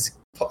is,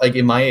 like,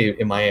 in my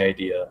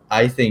idea,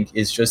 I think,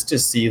 is just to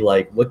see,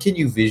 like, what can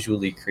you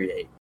visually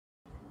create?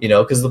 You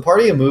know, because the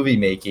party of movie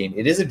making,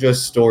 it isn't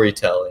just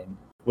storytelling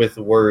with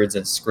words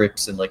and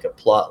scripts and, like, a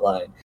plot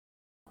line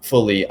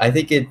fully. I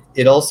think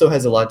it also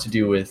has a lot to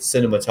do with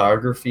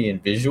cinematography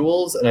and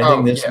visuals, and I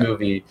think this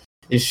movie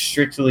is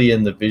strictly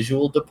in the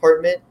visual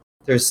department.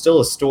 There's still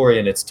a story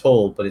and it's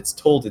told, but it's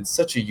told in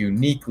such a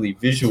uniquely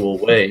visual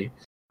way.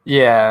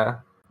 Yeah,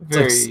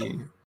 very.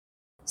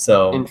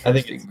 So I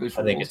think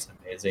it's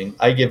amazing.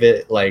 I give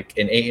it like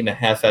an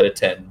 8.5 out of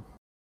 10.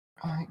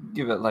 I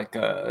give it like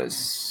a.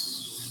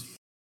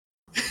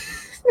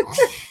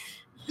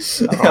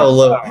 How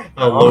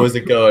low is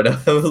it going?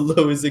 How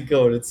low is it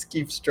going? It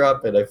keeps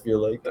dropping. I feel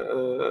like.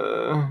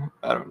 I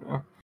don't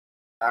know.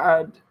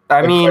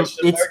 I mean,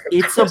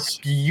 it's a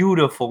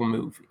beautiful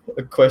movie.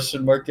 A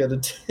question mark out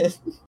of 10.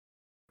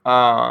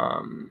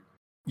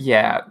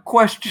 Yeah,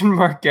 question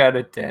mark out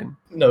of 10.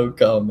 No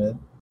comment.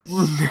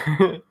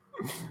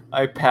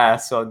 I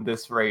pass on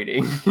this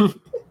rating. I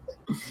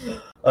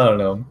don't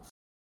know.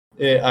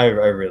 I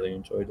really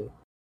enjoyed it.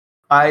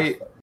 I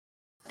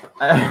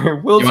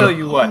will tell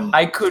you what.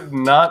 I could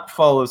not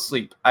fall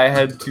asleep. I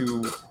had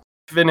to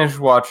finish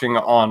watching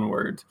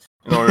Onward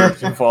in order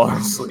to fall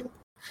asleep.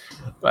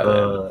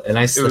 And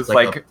I slept it was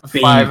like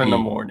 5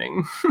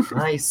 a.m.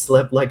 I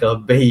slept like a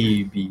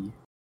baby.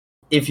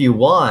 If you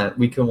want,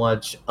 we can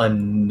watch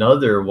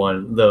another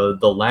one, the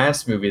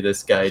last movie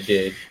this guy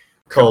did,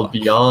 called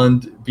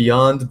Beyond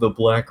the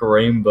Black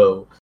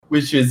Rainbow,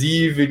 which is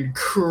even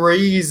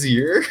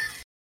crazier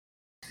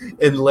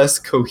and less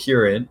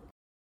coherent.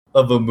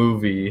 of a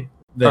movie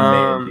than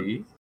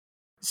Mandy.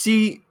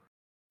 See,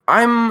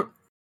 I'm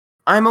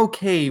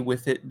okay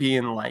with it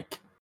being like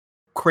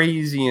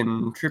crazy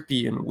and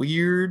trippy and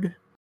weird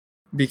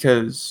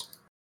because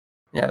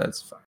yeah,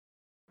 that's fine.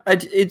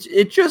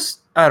 It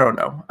just I don't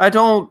know. I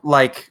don't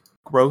like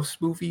gross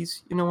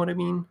movies. You know what I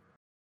mean?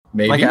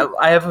 Maybe Like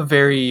I have a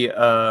very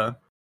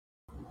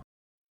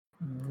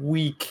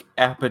weak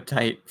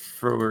appetite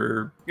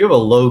for. you have a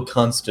low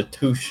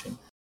constitution.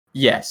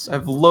 Yes, I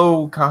have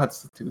low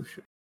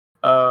constitution.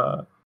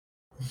 Yeah,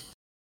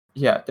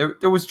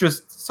 there was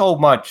just so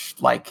much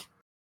like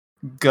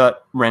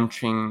gut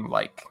wrenching,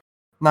 like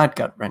not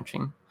gut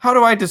wrenching. How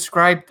do I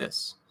describe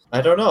this?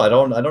 I don't know. I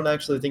don't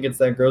actually think it's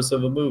that gross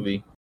of a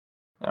movie.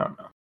 I don't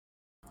know.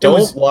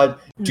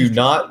 Do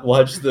not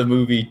watch the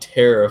movie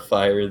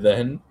Terrifier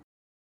then.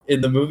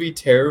 In the movie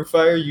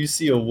Terrifier, you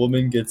see a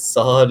woman get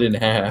sawed in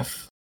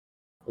half.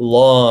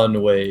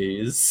 Lawn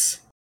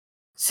ways.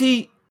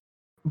 See,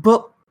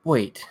 but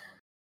wait.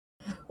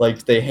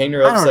 Like, they hang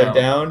her I don't upside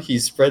know. down, he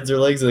spreads her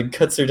legs and then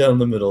cuts her down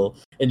the middle.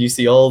 And you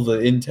see all the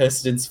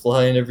intestines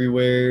flying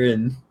everywhere,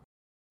 and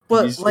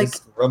But he's like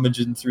just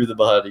rummaging through the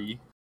body.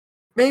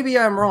 maybe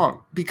I'm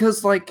wrong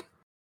because like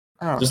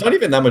I don't There's know. not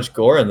even that much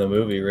gore in the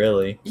movie,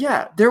 really.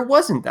 Yeah, there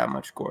wasn't that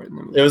much gore in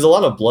the movie. There was a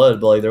lot of blood,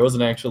 but like there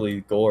wasn't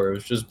actually gore. It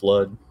was just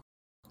blood.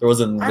 There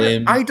wasn't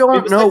limbs. I It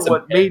don't was know like some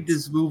what made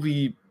heads. this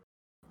movie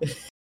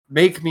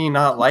make me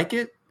not like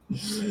it,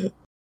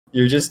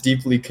 You're just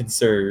deeply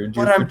concerned.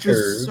 You're but I'm perturbed.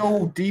 just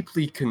so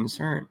deeply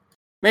concerned.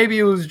 Maybe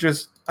it was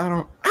just I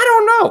don't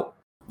know.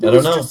 It I don't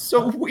was know. just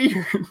so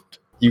weird.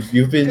 You've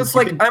been Because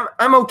like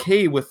I'm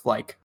okay with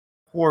like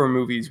horror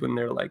movies when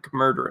they're like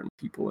murdering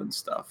people and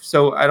stuff.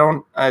 So I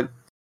don't have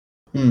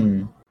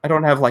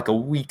like a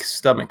weak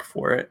stomach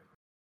for it.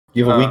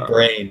 You have a weak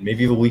brain.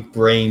 Maybe you have a weak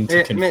brain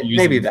to confuse.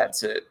 Maybe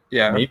that's it.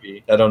 Yeah.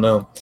 Maybe. I don't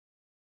know.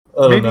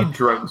 I don't Maybe know.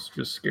 drugs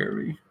just scare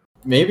me.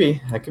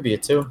 Maybe that could be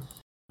it too.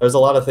 There's a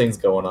lot of things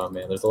going on,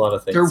 man. There's a lot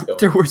of things going.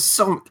 There were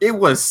some. It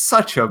was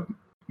such a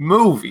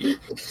movie.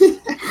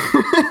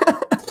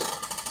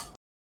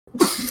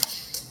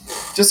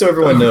 Just so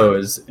everyone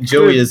knows,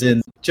 Joey's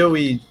in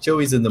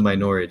the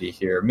minority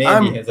here.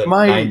 Mandy has a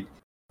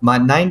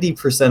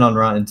 90% on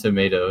Rotten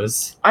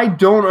Tomatoes. I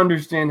don't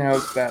understand how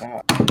it's that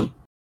high,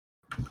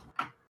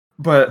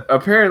 but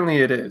apparently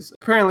it is.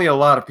 Apparently, a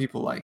lot of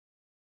people like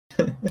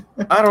it.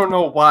 I don't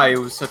know why it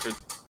was such a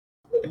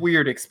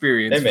weird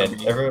experience. Hey man,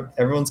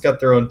 everyone's got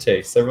their own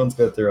taste. Everyone's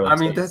got their own. I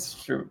mean,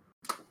 that's true.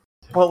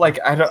 But like,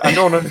 I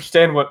don't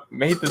understand what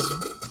made this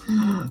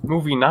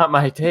movie not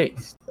my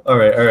taste. All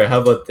right.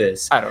 How about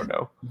this? I don't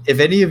know. If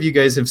any of you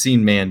guys have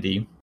seen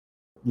Mandy,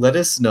 let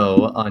us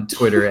know on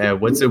Twitter at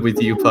What's Up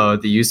With You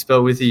Pod. The U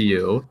spelled with a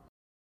U.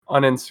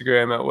 On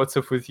Instagram at What's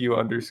Up With You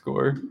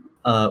 _.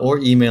 Or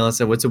email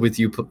us at What's Up With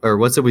You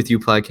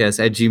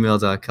podcast at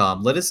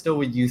gmail.com. Let us know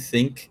what you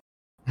think.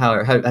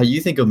 How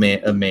you think of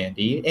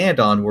Mandy and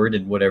Onward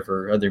and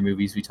whatever other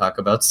movies we talk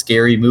about.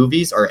 Scary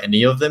movies, are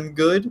any of them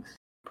good?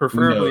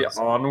 Preferably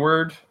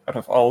Onward out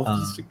of all of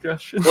these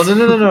suggestions. Well,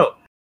 no.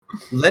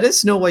 Let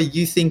us know why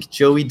you think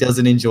Joey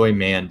doesn't enjoy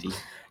Mandy.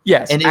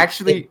 Yes, And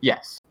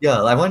yes.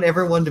 Yeah, I want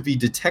everyone to be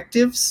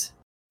detectives.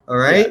 All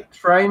right. Yeah,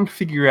 try and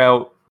figure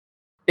out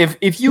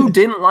if you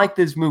didn't like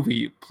this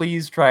movie,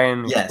 please try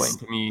and explain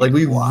to me. Like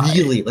why.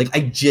 really,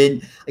 I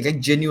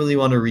genuinely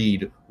want to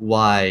read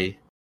why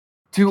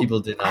people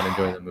did not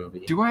enjoy the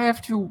movie. Do I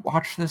have to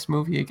watch this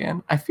movie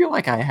again? I feel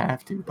like I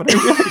have to, but I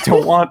really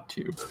don't want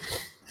to.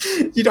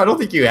 I don't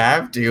think you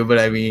have to, but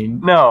I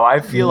mean... No,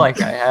 I feel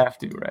like I have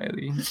to,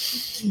 Riley.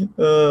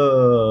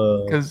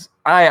 Because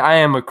I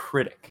am a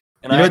critic.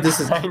 And I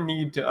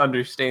need to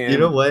understand... You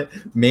know what?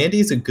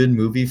 Mandy's a good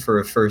movie for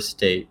a first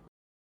date.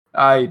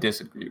 I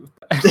disagree with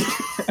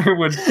that. I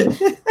would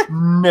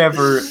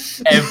never,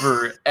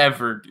 ever,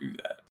 ever do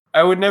that.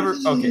 I would never...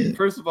 Okay,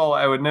 first of all,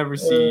 I would never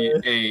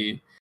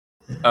see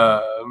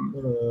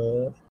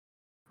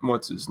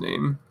what's his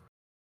name?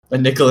 A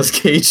Nicolas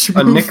Cage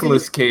movie. A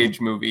Nicolas Cage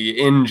movie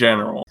in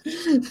general.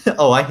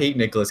 Oh, I hate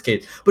Nicolas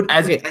Cage. But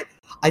I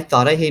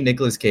thought I hate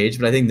Nicolas Cage,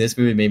 but I think this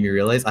movie made me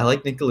realize I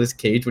like Nicolas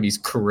Cage when he's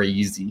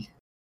crazy.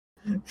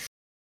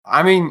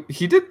 I mean,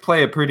 he did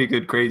play a pretty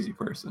good crazy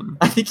person.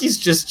 I think he's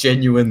just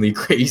genuinely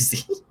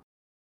crazy.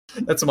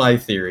 That's my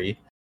theory.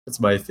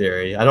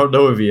 I don't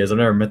know if he is. I've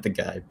never met the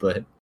guy,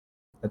 but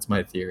that's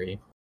my theory.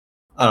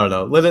 I don't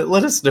know.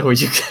 Let us know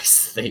what you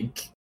guys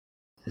think.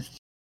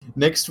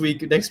 Next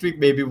week,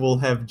 maybe we'll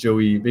have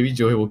Joey. Maybe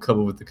Joey will come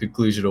up with the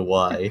conclusion of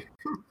why.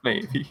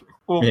 Maybe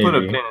we'll put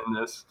a pin in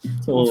this.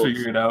 We'll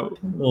figure it out.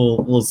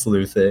 We'll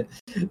sleuth it.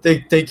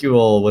 Thank you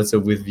all. What's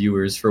Up With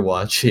viewers for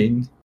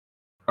watching.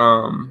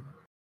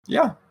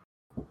 Yeah.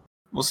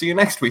 We'll see you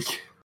next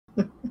week.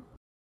 Are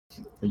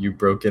you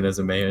broken as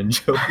a man,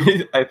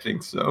 Joey? I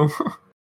think so.